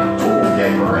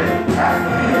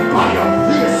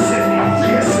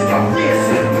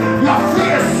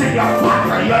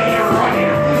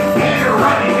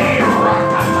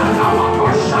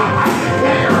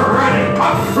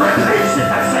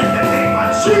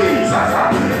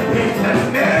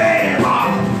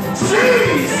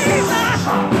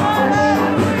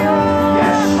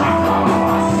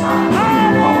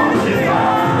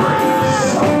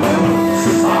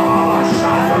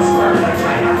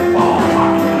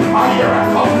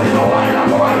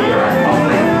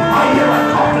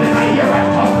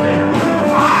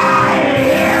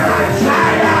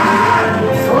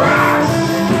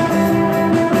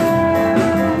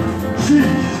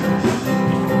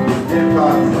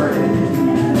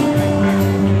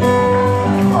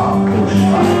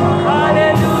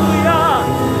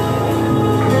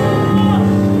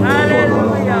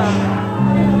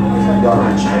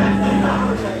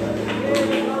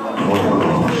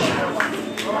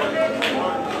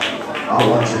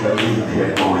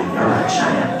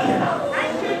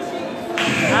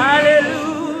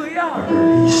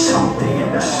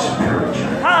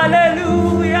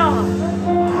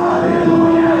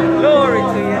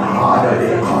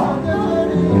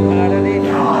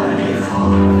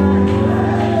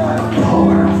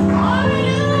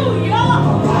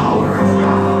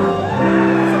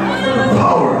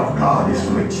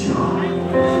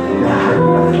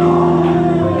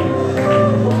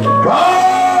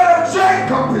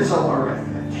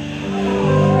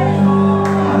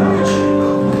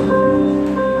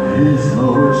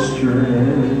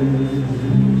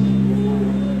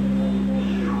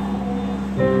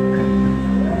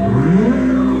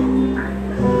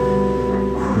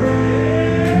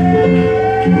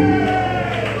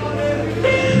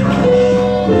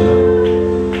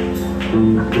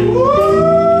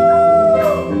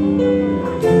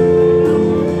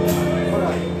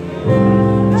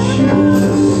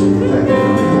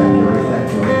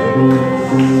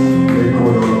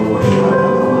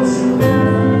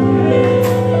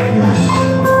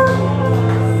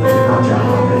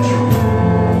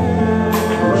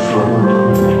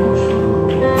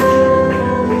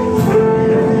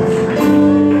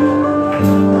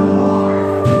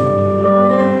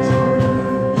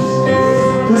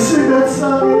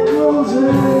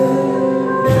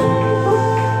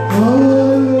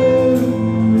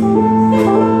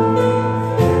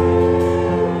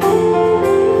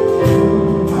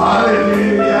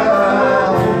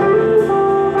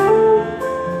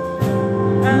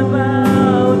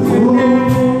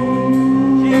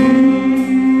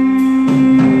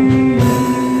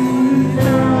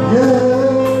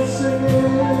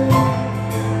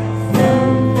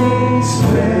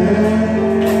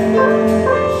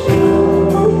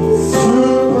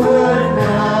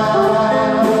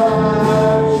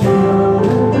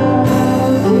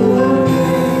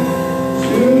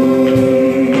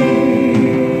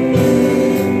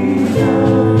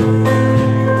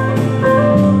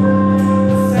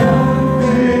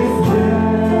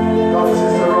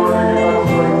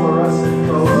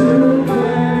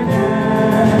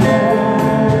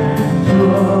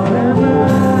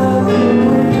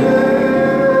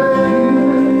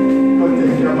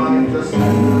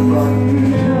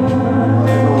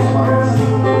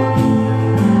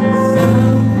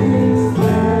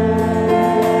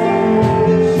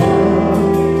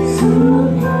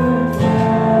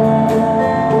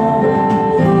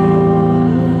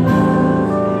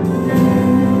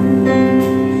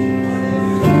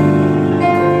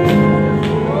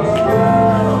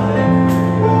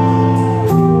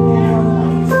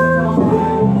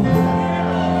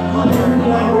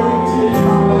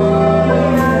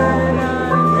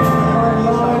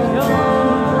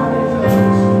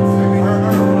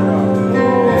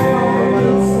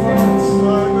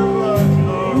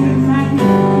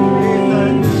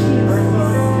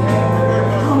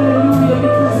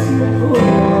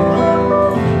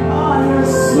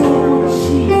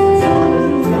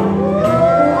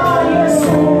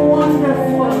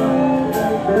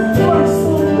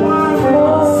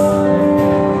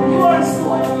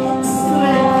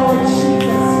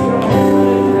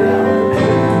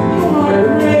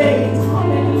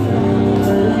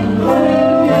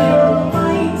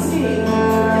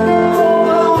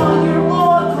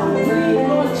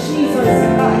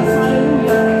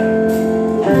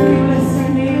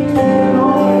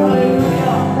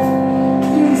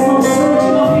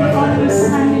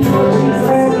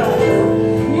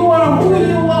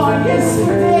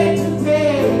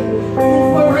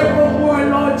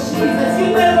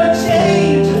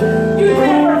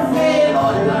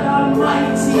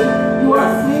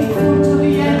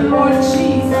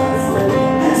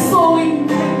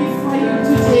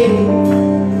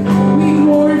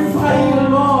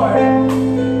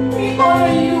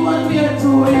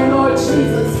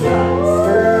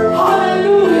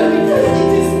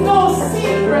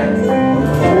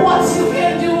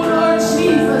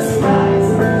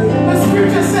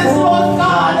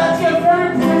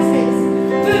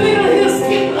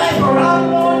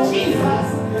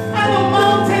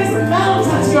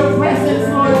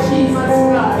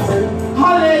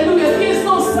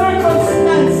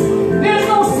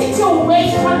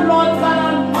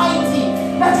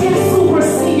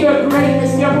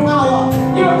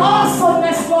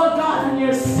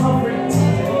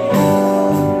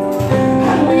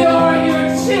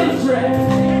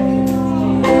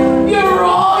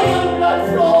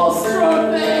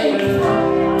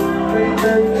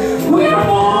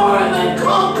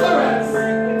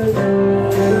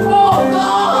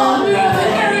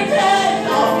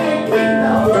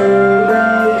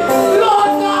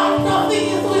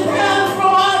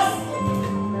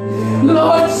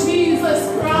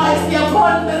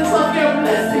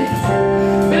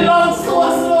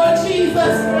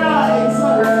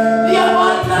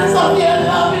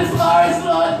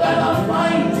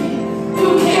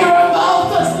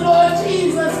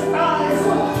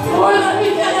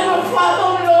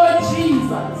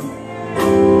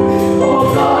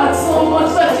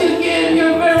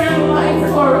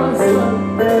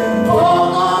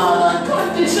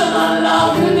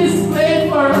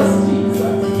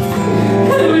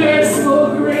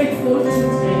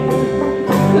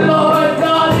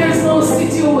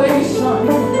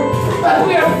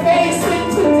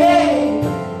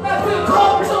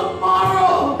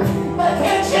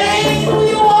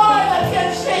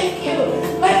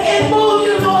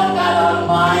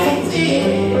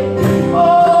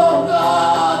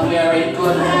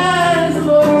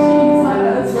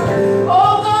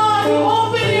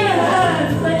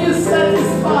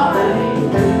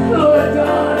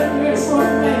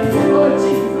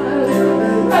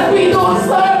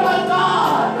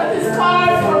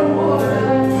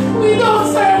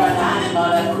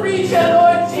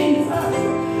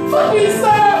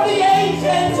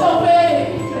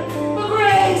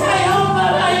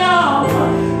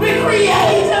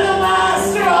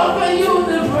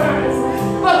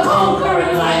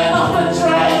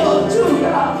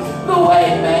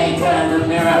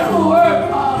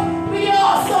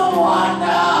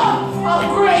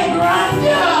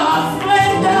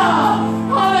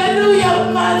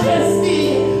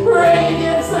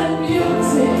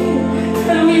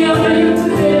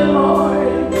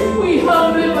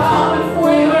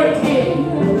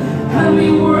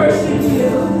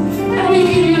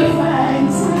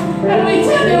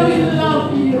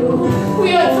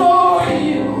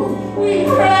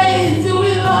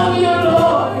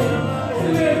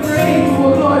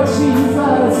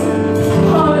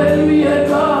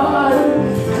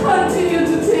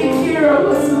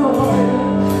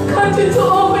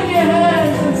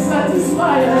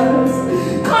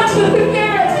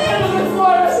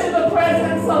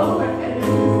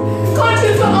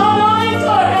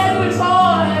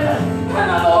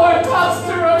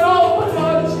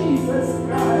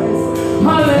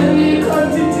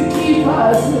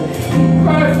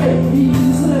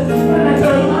 peace. Let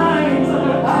our minds and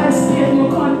our eyes stay on you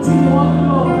continue,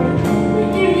 Lord. We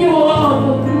give you all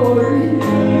the glory.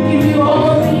 We give you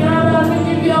all the honor. We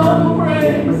give you all the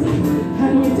praise.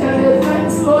 And we tell you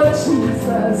thanks, Lord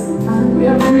Jesus. We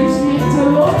appreciate you,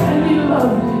 Lord, and we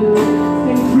love you.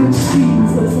 Thank you,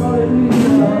 Jesus.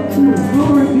 Hallelujah.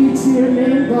 Glory be to your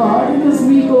name, God. And as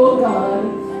we go, God,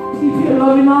 keep your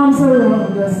loving arms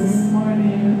around us this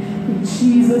morning. In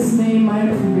Jesus' name I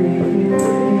pray.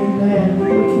 Amen.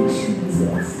 Thank you,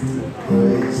 Jesus.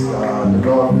 Praise God. The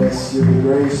Lord bless you. Be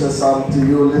gracious unto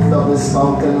you. Lift up his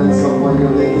countenance upon you.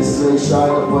 Make his face shine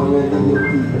upon you and give you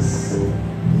peace.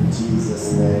 In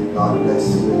Jesus' name, God bless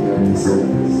you in your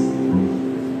service.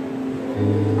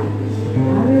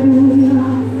 Hallelujah.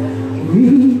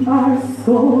 We are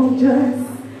soldiers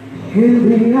in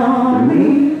the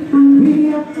army. We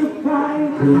have to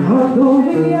fight, although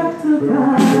we have to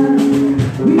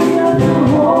die. We have to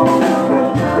hold